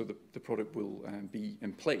 so the product will be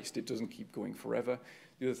emplaced. It doesn't keep going forever.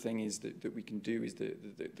 The other thing is that we can do is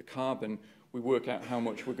the carbon, we work out how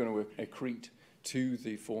much we're going to accrete to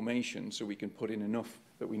the formation, so we can put in enough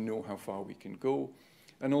that we know how far we can go.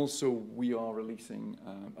 And also we are releasing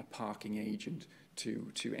a parking agent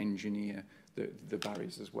to engineer the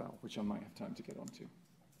barriers as well, which I might have time to get onto.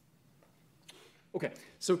 Okay,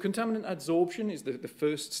 so contaminant adsorption is the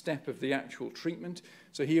first step of the actual treatment.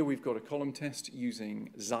 So here we've got a column test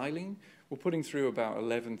using xylene. We're putting through about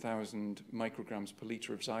 11,000 micrograms per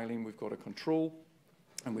litre of xylene. We've got a control,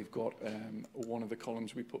 and we've got one of the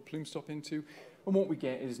columns we put plume stop into. And what we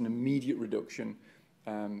get is an immediate reduction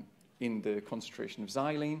in the concentration of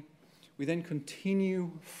xylene. We then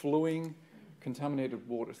continue flowing contaminated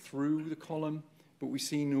water through the column, but we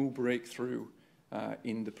see no breakthrough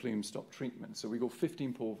in the plume stop treatment. So we go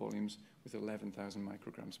 15 pore volumes with 11,000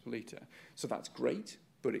 micrograms per litre. So that's great,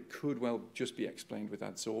 but it could well just be explained with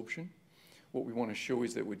adsorption. What we want to show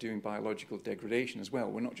is that we're doing biological degradation as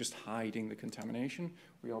well. We're not just hiding the contamination,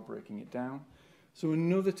 we are breaking it down. So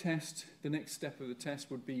another test, the next step of the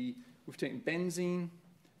test would be, we've taken benzene,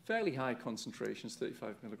 fairly high concentrations,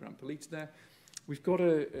 35 milligram per litre there. We've got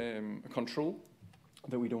a control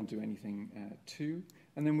that we don't do anything to.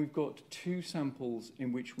 And then we've got two samples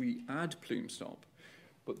in which we add plume stop,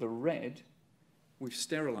 but the red, we've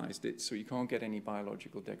sterilized it so you can't get any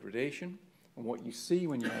biological degradation. And what you see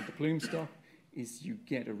when you add the plume stop is you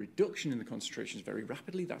get a reduction in the concentrations very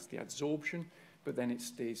rapidly. That's the adsorption, but then it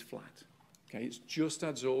stays flat. Okay, it's just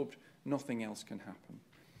adsorbed, nothing else can happen.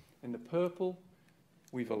 In the purple,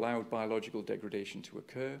 we've allowed biological degradation to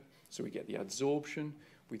occur, so we get the adsorption,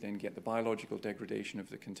 we then get the biological degradation of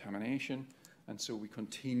the contamination, and so we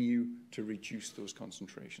continue to reduce those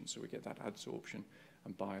concentrations, so we get that adsorption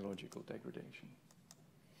and biological degradation.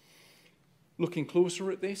 Looking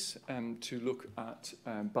closer at this, to look at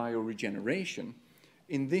bioregeneration,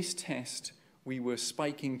 in this test we were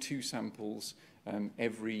spiking two samples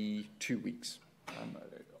every 2 weeks.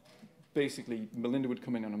 Basically, Melinda would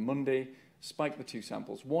come in on a Monday, spike the two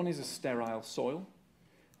samples. One is a sterile soil,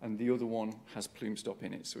 and the other one has plume stop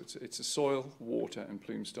in it. So it's a soil, water, and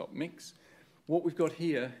plume stop mix. What we've got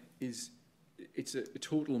here is it's a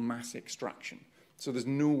total mass extraction. So there's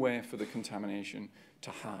nowhere for the contamination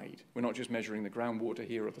to hide. We're not just measuring the groundwater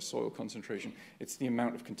here or the soil concentration. It's the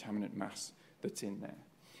amount of contaminant mass that's in there.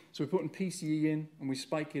 So we're putting PCE in, and we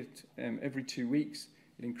spike it every 2 weeks.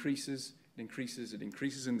 It increases, it increases, it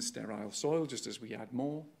increases in the sterile soil just as we add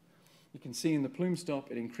more. You can see in the plume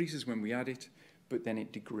stop, it increases when we add it, but then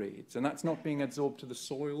it degrades. And that's not being adsorbed to the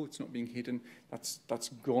soil, it's not being hidden, that's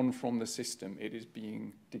gone from the system, it is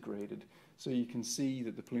being degraded. So you can see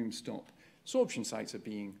that the plume stop sorption sites are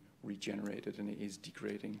being regenerated, and it is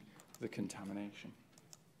degrading the contamination.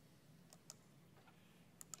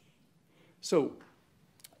 So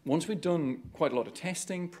once we'd done quite a lot of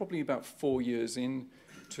testing, probably about 4 years in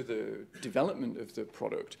to the development of the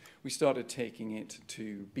product, we started taking it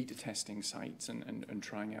to beta testing sites and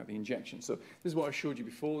trying out the injection. So this is what I showed you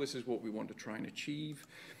before. This is what we want to try and achieve.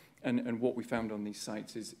 And what we found on these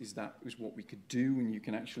sites is that is what we could do, and you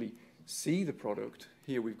can actually see the product.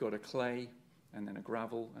 Here we've got a clay, and then a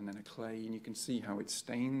gravel, and then a clay, and you can see how it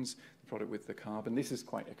stains the product with the carbon. This is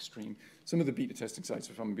quite extreme. Some of the beta testing sites,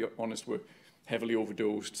 if I'm being honest, were heavily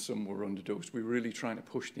overdosed, some were underdosed. We're really trying to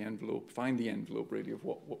push the envelope, find the envelope really of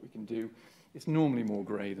what we can do. It's normally more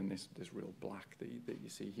grey than this real black that you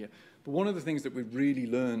see here. But one of the things that we really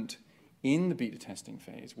learned in the beta testing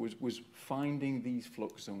phase was finding these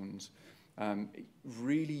flux zones.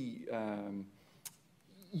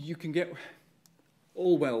 You can get...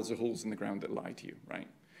 All wells are holes in the ground that lie to you, right?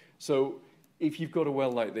 So if you've got a well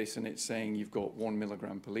like this and it's saying you've got 1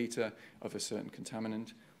 milligram per litre of a certain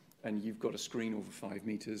contaminant and you've got a screen over 5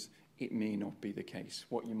 metres, it may not be the case.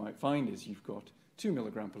 What you might find is you've got 2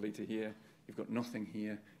 milligram per litre here, you've got nothing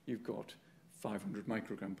here, you've got 500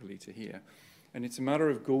 microgram per litre here. And it's a matter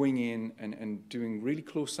of going in and doing really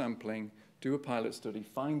close sampling, do a pilot study,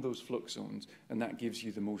 find those flux zones, and that gives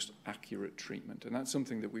you the most accurate treatment. And that's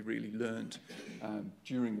something that we really learned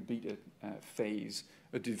during the beta phase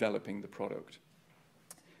of developing the product.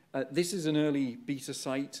 This is an early beta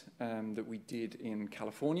site that we did in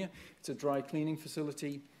California. It's a dry cleaning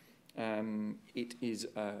facility. It is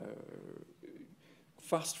a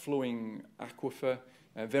fast-flowing aquifer,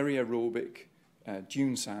 very aerobic,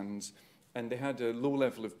 dune sands, and they had a low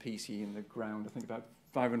level of PCE in the ground, I think about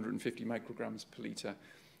 550 micrograms per litre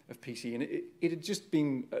of PCE, and it had just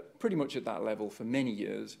been pretty much at that level for many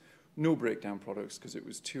years. No breakdown products because it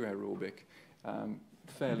was too aerobic,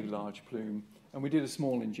 fairly large plume, and we did a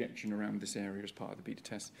small injection around this area as part of the beta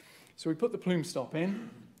test. So we put the plume stop in,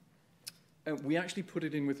 and we actually put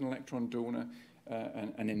it in with an electron donor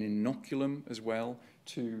and an inoculum as well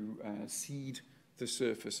to seed the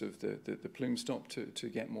surface of the plume stop to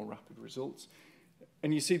get more rapid results.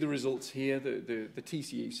 And you see the results here. The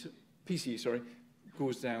PCE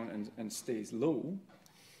goes down and stays low.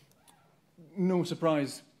 No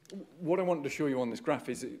surprise. What I wanted to show you on this graph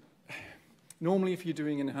is normally if you're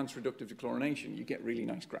doing enhanced reductive dechlorination, you get really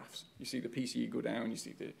nice graphs. You see the PCE go down, you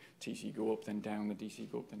see the TCE go up, then down, the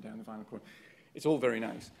DC go up, then down, the vinyl chloride. It's all very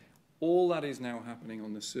nice. All that is now happening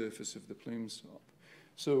on the surface of the plume stop.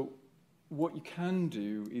 So what you can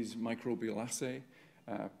do is microbial assay,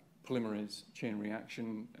 polymerase chain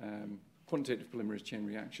reaction, quantitative polymerase chain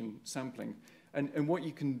reaction sampling. And what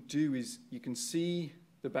you can do is you can see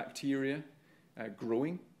the bacteria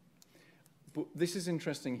growing. But this is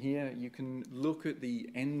interesting here. You can look at the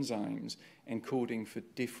enzymes encoding for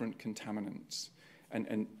different contaminants.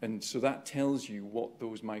 And so that tells you what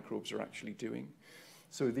those microbes are actually doing.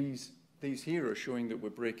 So these here are showing that we're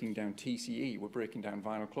breaking down TCE, we're breaking down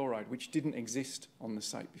vinyl chloride, which didn't exist on the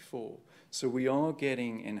site before. So we are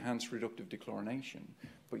getting enhanced reductive dechlorination,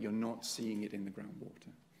 but you're not seeing it in the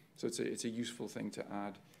groundwater. So it's a useful thing to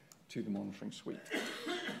add to the monitoring suite.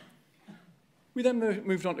 We then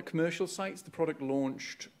moved on to commercial sites. The product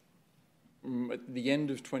launched at the end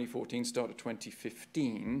of 2014, start of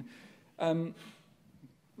 2015.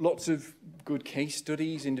 Lots of good case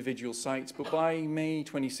studies, individual sites, but by May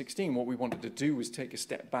 2016, what we wanted to do was take a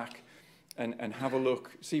step back and have a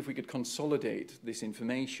look, see if we could consolidate this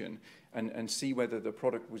information and see whether the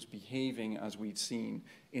product was behaving as we'd seen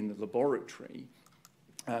in the laboratory.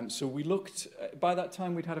 So we looked, by that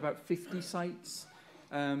time we'd had about 50 sites.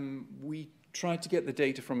 We tried to get the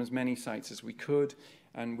data from as many sites as we could,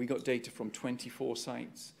 and we got data from 24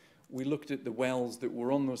 sites. We looked at the wells that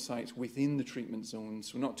were on those sites within the treatment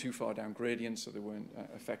zones, so not too far down gradient, so they weren't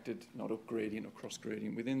affected, not up gradient or cross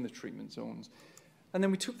gradient, within the treatment zones. And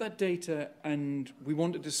then we took that data and we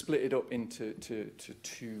wanted to split it up into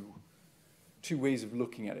two ways of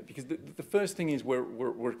looking at it. Because the first thing is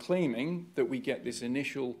we're claiming that we get this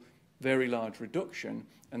initial very large reduction,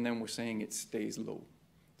 and then we're saying it stays low.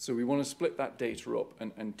 So we want to split that data up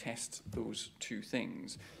and test those two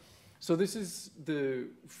things. So this is the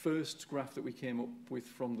first graph that we came up with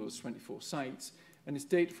from those 24 sites, and it's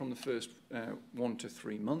data from the first 1 to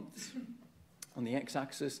 3 months. On the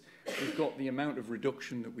x-axis, we've got the amount of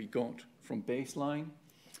reduction that we got from baseline,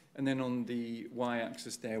 and then on the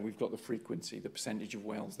y-axis there, we've got the frequency, the percentage of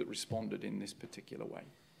wells that responded in this particular way.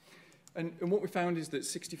 And what we found is that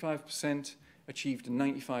 65% achieved a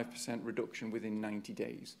 95% reduction within 90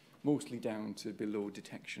 days, mostly down to below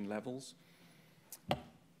detection levels.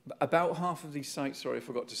 About half of these sites, sorry, I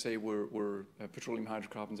forgot to say, were petroleum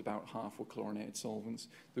hydrocarbons, about half were chlorinated solvents.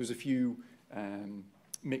 There was a few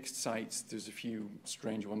mixed sites, there's a few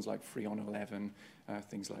strange ones like Freon 11,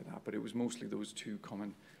 things like that, but it was mostly those two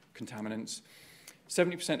common contaminants.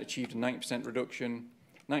 70% achieved a 90% reduction,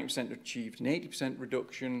 90% achieved an 80%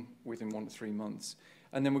 reduction within 1 to 3 months.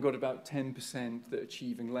 And then we've got about 10% that are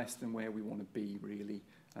achieving less than where we want to be, really,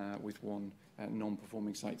 with one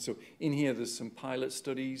non-performing site. So in here, there's some pilot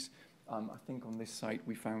studies. I think on this site,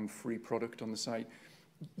 we found free product on the site.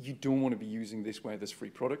 You don't want to be using this where there's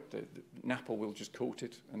free product. The Napa will just coat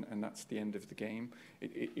it, and that's the end of the game.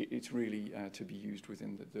 It's really to be used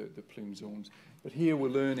within the plume zones. But here we're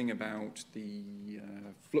learning about the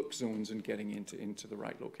flux zones and getting into the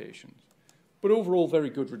right locations. But overall, very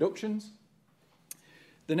good reductions.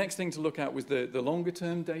 The next thing to look at was the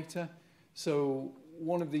longer-term data. So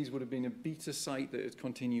one of these would have been a beta site that has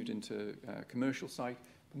continued into a commercial site.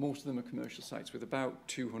 Most of them are commercial sites with about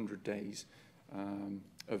 200 days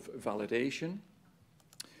of validation.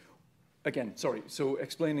 Again, sorry. So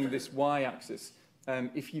explaining this y-axis,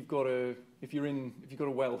 if you've got a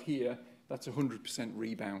well here, that's 100%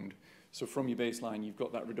 rebound. So from your baseline, you've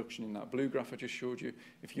got that reduction in that blue graph I just showed you.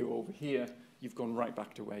 If you're over here, you've gone right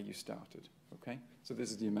back to where you started. Okay? So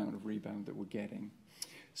this is the amount of rebound that we're getting.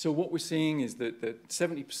 So what we're seeing is that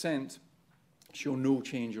 70% show no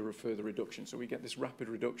change or a further reduction. So we get this rapid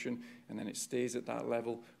reduction, and then it stays at that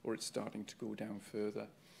level, or it's starting to go down further.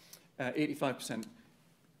 85%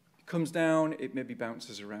 comes down, it maybe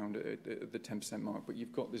bounces around at the 10% mark, but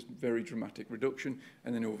you've got this very dramatic reduction,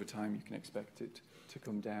 and then over time you can expect it to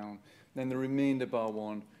come down. Then the remainder, bar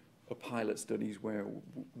one, are pilot studies where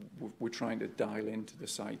we're trying to dial into the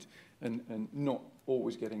site and not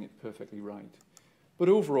always getting it perfectly right. But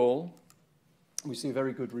overall, we see a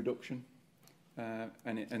very good reduction,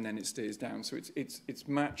 and then it stays down. So it's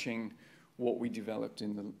matching what we developed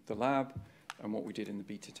in the lab and what we did in the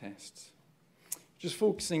beta tests. Just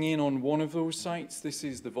focusing in on one of those sites, this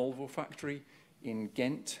is the Volvo factory in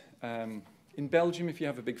Ghent. In Belgium, if you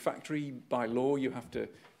have a big factory, by law, you have to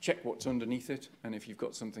check what's underneath it, and if you've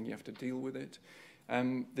got something, you have to deal with it.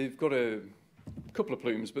 They've got a a couple of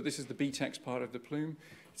plumes, but this is the BTEX part of the plume.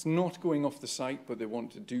 It's not going off the site, but they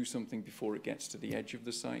want to do something before it gets to the edge of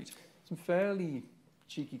the site. Some fairly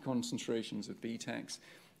cheeky concentrations of BTEX.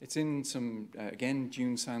 It's in some, again,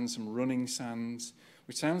 dune sands, some running sands,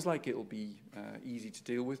 which sounds like it'll be easy to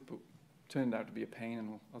deal with, but turned out to be a pain,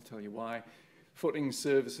 and I'll tell you why. Footing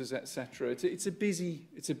services, etc. It's a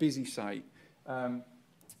busy site.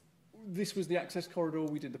 This was the access corridor.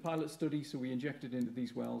 We did the pilot study, so we injected into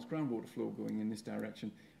these wells, groundwater flow going in this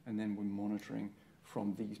direction, and then we're monitoring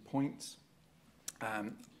from these points.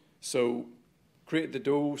 So created the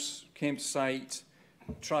dose, came to site,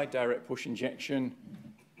 tried direct push injection,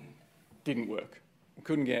 didn't work. We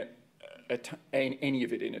couldn't get any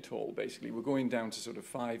of it in at all, basically. We're going down to sort of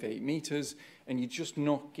 5-8 meters, and you're just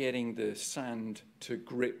not getting the sand to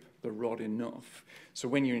grip the rod enough. So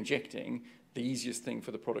when you're injecting, the easiest thing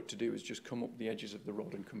for the product to do is just come up the edges of the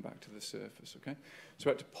rod and come back to the surface, okay? So we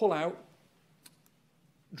had to pull out,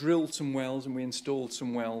 drilled some wells, and we installed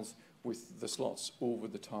some wells with the slots over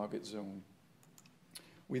the target zone.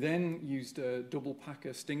 We then used a double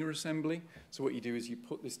packer stinger assembly. So what you do is you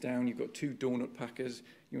put this down, you've got 2 donut packers,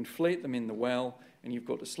 you inflate them in the well, and you've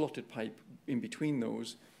got a slotted pipe in between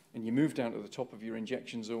those, and you move down to the top of your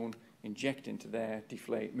injection zone, inject into there,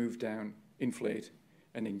 deflate, move down, inflate,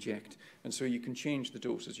 and inject. And so you can change the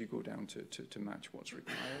dose as you go down to match what's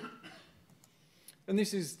required. And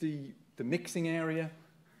this is the mixing area.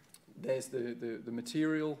 There's the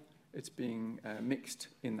material. It's being mixed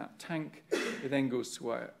in that tank. It then goes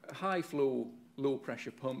to a high flow, low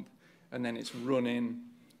pressure pump, and then it's run in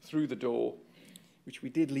through the door, which we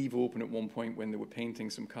did leave open at one point when they were painting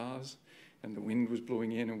some cars, and the wind was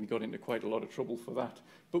blowing in, and we got into quite a lot of trouble for that.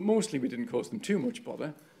 But mostly we didn't cause them too much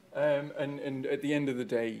bother. And at the end of the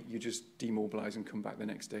day, you just demobilize and come back the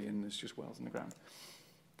next day, and there's just wells in the ground.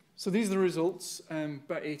 So these are the results.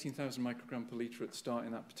 About 18,000 microgram per litre at the start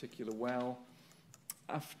in that particular well.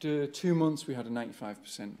 After 2 months, we had a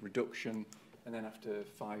 95% reduction, and then after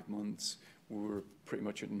 5 months, we were pretty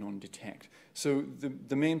much at non-detect. So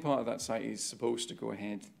the main part of that site is supposed to go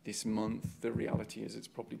ahead this month. The reality is it's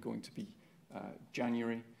probably going to be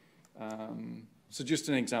January. So just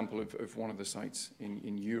an example of one of the sites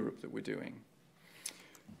in Europe that we're doing.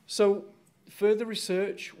 So further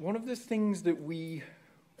research, one of the things that we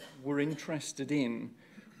were interested in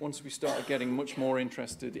once we started getting much more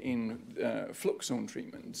interested in flux zone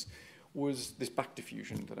treatments was this back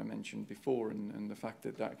diffusion that I mentioned before, and the fact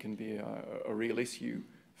that that can be a real issue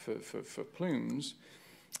for plumes.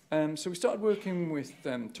 So we started working with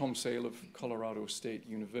Tom Sale of Colorado State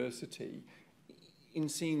University in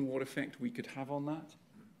seeing what effect we could have on that.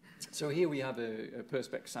 So here we have a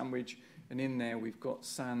Perspex sandwich, and in there we've got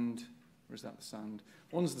sand. Or is that the sand?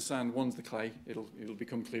 One's the sand, one's the clay. It'll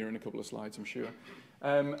become clear in a couple of slides, I'm sure.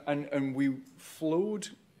 And we flowed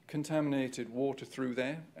contaminated water through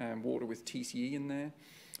there, water with TCE in there.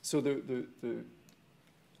 So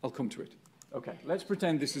I'll come to it. Okay, let's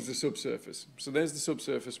pretend this is the subsurface. So there's the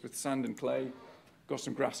subsurface with sand and clay. Got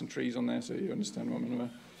some grass and trees on there, so you understand what I'm on about.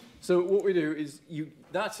 So what we do is,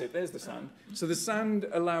 that's it, there's the sand. So the sand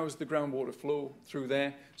allows the groundwater flow through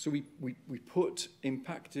there. So we put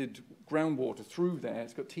impacted groundwater through there.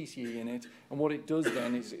 It's got TCE in it. And what it does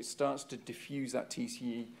then is it starts to diffuse that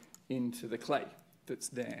TCE into the clay that's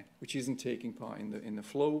there, which isn't taking part in the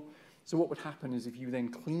flow. So what would happen is if you then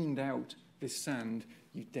cleaned out this sand,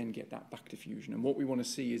 you'd then get that back diffusion. And what we want to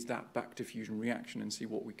see is that back diffusion reaction and see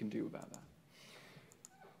what we can do about that.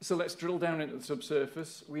 So let's drill down into the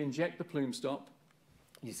subsurface. We inject the plume stop.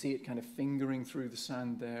 You see it kind of fingering through the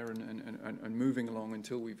sand there and moving along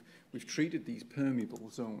until we've treated these permeable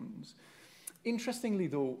zones. Interestingly,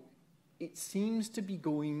 though, it seems to be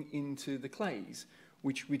going into the clays,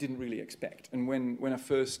 which we didn't really expect. And when I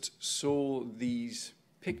first saw these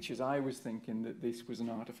pictures, I was thinking that this was an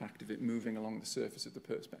artifact of it moving along the surface of the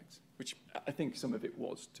Perspex, which I think some of it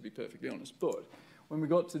was, to be perfectly honest. But when we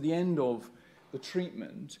got to the end of the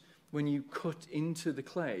treatment, when you cut into the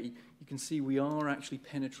clay, you can see we are actually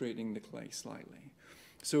penetrating the clay slightly.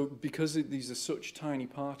 So because these are such tiny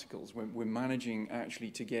particles, we're managing actually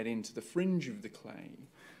to get into the fringe of the clay,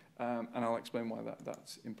 and I'll explain why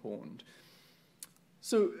that's important.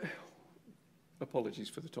 So, apologies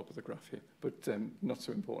for the top of the graph here, but not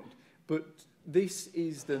so important. But this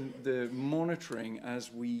is the monitoring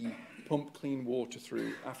as we pump clean water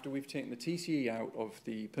through after we've taken the TCE out of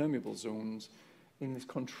the permeable zones. In this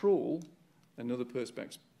control, another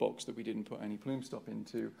Perspex box that we didn't put any plume stop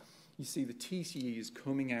into, you see the TCE is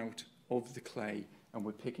coming out of the clay and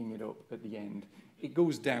we're picking it up at the end. It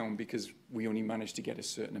goes down because we only managed to get a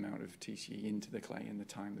certain amount of TCE into the clay in the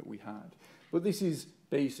time that we had. But this is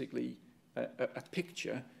basically a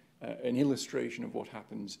picture, an illustration of what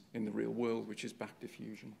happens in the real world, which is back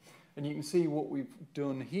diffusion. And you can see what we've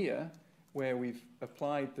done here, where we've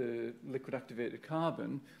applied the liquid activated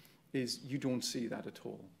carbon, is you don't see that at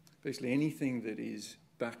all. Basically, anything that is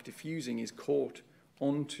back diffusing is caught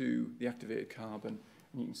onto the activated carbon,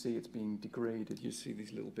 and you can see it's being degraded. You see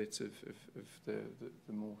these little bits of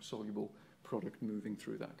the more soluble product moving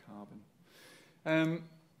through that carbon.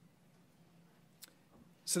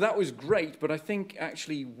 So that was great, but I think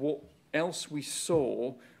actually what else we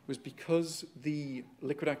saw was because the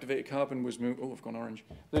liquid activated carbon was moved, oh, I've gone orange.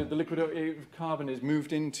 The liquid activated carbon is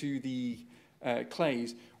moved into the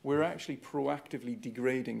clays, we're actually proactively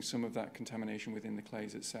degrading some of that contamination within the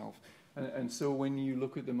clays itself. And so when you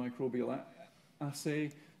look at the microbial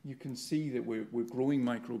assay, you can see that we're growing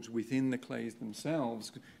microbes within the clays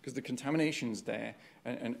themselves because the contamination's there,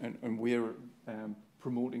 and we're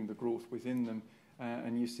promoting the growth within them.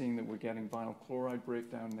 And you're seeing that we're getting vinyl chloride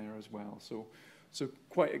breakdown there as well. So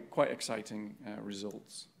quite exciting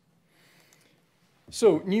results.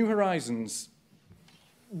 So New Horizons.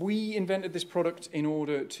 We invented this product in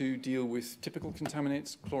order to deal with typical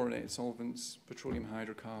contaminants, chlorinated solvents, petroleum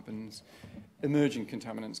hydrocarbons. Emerging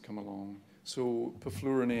contaminants come along. So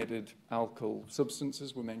perfluorinated alkyl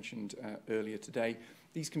substances were mentioned earlier today.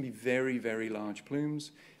 These can be very, very large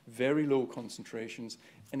plumes, very low concentrations,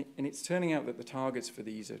 and it's turning out that the targets for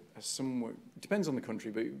these are somewhat, depends on the country,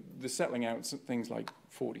 but they're settling out things like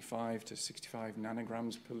 45 to 65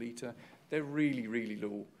 nanograms per litre. They're really, really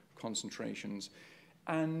low concentrations.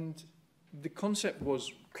 And the concept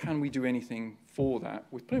was, can we do anything for that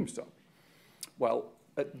with plume stop? Well,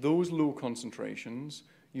 at those low concentrations,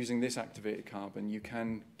 using this activated carbon, you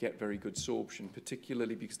can get very good sorption,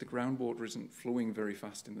 particularly because the groundwater isn't flowing very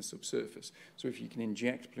fast in the subsurface. So if you can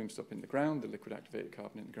inject plume stop in the ground, the liquid activated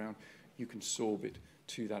carbon in the ground, you can sorb it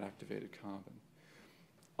to that activated carbon.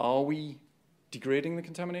 Are we degrading the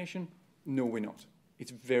contamination? No, we're not.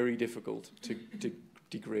 It's very difficult to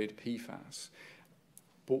degrade PFAS.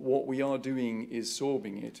 But what we are doing is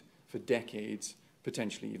sorbing it for decades,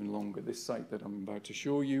 potentially even longer. This site that I'm about to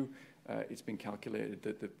show you, it's been calculated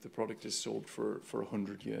that the product is sorbed for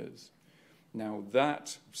 100 years. Now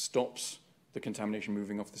that stops the contamination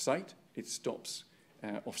moving off the site. It stops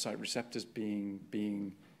off-site receptors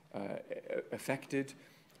being affected.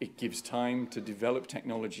 It gives time to develop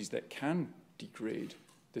technologies that can degrade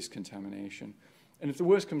this contamination. And if the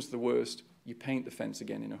worst comes to the worst, you paint the fence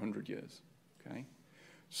again in 100 years. Okay?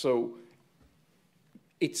 So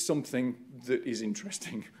it's something that is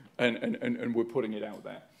interesting, and we're putting it out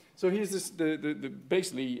there. So here's this,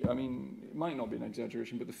 basically, I mean, it might not be an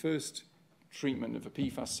exaggeration, but the first treatment of a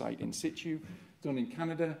PFAS site in situ, done in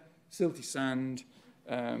Canada, silty sand,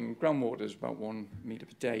 groundwater is about 1 metre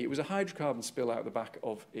per day. It was a hydrocarbon spill out the back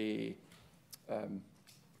of it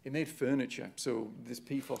made furniture, so this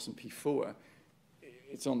PFOS and P4,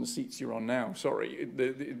 it's on the seats you're on now, sorry,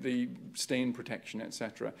 the stain protection,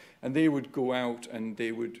 etc. And they would go out and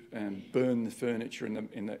they would burn the furniture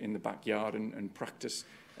in the backyard and practice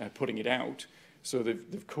putting it out. So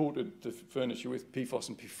they've coated the furniture with PFOS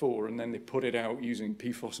and P4, and then they put it out using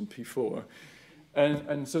PFOS and P4.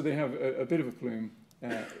 And so they have a bit of a plume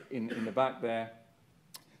in the back there.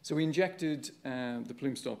 So we injected the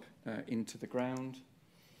plume stop into the ground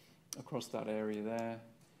across that area there.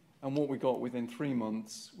 And what we got within 3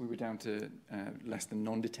 months, we were down to less than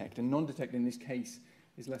non-detect. And non-detect in this case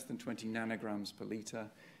is less than 20 nanograms per litre.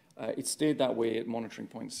 It stayed that way at monitoring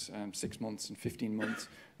points 6 months and 15 months,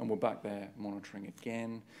 and we're back there monitoring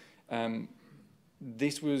again.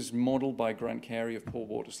 This was modelled by Grant Carey of Pore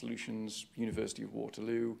Water Solutions, University of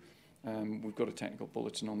Waterloo. We've got a technical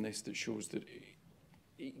bulletin on this that shows that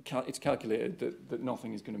it's calculated that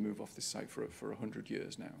nothing is going to move off this site for 100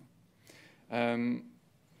 years now.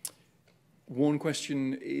 One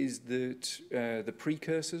question is that the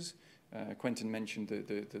precursors, Quentin mentioned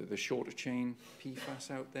the shorter chain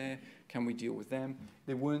PFAS out there. Can we deal with them?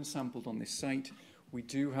 They weren't sampled on this site. We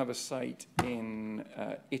do have a site in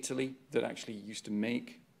Italy that actually used to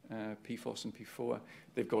make PFOS and P4.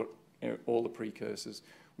 They've got all the precursors.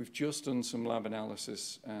 We've just done some lab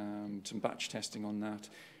analysis, some batch testing on that,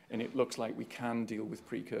 and it looks like we can deal with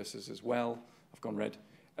precursors as well. I've gone red.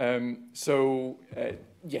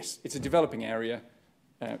 Yes, it's a developing area.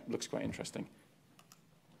 Looks quite interesting.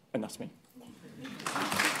 And that's me.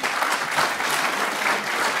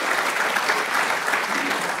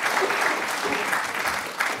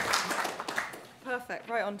 Perfect,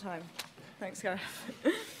 right on time. Thanks, Gareth.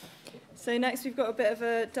 So next we've got a bit of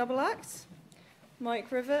a double act. Mike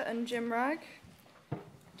Rivett and Jim Wragg.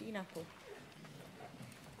 Dean Apple.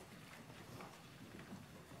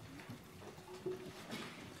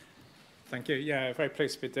 Thank you. Yeah, very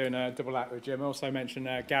pleased to be doing a double act with Jim. Also mentioned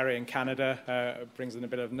Gary in Canada brings in a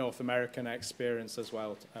bit of North American experience as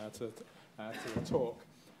well to the talk.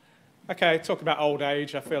 Okay, talk about old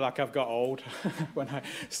age. I feel like I've got old. When I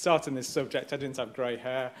started this subject, I didn't have grey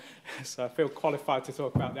hair, so I feel qualified to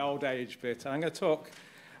talk about the old age bit. And I'm going to talk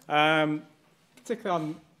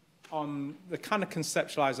particularly on the kind of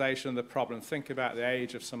conceptualization of the problem. Think about the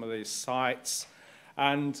age of some of these sites,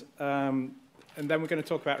 and then we're going to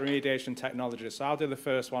talk about remediation technologies. So I'll do the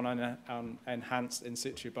first one on enhanced in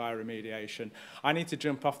situ bioremediation. I need to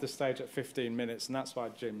jump off the stage at 15 minutes, and that's why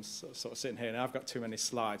Jim's sort of sitting here, and I've got too many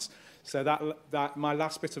slides. So that my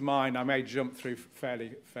last bit of mine, I may jump through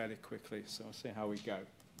fairly quickly, so I'll see how we go.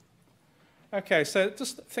 Okay, so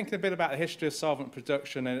just thinking a bit about the history of solvent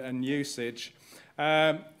production and usage.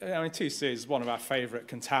 I mean, TC is one of our favourite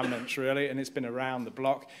contaminants, really, and it's been around the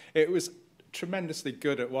block. It was tremendously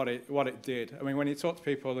good at what it did. I mean, when you talk to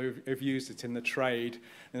people who've used it in the trade,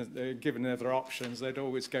 and given other options, they'd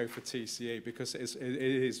always go for TCE because it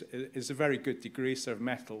is a very good degreaser of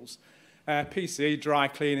metals. PCE, dry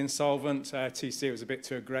cleaning solvent. TCE was a bit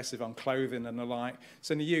too aggressive on clothing and the like.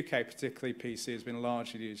 So in the UK, particularly, PCE has been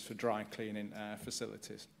largely used for dry cleaning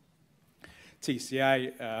facilities.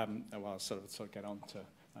 TCA, well, I'll sort of get on to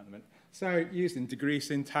that in a minute. So used in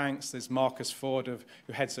degreasing tanks, there's Marcus Ford,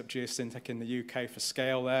 who heads up Geosyntec in the UK for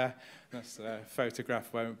scale there. That's a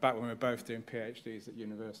photograph back when we were both doing PhDs at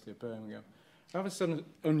University of Birmingham. Another some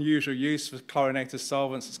unusual use for chlorinated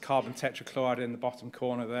solvents is carbon tetrachloride in the bottom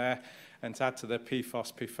corner there. And to add to the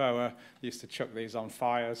PFAS, PFOA, used to chuck these on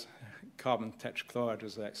fires. Carbon tetrachloride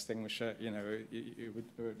was the extinguisher, you know, it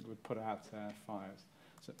would put out fires.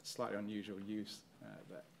 So slightly unusual use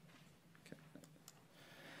there.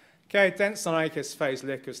 Okay, dense on aqueous phase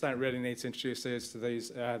liquids, don't really need to introduce these to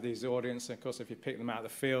these audience. Of course, if you pick them out of the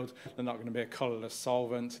field, they're not going to be a colourless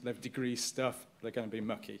solvent. They've degreased stuff. They're going to be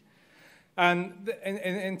mucky. And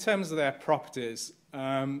in terms of their properties,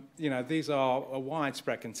 you know, these are a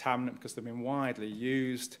widespread contaminant because they've been widely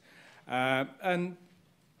used. And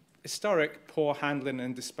historic poor handling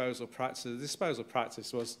and disposal practices. The disposal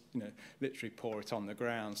practice was, you know, literally pour it on the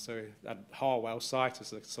ground. So at Harwell site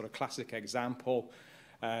is a sort of classic example.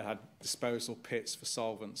 Had disposal pits for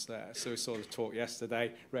solvents there. So we sort of talked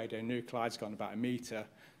yesterday, radionuclide's gone about 1 metre,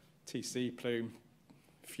 TC plume,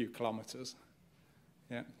 a few kilometres.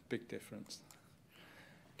 Yeah, big difference.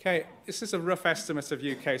 Okay, this is a rough estimate of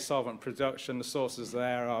UK solvent production. The sources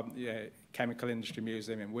there are Chemical Industry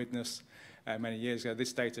Museum in Widnes many years ago.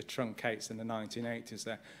 This data truncates in the 1980s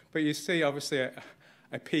there. But you see, obviously,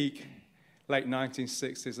 a peak, late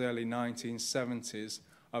 1960s, early 1970s,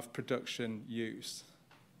 of production use.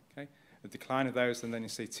 The decline of those, and then you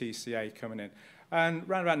see TCA coming in. And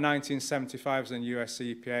around about 1975, the US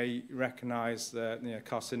EPA recognised the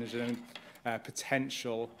carcinogen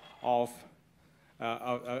potential of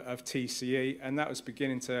TCE, and that was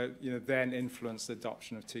beginning to then influence the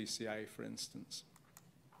adoption of TCA, for instance.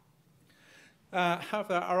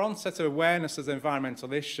 However, our onset of awareness of the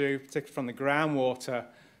environmental issue, particularly from the groundwater,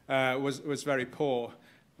 was very poor.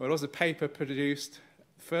 There was a paper produced.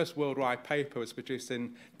 First worldwide paper was produced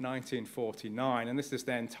in 1949, and this is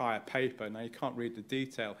the entire paper. Now, you can't read the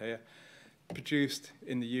detail here. Produced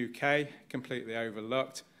in the UK, completely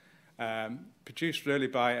overlooked. Produced really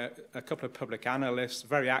by a couple of public analysts,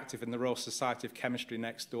 very active in the Royal Society of Chemistry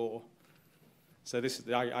next door. So this is,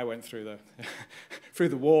 I went through the through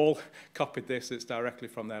the wall, copied this. It's directly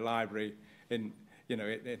from their library in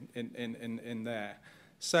there.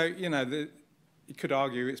 So you could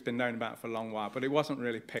argue it's been known about for a long while, but it wasn't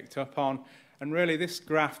really picked up on. And really, this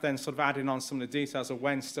graph then sort of adding on some of the details of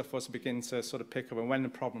when stuff was beginning to sort of pick up and when the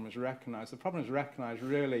problem was recognised. The problem was recognised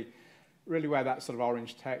really where that sort of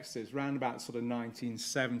orange text is, around about sort of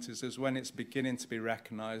 1970s is when it's beginning to be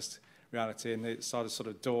recognised reality, and it started sort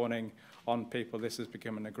of dawning on people this is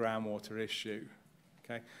becoming a groundwater issue.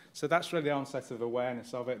 Okay, so that's really the onset of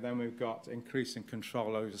awareness of it. Then we've got increasing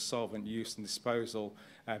control over solvent use and disposal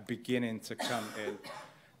beginning to come in.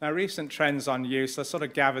 Now, recent trends on use, I sort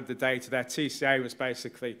of gathered the data there. TCA was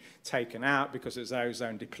basically taken out because it's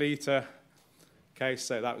ozone depleter. Okay,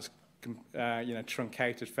 so that was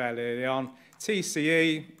truncated fairly early on.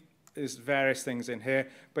 TCE is various things in here,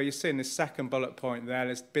 but you see in this second bullet point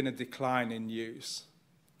there's been a decline in use.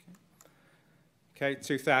 Okay,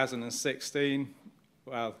 2016.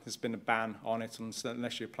 Well, there's been a ban on it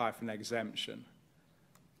unless you apply for an exemption.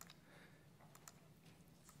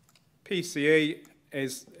 PCE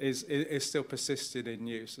is still persisted in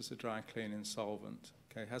use as a dry cleaning solvent.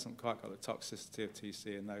 Okay, it hasn't quite got the toxicity of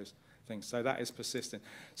TCE in those things, so that is persistent.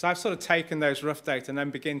 So I've sort of taken those rough data and then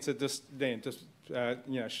begin to just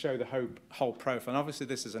show the whole profile. And obviously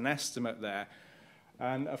this is an estimate there.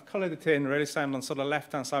 And I've coloured it in really saying on sort of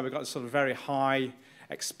left-hand side, we've got sort of very high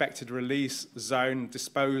expected release zone.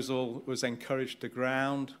 Disposal was encouraged to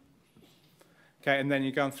ground. Okay, and then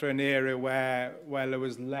you've gone through an area where there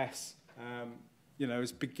was less, it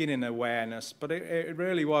was beginning awareness. But it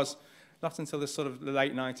really was not until the sort of the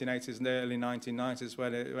late 1980s and the early 1990s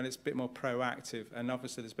when it's a bit more proactive. And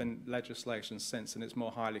obviously there's been legislation since, and it's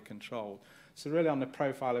more highly controlled. So really on the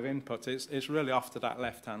profile of input, it's really off to that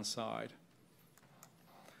left-hand side.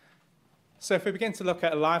 So if we begin to look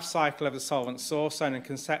at a life cycle of the solvent source zone and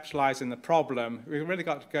conceptualizing the problem, we've really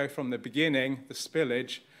got to go from the beginning, the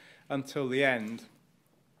spillage, until the end.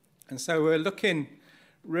 And so we're looking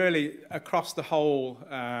really across the whole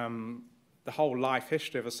life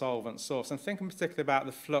history of a solvent source, and thinking particularly about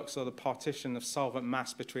the flux or the partition of solvent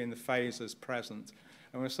mass between the phases present.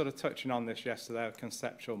 And we were sort of touching on this yesterday with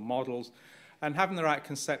conceptual models. And having the right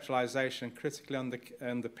conceptualization critically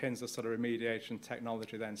underpins the sort of remediation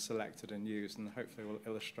technology then selected and used, and hopefully we'll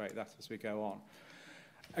illustrate that as we go on.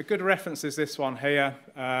 A good reference is this one here,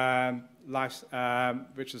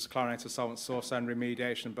 which is Chlorinated Solvent Source Zone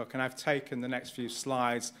Remediation book, and I've taken the next few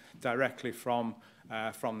slides directly from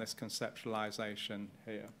this conceptualization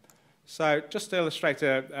here. So just to illustrate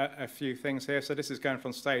a few things here, so this is going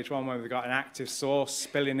from stage one where we've got an active source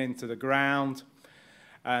spilling into the ground,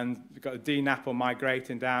 and we've got a DNAPL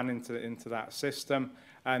migrating down into that system,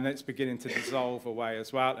 and it's beginning to dissolve away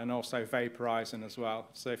as well, and also vaporizing as well.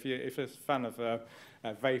 So if you're a fan of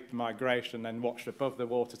vapor migration, then watch above the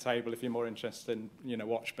water table. If you're more interested,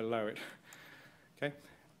 watch below it. Okay.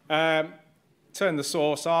 Turn the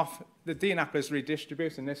source off. The DNAPL is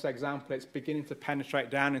redistributed. In this example, it's beginning to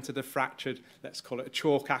penetrate down into the fractured, let's call it a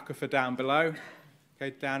chalk aquifer down below.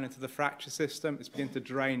 Okay, down into the fracture system. It's beginning to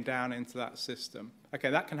drain down into that system. Okay,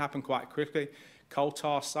 that can happen quite quickly. Coal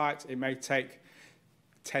tar sites, it may take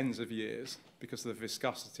tens of years because of the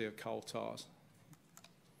viscosity of coal tars.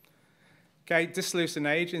 Okay, dissolution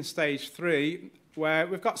age in stage 3, where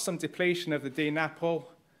we've got some depletion of the DNAPL.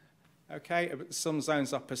 Okay, some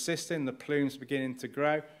zones are persisting, the plumes beginning to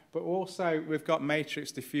grow, but also we've got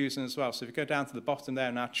matrix diffusion as well. So if you go down to the bottom there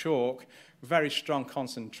in our chalk, very strong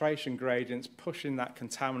concentration gradients pushing that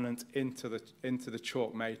contaminant into the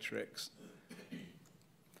chalk matrix.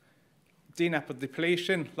 DNAPL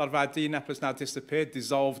depletion, a lot of our DNAPL has now disappeared,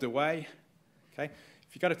 dissolved away. Okay.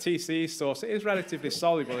 If you've got a TCE source, it is relatively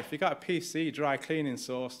soluble. If you've got a PC dry cleaning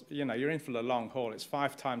source, you're in for the long haul. It's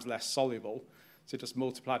 5 times less soluble. So just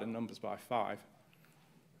multiply the numbers by 5.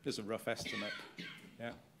 Just a rough estimate.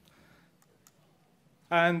 Yeah.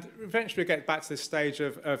 And eventually we get back to this stage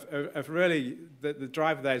of really, the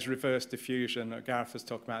driver there is reverse diffusion. Gareth was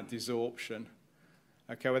talking about desorption.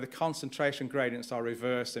 Okay, where the concentration gradients are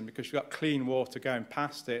reversing because you've got clean water going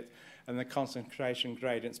past it, and the concentration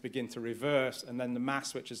gradients begin to reverse, and then the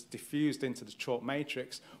mass which is diffused into the chalk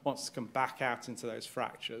matrix wants to come back out into those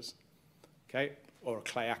fractures, okay, or a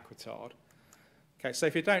clay aquitard. Okay, so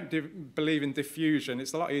if you don't believe in diffusion,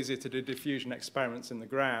 it's a lot easier to do diffusion experiments in the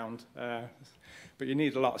ground, but you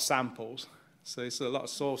need a lot of samples. So there's a lot of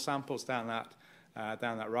soil samples down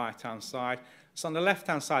that right-hand side. So on the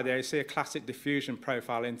left-hand side there, you see a classic diffusion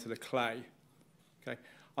profile into the clay. Okay,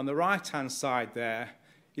 on the right-hand side there,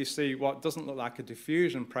 you see what doesn't look like a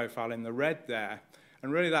diffusion profile in the red there.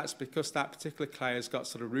 And really that's because that particular clay has got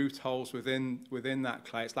sort of root holes within that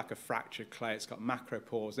clay. It's like a fractured clay. It's got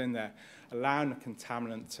macropores in there, allowing the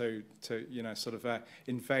contaminant to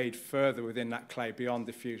invade further within that clay beyond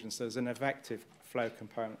diffusion. So there's an effective flow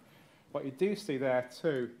component. What you do see there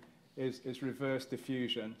too is reverse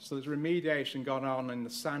diffusion. So there's remediation going on in the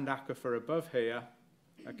sand aquifer above here.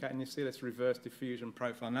 Okay, and you see this reverse diffusion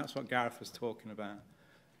profile, and that's what Gareth was talking about.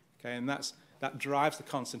 Okay, and that drives the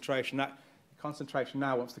concentration. That concentration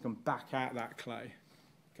now wants to come back out that clay.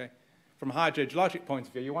 Okay, from a hydrogeologic point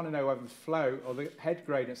of view, you want to know whether the flow or the head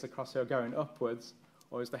gradients across here are going upwards,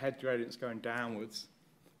 or is the head gradients going downwards.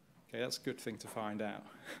 Okay, that's a good thing to find out.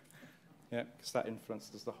 Yeah, because that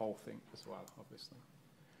influences the whole thing as well, obviously.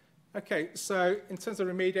 Okay, so in terms of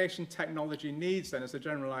remediation technology needs then as a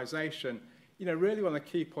generalization, really one of the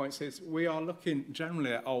key points is we are looking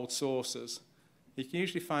generally at old sources. You can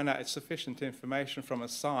usually find out sufficient information from a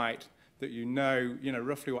site that you know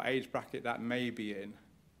roughly what age bracket that may be in.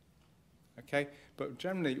 Okay, but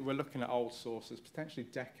generally we're looking at old sources, potentially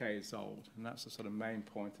decades old, and that's the sort of main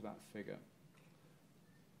point of that figure.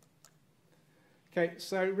 Okay,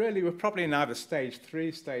 so really we're probably in either stage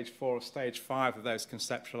 3, stage 4, or stage 5 of those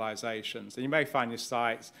conceptualizations. And you may find your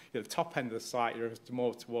sites, the top end of the site, you're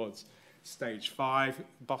more towards stage 5,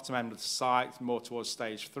 bottom end of the site, more towards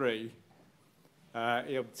stage 3.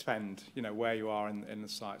 It'll depend, where you are in the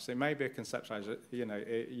site. So it may be a conceptualization,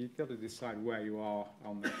 you've got to decide where you are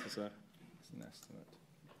on this as an estimate.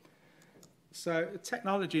 So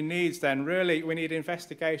technology needs then, really, we need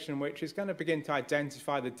investigation which is going to begin to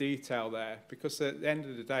identify the detail there, because at the end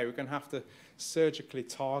of the day, we're going to have to surgically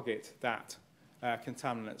target that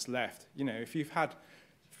contaminant that's left. If you've had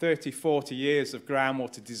 30, 40 years of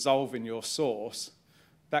groundwater dissolve in your source,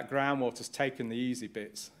 that groundwater's taken the easy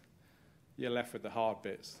bits. You're left with the hard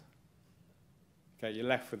bits. Okay, you're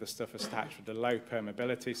left with the stuff attached with the low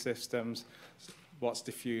permeability systems, what's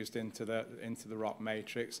diffused into the rock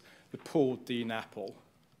matrix, the pooled DNAPL.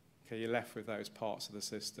 Okay, you're left with those parts of the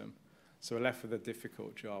system. So we're left with a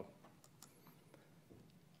difficult job.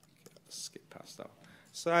 Okay, let's skip past that.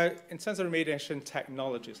 So in terms of remediation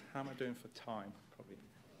technologies, how am I doing for time? Probably.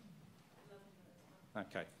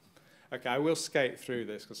 Okay. Okay, I will skate through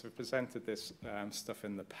this because we've presented this stuff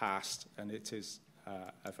in the past and it is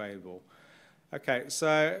available. Okay,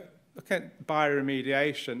 so look at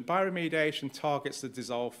bioremediation. Bioremediation targets the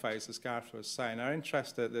dissolve phase, as Gareth was saying. Our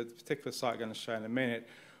interest at the particular site I'm going to show in a minute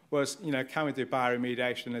was, can we do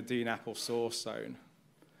bioremediation in a DNAPL source zone?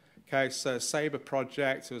 Okay, so Sabre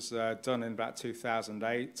project was done in about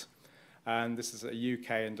 2008. And this is a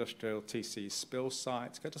UK industrial TC spill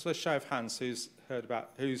site. Just a show of hands who's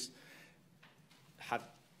had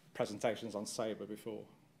presentations on Sabre before.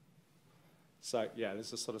 So yeah,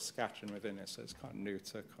 there's a sort of scattering within it, so it's quite new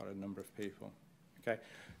to quite a number of people. Okay,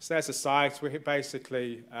 so there's a site. We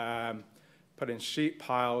basically put in sheet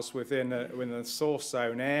piles within a source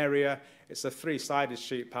zone area. It's a three-sided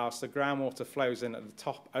sheet pile, so the groundwater flows in at the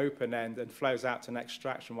top open end and flows out to an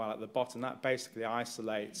extraction well at the bottom. That basically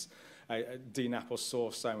isolates a DNAPL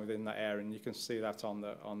source zone within that area, and you can see that on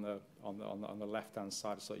the left-hand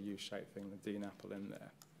side, a sort of U-shaped thing, the DNAPL in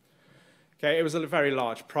there. Okay, it was a very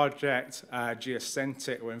large project.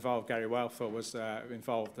 Geosyntec were involved. Gary Welford was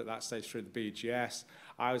involved at that stage through the BGS.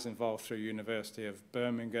 I was involved through University of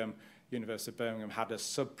Birmingham. University of Birmingham had a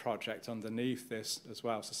sub-project underneath this as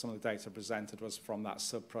well, so some of the data presented was from that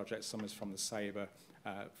sub-project, some is from the Sabre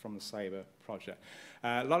project.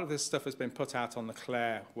 A lot of this stuff has been put out on the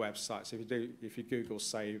Clare website, so if you Google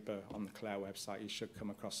Sabre on the Clare website, you should come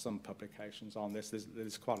across some publications on this.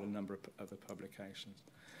 There's quite a number of other publications.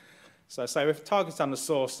 So we've targeted on the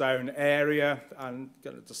source zone area. I'm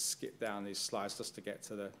going to just skip down these slides just to get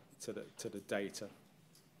to the data.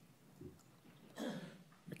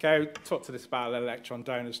 Okay, we talked to this about electron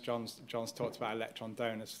donors. John's talked about electron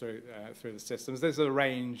donors through the systems. There's a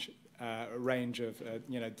range of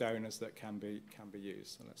donors that can be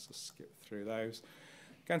used. So let's just skip through those.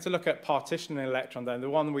 Going to look at partitioning electron donor. The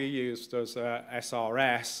one we used was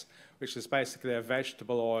SRS, which is basically a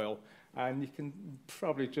vegetable oil. And you can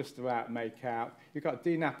probably just about make out, you've got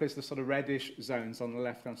DNAPL is the sort of reddish zones on the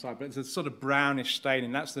left-hand side, but it's a sort of brownish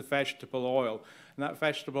staining. That's the vegetable oil. And that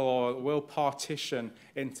vegetable oil will partition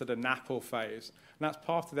into the NAPL phase. And that's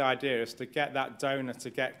part of the idea, is to get that donor to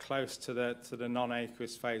get close to the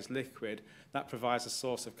non-aqueous phase liquid. That provides a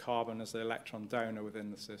source of carbon as the electron donor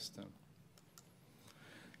within the system.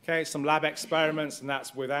 Okay, some lab experiments, and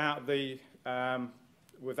that's without the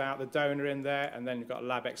donor in there, and then you've got a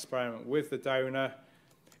lab experiment with the donor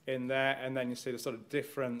in there, and then you see the sort of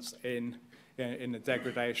difference in the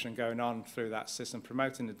degradation going on through that system,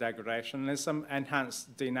 promoting the degradation. And there's some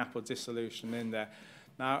enhanced DNAPL dissolution in there.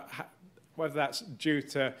 Now, whether that's due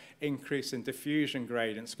to increase in diffusion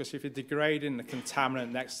gradients, because if you're degrading the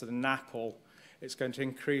contaminant next to the NAPL, it's going to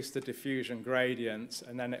increase the diffusion gradient,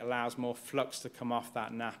 and then it allows more flux to come off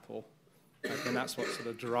that NAPL. And that's what sort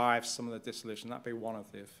of drives some of the dissolution. That'd be one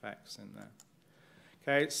of the effects in there.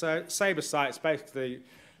 Okay, so Sabre site is basically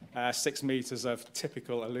 6 meters of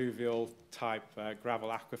typical alluvial type gravel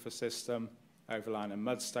aquifer system. Overlying a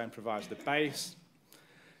mudstone provides the base.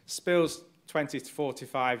 Spills 20 to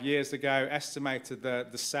 45 years ago, estimated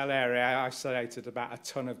the cell area isolated about a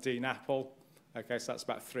ton of DNAPL. Okay, so that's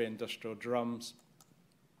about 3 industrial drums.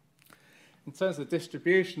 In terms of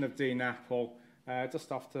distribution of DNAPL,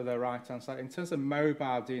 just off to the right-hand side, in terms of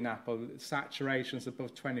mobile DNAPL, saturation is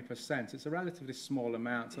above 20%. It's a relatively small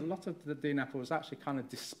amount. A lot of the DNAPL was actually kind of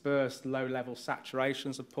dispersed low-level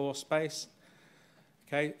saturations of pore space.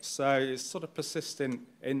 Okay, so it's sort of persistent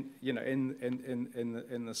in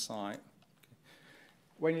the site.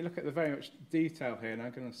 When you look at the very much detail here, and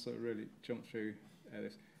I'm going to sort of really jump through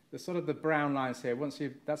this. The sort of the brown lines here,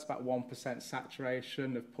 that's about 1%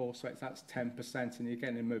 saturation of pore space, that's 10%, and you're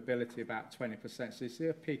getting in mobility about 20%. So you see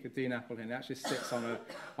a peak of DNAPL here, and it actually sits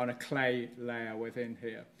on a clay layer within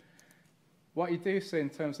here. What you do see in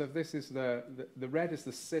terms of this is the red is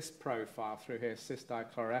the cis profile through here, cis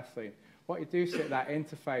dichloroethylene. What you do see at that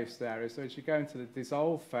interface there is as you go into the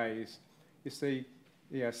dissolve phase, you see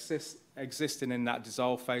cysts existing in that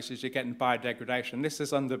dissolve phase as you're getting biodegradation.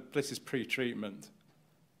 This is pre-treatment.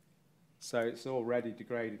 So it's already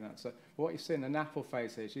degrading that. So what you see in the NAPL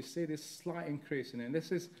phase is you see this slight increase in it. And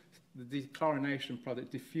this is the dechlorination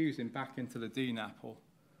product diffusing back into the DNAPL.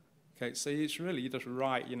 Okay, so it's really, you're just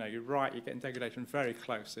right, you're getting degradation very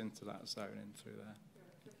close into that zone in through there.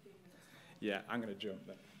 Yeah, I'm going to jump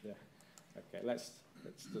there. Yeah. Okay, let's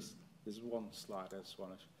just, there's one slide I just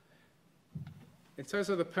want to. In terms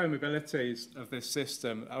of the permeabilities of this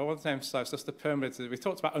system, I want to emphasize just the permeability. We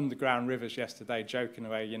talked about underground rivers yesterday, joking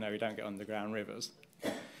away, you don't get underground rivers.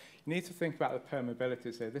 You need to think about the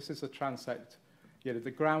permeabilities here. This is a transect. The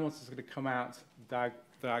groundwater is going to come out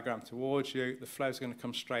diagram towards you. The flow is going to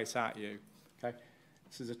come straight at you. Okay.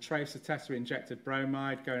 This is a tracer tester injected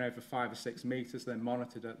bromide going over 5 or 6 meters, then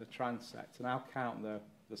monitored at the transect. And I'll count the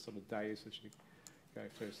sort of days as you go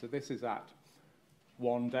through. So this is at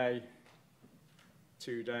 1 day,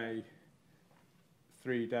 2 day,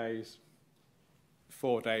 3 days,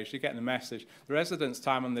 4 days. You're getting the message. The residence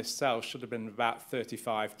time on this cell should have been about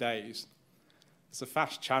 35 days. It's a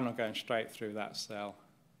fast channel going straight through that cell.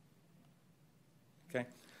 Okay,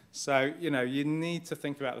 so you need to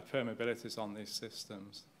think about the permeabilities on these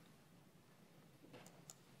systems.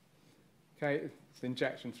 Okay, it's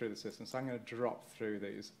injection through the system, so I'm going to drop through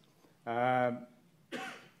these.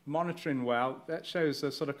 Monitoring well, that shows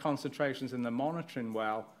the sort of concentrations in the monitoring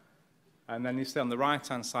well, and then you see on the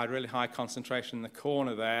right-hand side really high concentration in the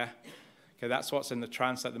corner there. Okay, that's what's in the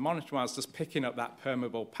transect. The monitoring well is just picking up that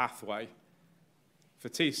permeable pathway. For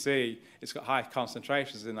TC, it's got high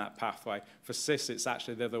concentrations in that pathway. For CIS, it's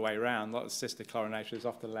actually the other way around. A lot of CIS dechlorination is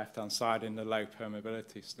off the left-hand side in the low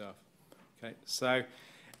permeability stuff. Okay, so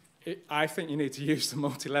I think you need to use the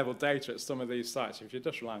multi-level data at some of these sites. If you're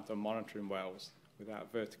just reliant on monitoring wells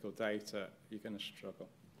without vertical data, you're going to struggle.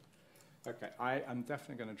 Okay, I am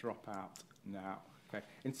definitely going to drop out now. Okay,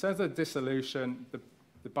 in terms of dissolution,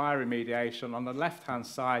 the bioremediation, on the left-hand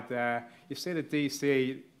side there, you see the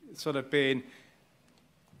DC sort of being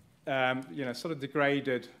sort of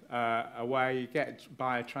degraded away. You get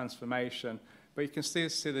biotransformation, but you can still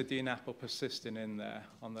see the DNAPL persisting in there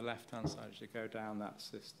on the left-hand side as you go down that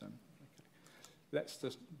system. Okay. Let's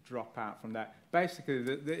just drop out from that. Basically,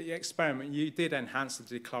 the experiment, you did enhance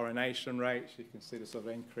the dechlorination rates. You can see the sort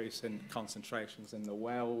of increase in concentrations in the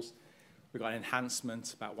wells. We got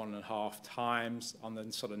enhancement about 1.5 times on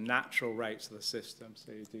the sort of natural rates of the system,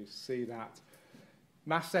 so you do see that.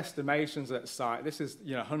 Mass estimations at site, this is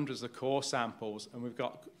hundreds of core samples, and we've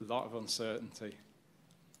got a lot of uncertainty.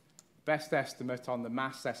 Best estimate on the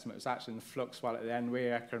mass estimate was actually in the flux well at the end.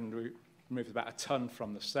 We removed about 1 ton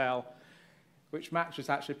from the cell, which matches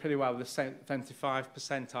actually pretty well with the 75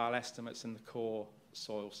 percentile estimates in the core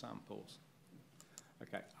soil samples.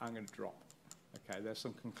 Okay, I'm going to drop. Okay, there's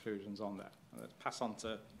some conclusions on that. Let's pass on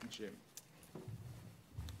to Jim.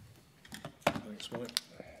 Thanks, Mike.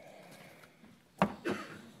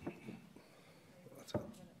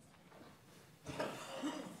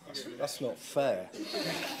 That's not fair.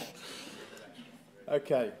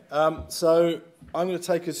 Okay, so I'm going to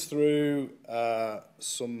take us through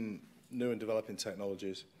some new and developing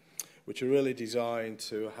technologies which are really designed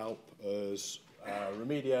to help us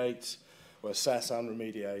remediate, or assess and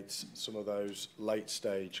remediate some of those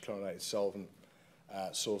late-stage chlorinated solvent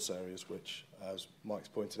source areas which, as Mike's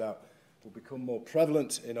pointed out, will become more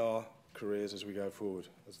prevalent in our careers as we go forward,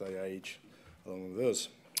 as they age along with us.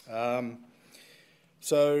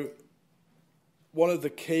 So one of the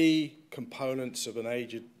key components of an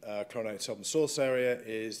aged chlorinated solvent source area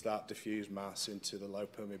is that diffused mass into the low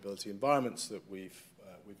permeability environments that we've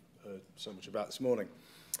heard so much about this morning.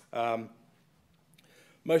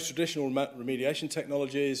 Most traditional remediation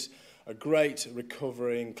technologies are great at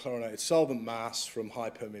recovering chlorinated solvent mass from high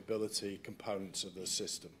permeability components of the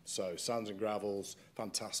system. So sands and gravels,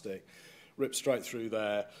 fantastic. Rip straight through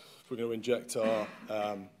there. If we're going to inject our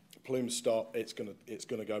plume stop, it's going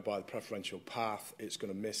to go by the preferential path. It's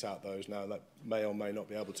going to miss out those. Now, that may or may not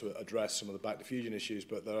be able to address some of the back diffusion issues,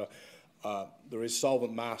 but there is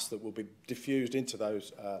solvent mass that will be diffused into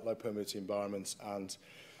those low permeability environments. And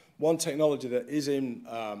one technology that is in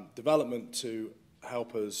development to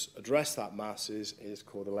help us address that mass is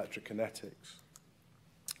called electrokinetics.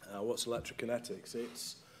 What's electrokinetics?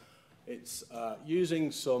 It's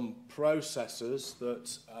using some processes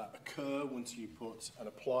that occur once you put an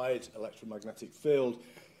applied electromagnetic field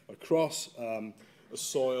across a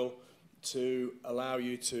soil to allow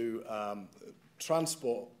you to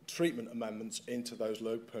transport treatment amendments into those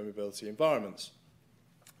low permeability environments.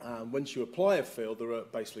 Once you apply a field, there are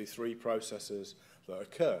basically three processes that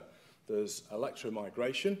occur. There's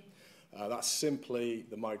electromigration. That's simply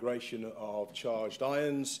the migration of charged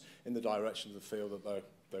ions in the direction of the field that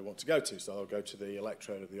they want to go to. So they'll go to the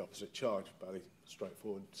electrode of the opposite charge, very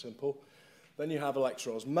straightforward and simple. Then you have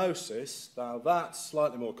electroosmosis. Now that's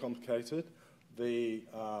slightly more complicated. The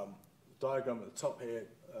diagram at the top here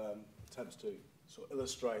attempts to sort of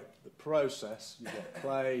illustrate the process. You've got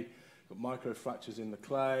clay, you've got microfractures in the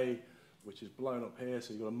clay, which is blown up here,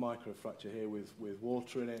 so you've got a microfracture here with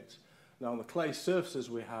water in it. Now on the clay surfaces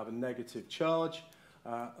we have a negative charge,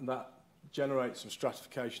 and that generates some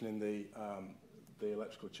stratification in the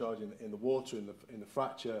electrical charge in the water in the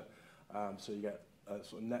fracture, so you get a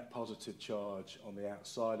sort of net positive charge on the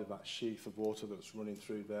outside of that sheath of water that's running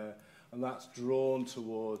through there, and that's drawn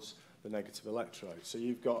towards the negative electrode. So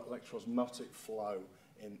you've got electroosmotic flow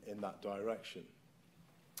in that direction.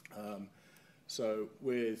 So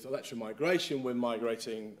with electromigration, we're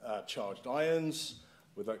migrating charged ions.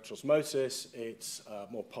 With electroosmosis, it's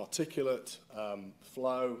more particulate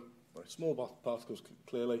flow, very small particles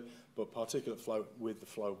clearly, but particulate flow with the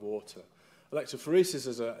flow of water. Electrophoresis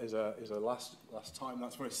is a last time.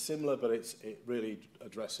 That's very similar, but it really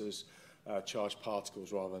addresses charged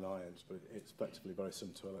particles rather than ions, but it's effectively very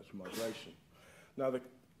similar to electromigration. Now, the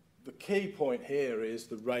key point here is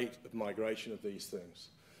the rate of migration of these things.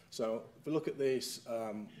 So if we look at this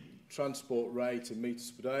transport rate in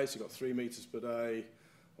meters per day, so you've got 3 meters per day.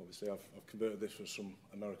 Obviously, I've converted this from some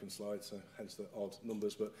American slides, so hence the odd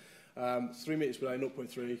numbers, but 3 meters per day,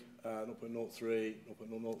 0.3, 0.03,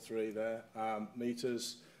 0.003 there,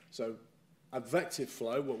 meters. So advective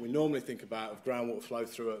flow, what we normally think about of groundwater flow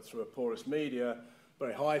through a porous media,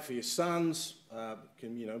 very high for your sands,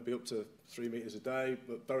 can be up to 3 meters a day,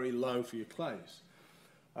 but very low for your clays.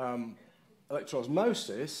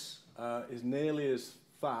 Electroosmosis is nearly as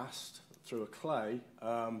fast through a clay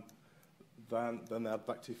than the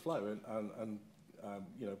advective flow, and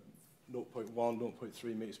 0.1,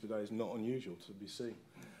 0.3 meters per day is not unusual to be seen.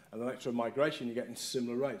 And electromigration, you're getting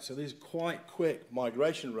similar rates. So these are quite quick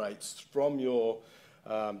migration rates from your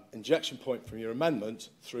injection point from your amendment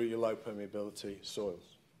through your low permeability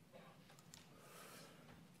soils.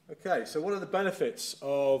 Okay, so what are the benefits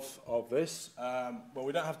of this? Well,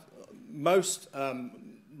 we don't have most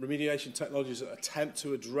remediation technologies that attempt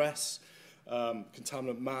to address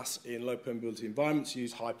contaminant mass in low permeability environments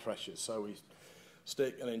use high pressure. So we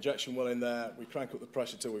stick an injection well in there, we crank up the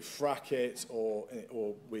pressure till we frack it, or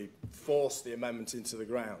we force the amendment into the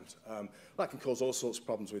ground. That can cause all sorts of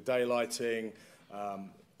problems with daylighting,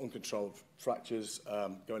 uncontrolled fractures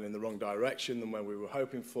going in the wrong direction than where we were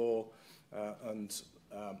hoping for, and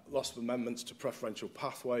loss of amendments to preferential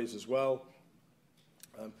pathways as well.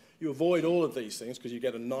 You avoid all of these things because you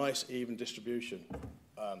get a nice even distribution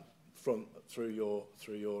through your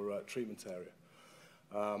treatment area,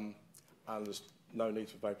 and there's no need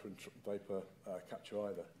for vapor capture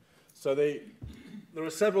either. So there are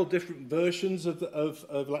several different versions of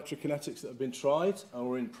electrokinetics that have been tried and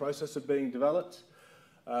are in process of being developed.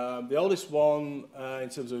 The oldest one in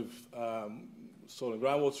terms of soil and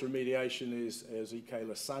groundwater remediation is EK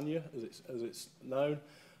Lasagna, as it's known.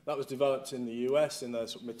 That was developed in the US in the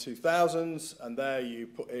sort of mid-2000s, and there you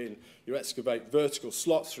excavate vertical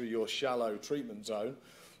slots through your shallow treatment zone,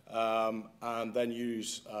 and then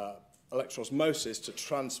use electroosmosis to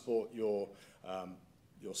transport your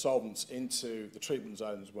solvents into the treatment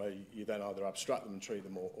zones where you then either abstract them and treat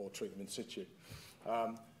them or treat them in situ.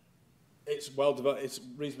 It's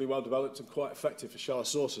reasonably well developed and quite effective for shallow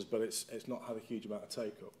sources, but it's not had a huge amount of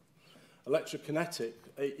take-up. Electrokinetic,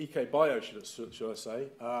 EK Bio should I say,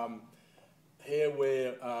 here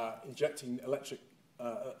we're injecting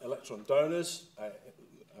electron donors,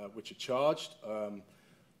 which are charged,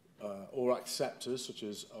 or acceptors such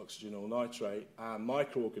as oxygen or nitrate, and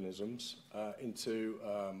microorganisms into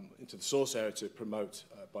the source area to promote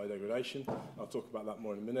biodegradation. I'll talk about that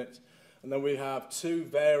more in a minute. And then we have two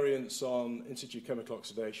variants on in situ chemical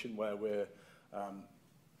oxidation, where we're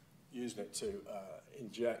using it to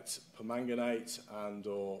inject permanganate and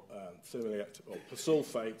or thermally active or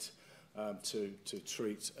persulfate to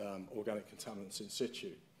treat organic contaminants in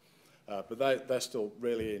situ. But they're still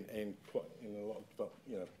really in a lot of,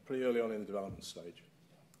 pretty early on in the development stage.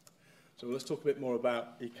 So let's talk a bit more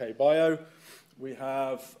about EK Bio. We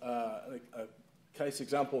have a case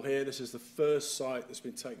example here. This is the first site that's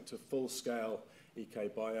been taken to full-scale EK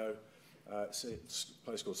Bio. It's a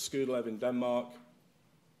place called Skudelev in Denmark.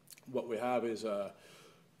 What we have is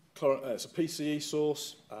it's a PCE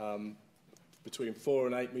source between 4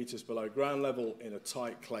 and 8 meters below ground level in a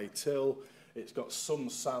tight clay till. It's got some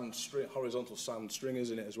horizontal sand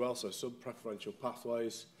stringers in it as well, so sub-preferential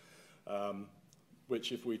pathways,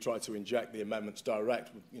 which if we try to inject the amendments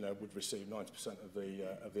direct, would receive 90%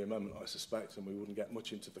 of the amendment, I suspect, and we wouldn't get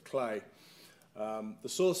much into the clay. The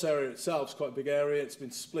source area itself is quite a big area. It's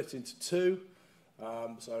been split into two.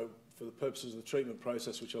 So for the purposes of the treatment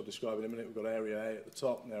process, which I'll describe in a minute, we've got area A at the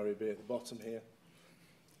top and area B at the bottom here.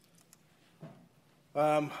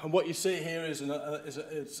 And what you see here is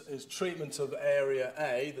treatment of area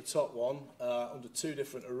A, the top one, under two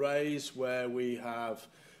different arrays where we have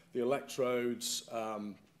the electrodes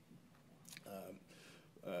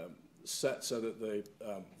set so that the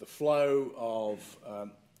flow of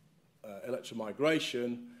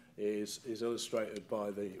electromigration is illustrated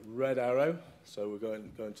by the red arrow. So we're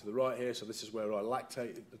going to the right here. So this is where our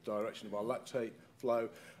lactate, the direction of our lactate flow,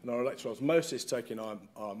 and our electroosmosis taking our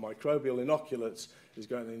microbial inoculates is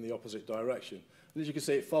going in the opposite direction. And as you can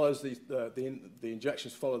see, it follows the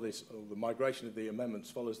injections follow this, or the migration of the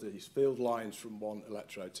amendments follows these field lines from one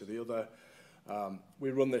electrode to the other.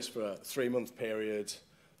 We run this for a 3-month period.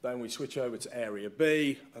 Then we switch over to area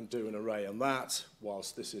B and do an array on that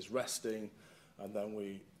whilst this is resting, and then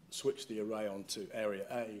we switch the array on to area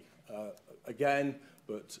A again,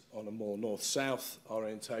 but on a more north-south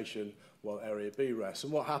orientation while area B rests.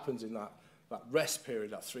 And what happens in that rest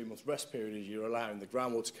period, that 3-month rest period, is you're allowing the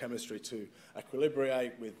groundwater chemistry to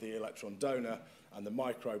equilibrate with the electron donor, and the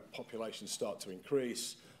microbe populations start to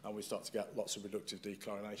increase, and we start to get lots of reductive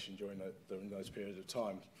dechlorination during those periods of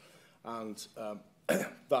time. And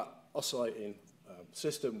that oscillating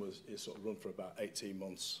system is sort of run for about 18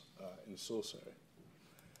 months in the source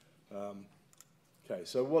area. Okay,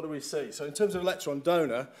 so what do we see? So in terms of electron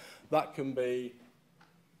donor, that can be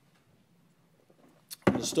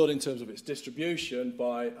understood in terms of its distribution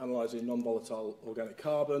by analysing non-volatile organic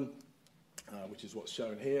carbon, which is what's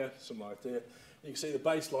shown here, some idea. You can see the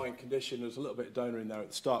baseline condition, there's a little bit of donor in there at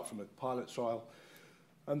the start from a pilot trial.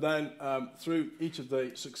 And then through each of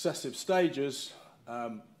the successive stages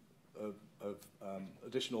of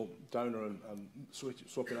additional donor and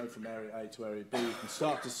swapping over from area A to area B, you can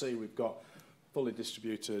start to see we've got fully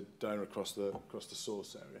distributed donor across the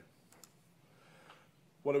source area.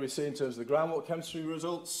 What do we see in terms of the groundwater chemistry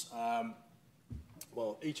results?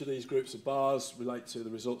 Well, each of these groups of bars relate to the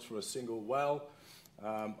results for a single well.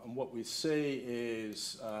 And what we see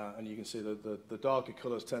is, and you can see that the darker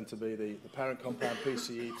colours tend to be the parent compound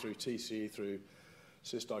PCE through TCE through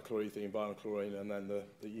cis-dichloroethene, vinyl chlorine, and then the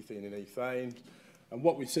ethene and ethane. And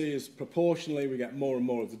what we see is proportionally we get more and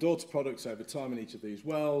more of the daughter products over time in each of these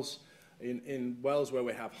wells. In wells where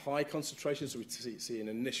we have high concentrations, we see an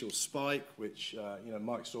initial spike, which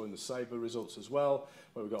Mike saw in the Sabre results as well,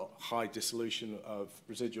 where we've got high dissolution of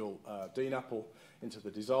residual DNAPL into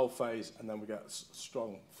the dissolve phase, and then we get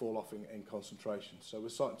strong fall-off in concentration. So we're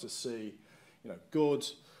starting to see good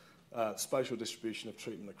spatial distribution of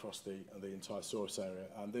treatment across the entire source area,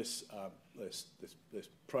 and this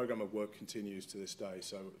program of work continues to this day.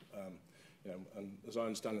 So and as I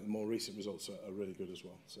understand it, the more recent results are really good as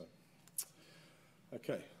well. So.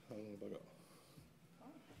 Okay, how long have I got?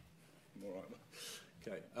 I'm all right.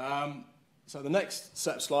 Okay, so the next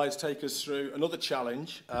set of slides take us through another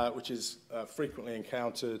challenge, which is frequently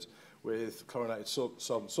encountered with chlorinated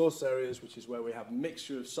solvent source areas, which is where we have a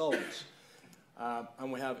mixture of solvents. And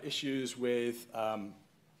we have issues with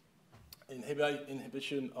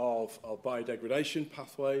inhibition of biodegradation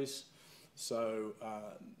pathways. So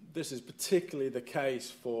this is particularly the case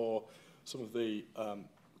for some of the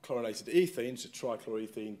chlorinated ethenes, so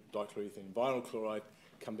trichloroethene, dichloroethene, vinyl chloride,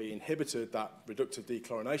 can be inhibited, that reductive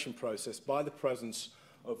dechlorination process, by the presence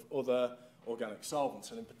of other organic solvents.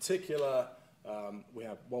 And in particular, we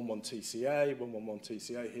have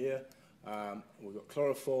 1,1-TCA here. We've got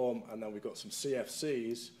chloroform, and then we've got some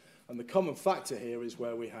CFCs. And the common factor here is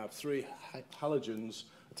where we have 3 halogens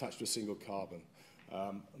attached to a single carbon.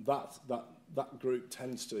 That group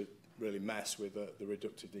tends to really mess with the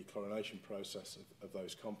reductive dechlorination process of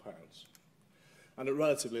those compounds. And at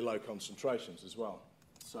relatively low concentrations as well.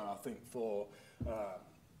 So I think for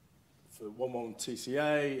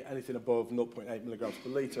 1,1-TCA, anything above 0.8 milligrams per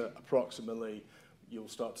litre, approximately, you'll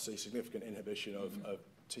start to see significant inhibition of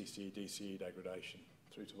TCE, DCE degradation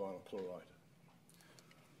through to vinyl chloride.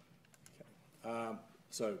 Okay.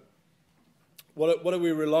 So what are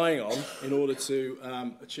we relying on in order to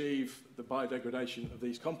achieve the biodegradation of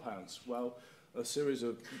these compounds? Well, a series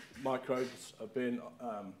of microbes have been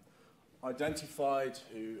identified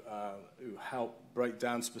who help break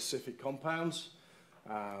down specific compounds.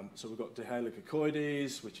 So we've got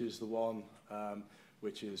Dihalicocoides, which is the one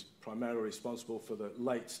which is primarily responsible for the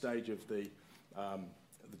late stage of the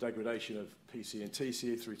the degradation of PC and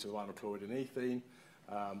TCE through to vinyl chloride and ethene.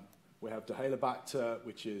 We have Dehalobacter,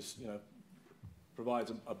 which is,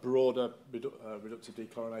 provides a broader reductive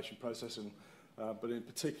dechlorination process, and, but in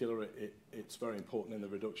particular, it's very important in the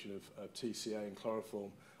reduction of TCA and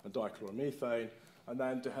chloroform and dichloromethane. And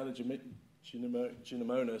then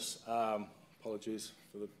Dehalogenomonas, apologies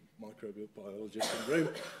for the microbial biologist in the room,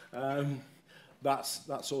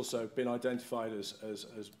 that's also been identified as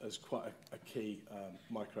quite a key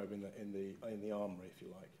microbe in the armory, if you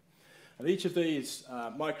like. And each of these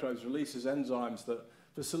microbes releases enzymes that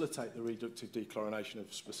facilitate the reductive dechlorination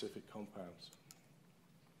of specific compounds.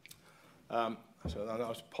 So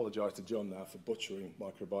I apologise to John now for butchering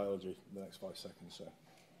microbiology in the next 5 seconds.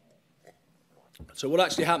 So what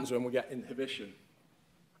actually happens when we get inhibition?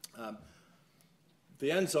 The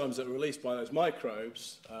enzymes that are released by those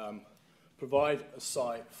microbes provide a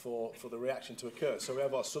site for the reaction to occur. So we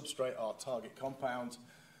have our substrate, our target compound,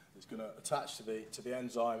 is going to attach to the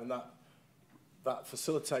enzyme, and that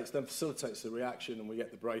facilitates the reaction, and we get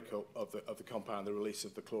the breakup of the compound, the release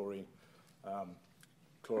of the chloride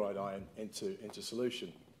ion into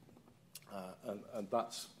solution, and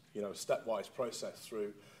that's a stepwise process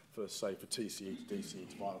through for TCE to DCE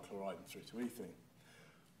to vinyl chloride and through to ethene.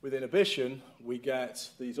 With inhibition, we get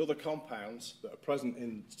these other compounds that are present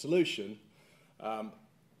in solution,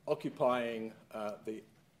 occupying the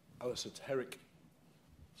allosteteric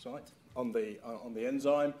site on the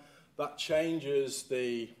enzyme. That changes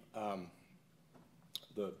the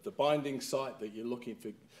binding site that you're looking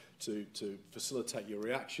for to facilitate your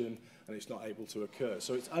reaction, and it's not able to occur.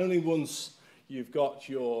 So it's only once you've got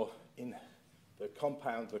the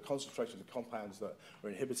concentration of the compounds that are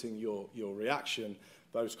inhibiting your reaction,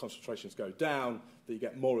 those concentrations go down, that you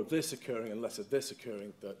get more of this occurring and less of this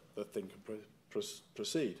occurring, that the thing can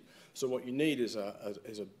proceed. So what you need is a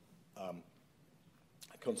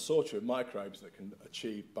consortium of microbes that can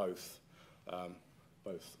achieve both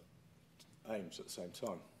aims at the same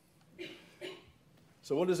time.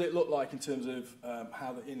 So what does it look like in terms of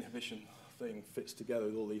how the inhibition thing fits together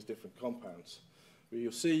with all these different compounds? Well,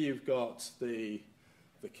 you'll see you've got the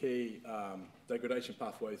key degradation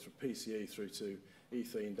pathway through PCE through to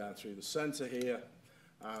ethene down through the centre here,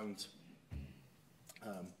 and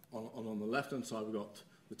on the left-hand side we've got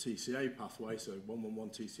the TCA pathway, so 111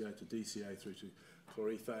 TCA to DCA through to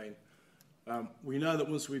chlorethane. We know that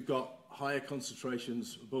once we've got higher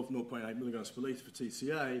concentrations above 0.8 milligrams per litre for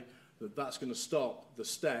TCA, that's going to stop the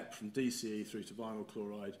step from DCE through to vinyl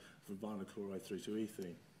chloride, from vinyl chloride through to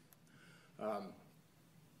ethene.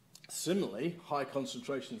 Similarly, high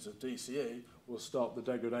concentrations of DCE will stop the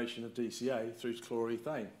degradation of DCA through to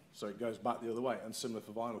chlorethane, so it goes back the other way, and similar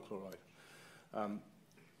for vinyl chloride.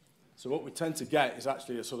 So what we tend to get is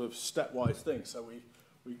actually a sort of stepwise thing. So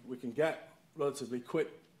we can get relatively quick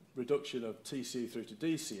reduction of TCE through to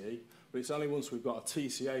DCE, but it's only once we've got a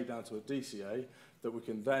TCA down to a DCA that we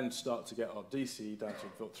can then start to get our DCE down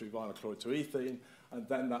through vinyl chloride to ethene, and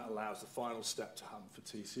then that allows the final step to happen for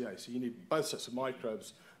TCA. So you need both sets of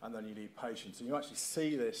microbes, and then you need patients. And you actually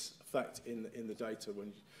see this effect in the data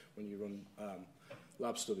when you run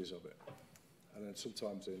lab studies of it, and then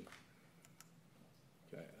sometimes in.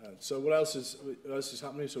 Okay, so what else is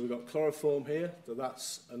happening? So we've got chloroform here. So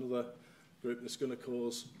that's another group that's going to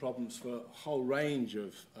cause problems for a whole range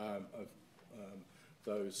of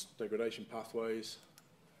those degradation pathways.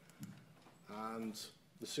 And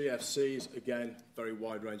the CFCs, again, very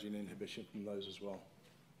wide-ranging inhibition from those as well.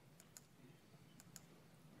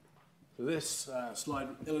 So this slide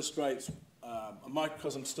illustrates a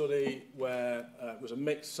microcosm study where it was a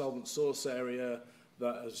mixed solvent source area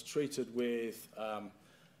that was treated with a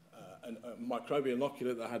microbial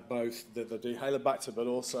inoculant that had both the Dehalobacter but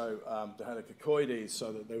also Dehalococcoides,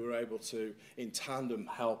 so that they were able to, in tandem,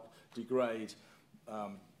 help degrade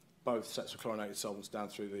both sets of chlorinated solvents down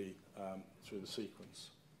through the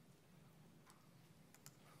sequence.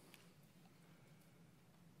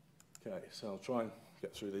 Okay, so I'll try and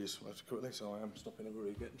get through these quickly, so I am stopping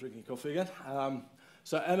everybody drinking coffee again.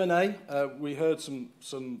 So M&A, we heard some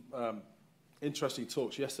interesting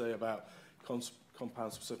talks yesterday about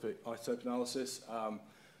compound-specific isotope analysis.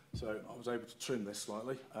 So I was able to trim this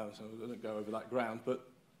slightly, so I didn't go over that ground. But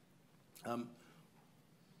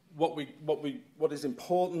what is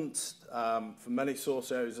important for many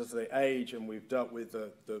source areas as they age, and we've dealt with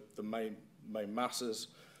the main masses,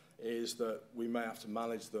 is that we may have to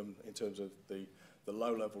manage them in terms of the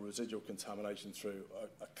low-level residual contamination through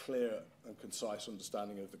a clear and concise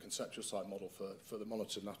understanding of the conceptual site model for the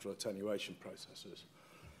monitored natural attenuation processes.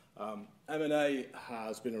 M&A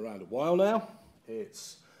has been around a while now.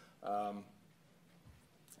 It's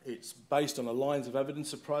It's based on a lines of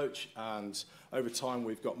evidence approach, and over time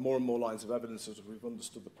we've got more and more lines of evidence as we've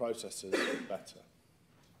understood the processes better.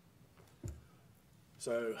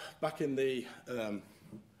 So back in the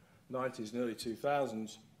 90s and early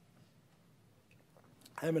 2000s,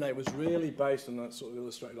 M&A was really based on that, sort of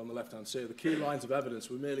illustrated on the left-hand side. The key lines of evidence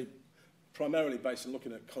were primarily based on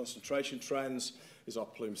looking at concentration trends. Is our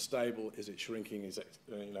plume stable? Is it shrinking? Is it,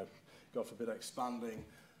 God forbid, expanding?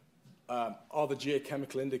 Are the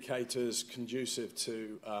geochemical indicators conducive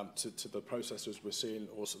to the processes we're seeing,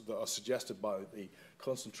 or that are suggested by the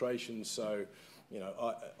concentrations? So,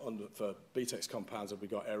 for BTEX compounds,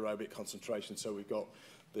 we've got aerobic concentration, so we've got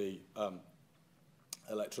the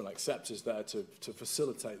electron acceptors there to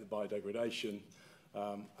facilitate the biodegradation.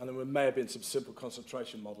 And then there may have been some simple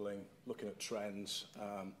concentration modelling, looking at trends.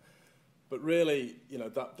 But really,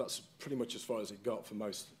 that's pretty much as far as it got for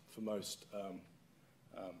most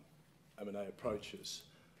M&A approaches.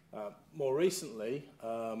 More recently,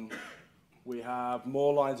 we have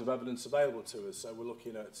more lines of evidence available to us. So we're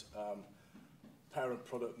looking at parent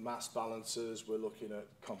product mass balances. We're looking at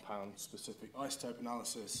compound-specific isotope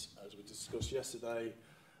analysis, as we discussed yesterday.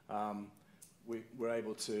 We're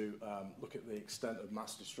able to look at the extent of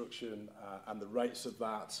mass destruction and the rates of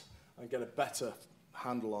that, and get a better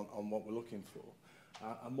handle on what we're looking for.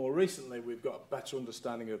 And more recently, we've got a better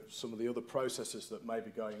understanding of some of the other processes that may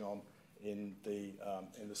be going on in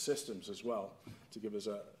the systems as well, to give us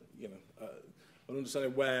an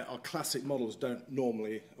understanding where our classic models don't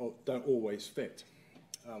normally or don't always fit.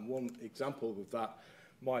 One example of that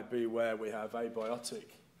might be where we have abiotic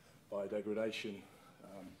biodegradation.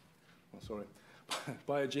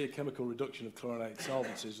 Biogeochemical reduction of chlorinated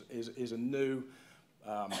solvents is a new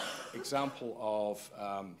example of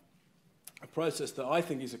a process that I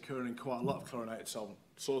think is occurring in quite a lot of chlorinated solvent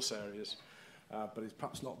source areas, but it's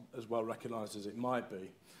perhaps not as well recognised as it might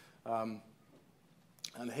be.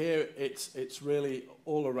 And here it's really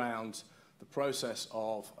all around the process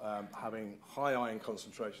of having high ion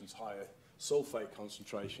concentrations, higher sulfate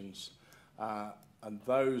concentrations, and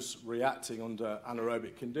those reacting under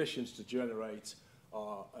anaerobic conditions to generate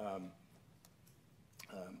our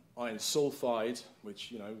iron sulfide,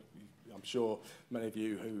 which, I'm sure many of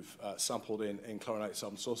you who've sampled in chlorinated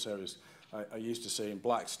solvent source areas are used to seeing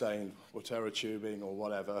black stained whatever tubing or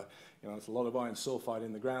whatever. There's a lot of iron sulfide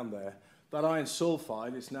in the ground there. That iron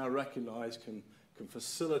sulfide is now recognised can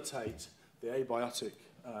facilitate the abiotic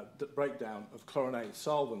breakdown of chlorinated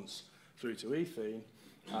solvents through to ethene,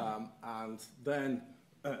 and then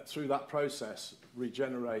through that process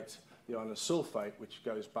regenerate the iron sulfate, which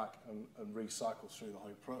goes back and recycles through the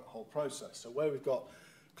whole process. So where we've got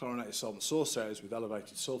chlorinated solvent source areas with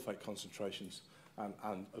elevated sulfate concentrations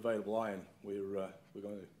and available iron, we're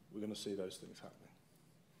going to see those things happening.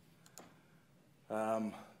 I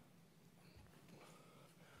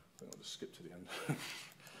think I'll just skip to the end.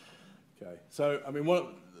 Okay, so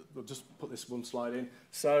we'll just put this one slide in.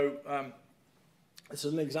 So this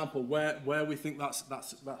is an example where we think that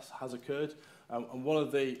has occurred, and one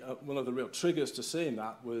of the real triggers to seeing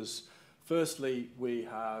that was, firstly, we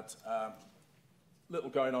had little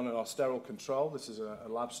going on in our sterile control. This is a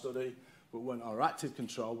lab study, but when our active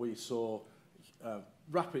control, we saw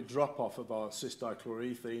rapid drop-off of our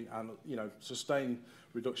cis-dichloroethene and sustained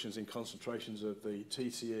reductions in concentrations of the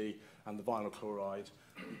TCE and the vinyl chloride.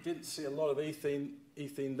 We didn't see a lot of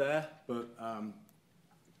ethene there, but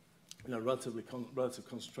relative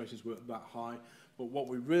concentrations weren't that high. But what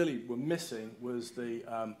we really were missing was the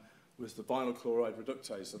vinyl chloride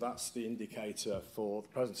reductase. So that's the indicator for the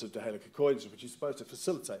presence of dihalococoids, which is supposed to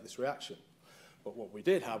facilitate this reaction. But what we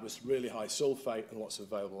did have was really high sulfate and lots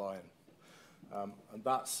of available iron. And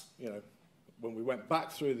that's, when we went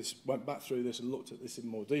back through this and looked at this in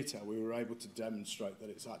more detail, we were able to demonstrate that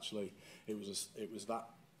it was that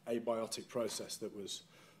abiotic process that was,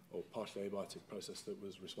 or partially abiotic process that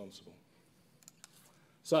was responsible.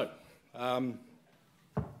 So,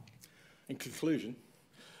 in conclusion,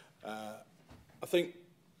 I think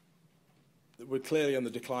that we're clearly on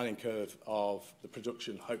the declining curve of the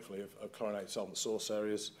production, hopefully, of chlorinated solvent source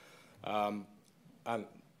areas, and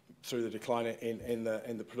through the decline in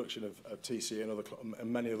the production of TCE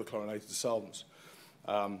and many other chlorinated solvents.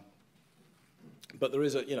 But there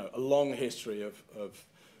is a long history of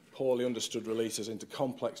poorly understood releases into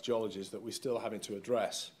complex geologies that we're still having to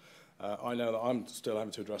address. I know that I'm still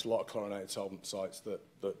having to address a lot of chlorinated solvent sites that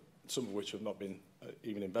some of which have not been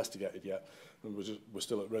even investigated yet, and we're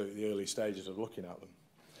still at really the early stages of looking at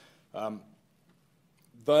them.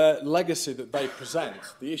 The legacy that they present,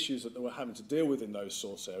 the issues that they were having to deal with in those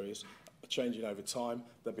source areas, are changing over time.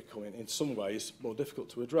 They're becoming, in some ways, more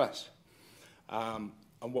difficult to address.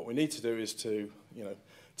 what we need to do is to,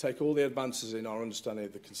 take all the advances in our understanding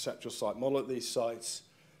of the conceptual site model at these sites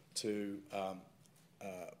to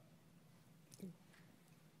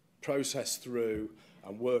process through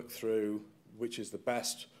and work through which is the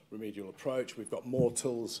best remedial approach. We've got more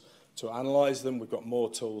tools to analyse them, we've got more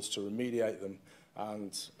tools to remediate them,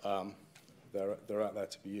 and they're out there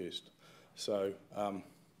to be used. So I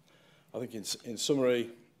think in summary,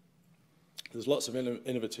 there's lots of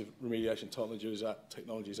innovative remediation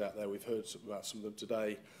technologies out there. We've heard about some of them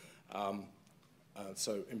today. And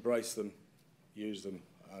so embrace them, use them,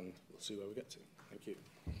 and we'll see where we get to. Thank you.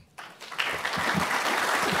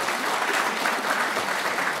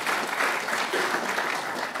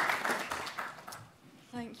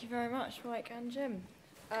 Thank you very much, Mike and Jim.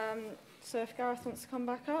 So if Gareth wants to come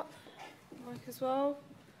back up, Mike as well,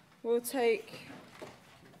 we'll take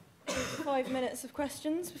 5 minutes of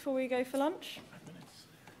questions before we go for lunch. 5 minutes.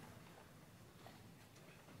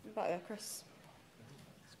 Back there, Chris.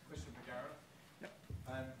 Question for Gareth. Yep.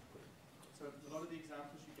 So a lot of the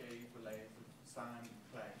examples you gave were layers of sand and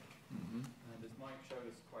clay. Mm-hmm. And as Mike showed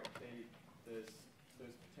us quite clearly, there's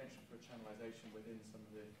potential for channelization within some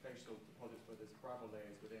of the glacial deposits where there's gravel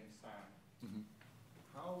layers within sand. Mm-hmm.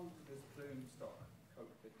 How does plume stock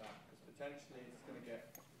cope with that? Because potentially it's going to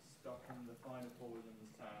get stuck in the finer pores in the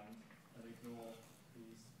sand and ignore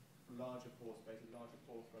these larger pore spaces, larger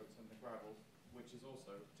pore throats in the gravel, which is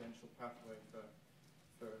also a potential pathway for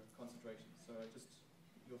concentration. So just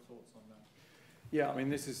your thoughts on that. Yeah, I mean,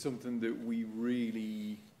 this is something that we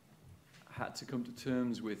really had to come to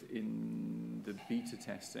terms with in the beta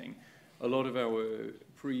testing. A lot of our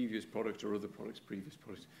previous products or other products,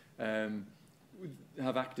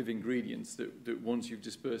 have active ingredients that once you've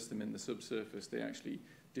dispersed them in the subsurface, they actually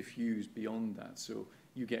diffuse beyond that. So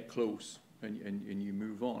you get close and you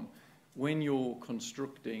move on. When you're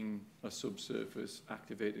constructing a subsurface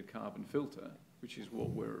activated carbon filter, which is what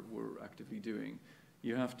we're actively doing,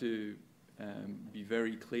 you have to be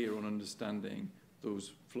very clear on understanding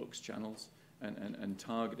those flux channels and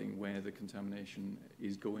targeting where the contamination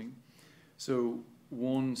is going. So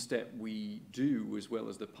one step we do, as well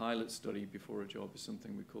as the pilot study before a job, is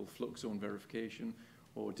something we call flux zone verification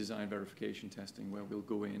or design verification testing, where we'll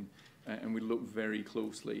go in and we look very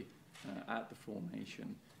closely at the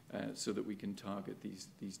formation so that we can target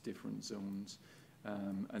these different zones.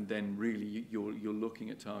 And then really you're looking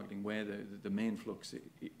at targeting where the main flux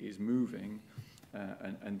is moving,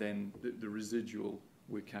 and then the residual,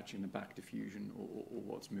 we're catching the back diffusion or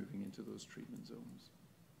what's moving into those treatment zones.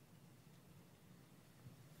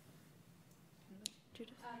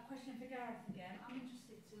 Question for Gareth again. I'm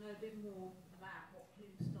interested to know a bit more about what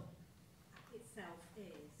plume stock itself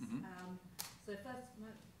is. Mm-hmm. So first,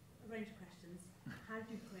 a range of questions. How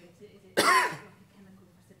do you create it? Is it like a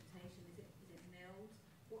chemical precipitation? Is it milled?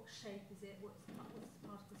 What shape is it? What's the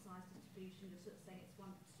particle size distribution? You're sort of saying it's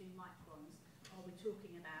 1 to 2 microns. Are we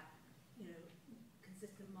talking about,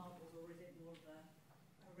 consistent marbles, or is it more of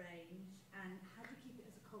a range? And how do you keep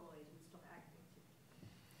it as a colloid and stop it activated?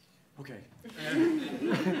 Okay.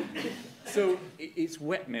 So it's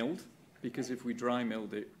wet milled, because if we dry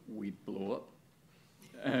milled it, we'd blow up,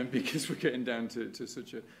 because we're getting down to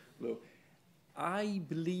such a low. I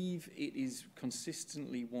believe it is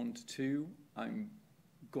consistently 1 to 2. I'm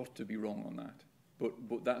got to be wrong on that,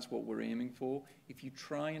 but that's what we're aiming for. If you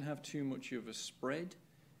try and have too much of a spread,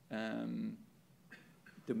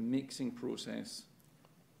 the mixing process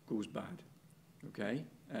goes bad, okay?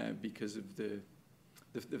 Because of the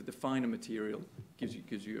finer material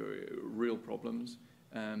gives you real problems.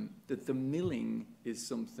 The milling is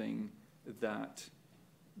something that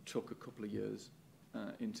took a couple of years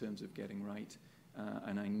in terms of getting right,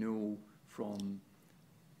 and I know from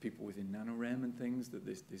people within NaNoRem and things that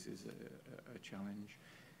this is a challenge.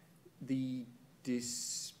 The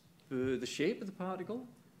shape of the particle,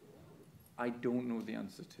 I don't know the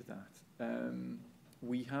answer to that.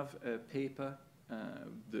 We have a paper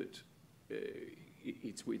that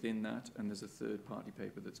it's within that, and there's a third-party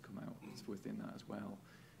paper that's come out that's within that as well.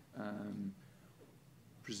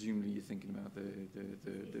 Presumably you're thinking about the Is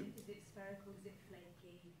it spherical? Is it flaky?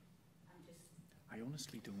 I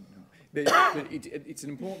honestly don't know. But it's an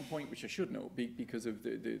important point which I should know because of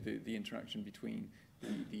the interaction between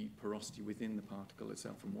the porosity within the particle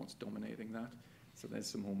itself and what's dominating that. So there's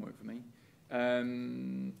some homework for me.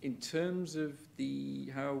 In terms of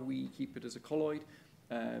how we keep it as a colloid,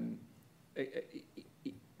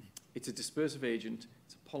 it's a dispersive agent,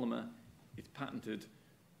 it's a polymer, it's patented,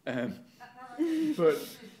 but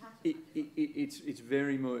it's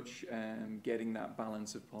very much getting that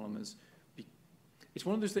balance of polymers. It's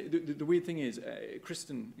one of those things. The weird thing is,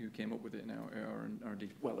 Kristen, who came up with it now,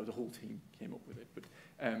 well, the whole team came up with it, but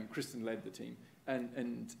Kristen led the team,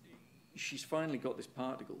 and she's finally got this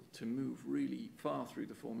particle to move really far through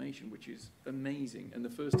the formation, which is amazing. And the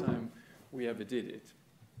first time we ever did it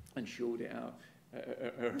and showed it out,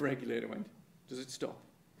 a regulator went, "Does it stop?"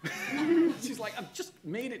 She's like, "I've just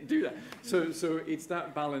made it do that." So it's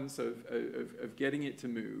that balance of getting it to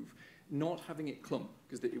move, not having it clump,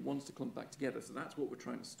 because it wants to clump back together. So that's what we're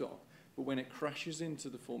trying to stop. But when it crashes into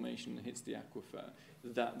the formation and hits the aquifer,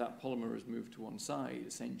 that polymer has moved to one side,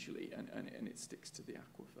 essentially, and it sticks to the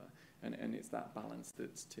aquifer. And it's that balance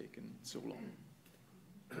that's taken so long.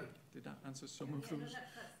 Did that answer some of those?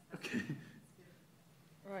 Okay.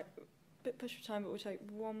 All right, a bit push for time, but we'll take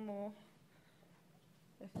one more,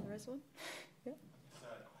 if there is one. Yeah. It's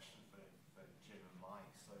a question for Jim and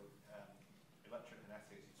Mike. So,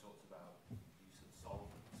 electrokinetics, you talked about use of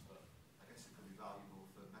solvents, but I guess it could be valuable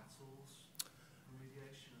for metals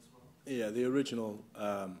remediation as well. Yeah, the original,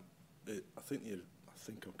 I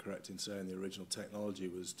think I'm correct in saying the original technology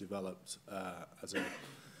was developed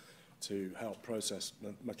to help process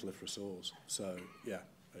metalliferous ores. So yeah,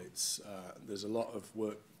 it's there's a lot of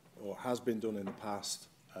work, or has been done in the past,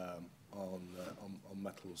 on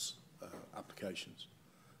metals applications.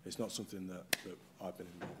 It's not something that I've been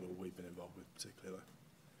involved with, or we've been involved with particularly.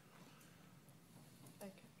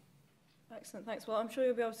 Okay. Excellent, thanks. Well, I'm sure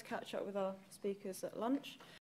you'll be able to catch up with our speakers at lunch.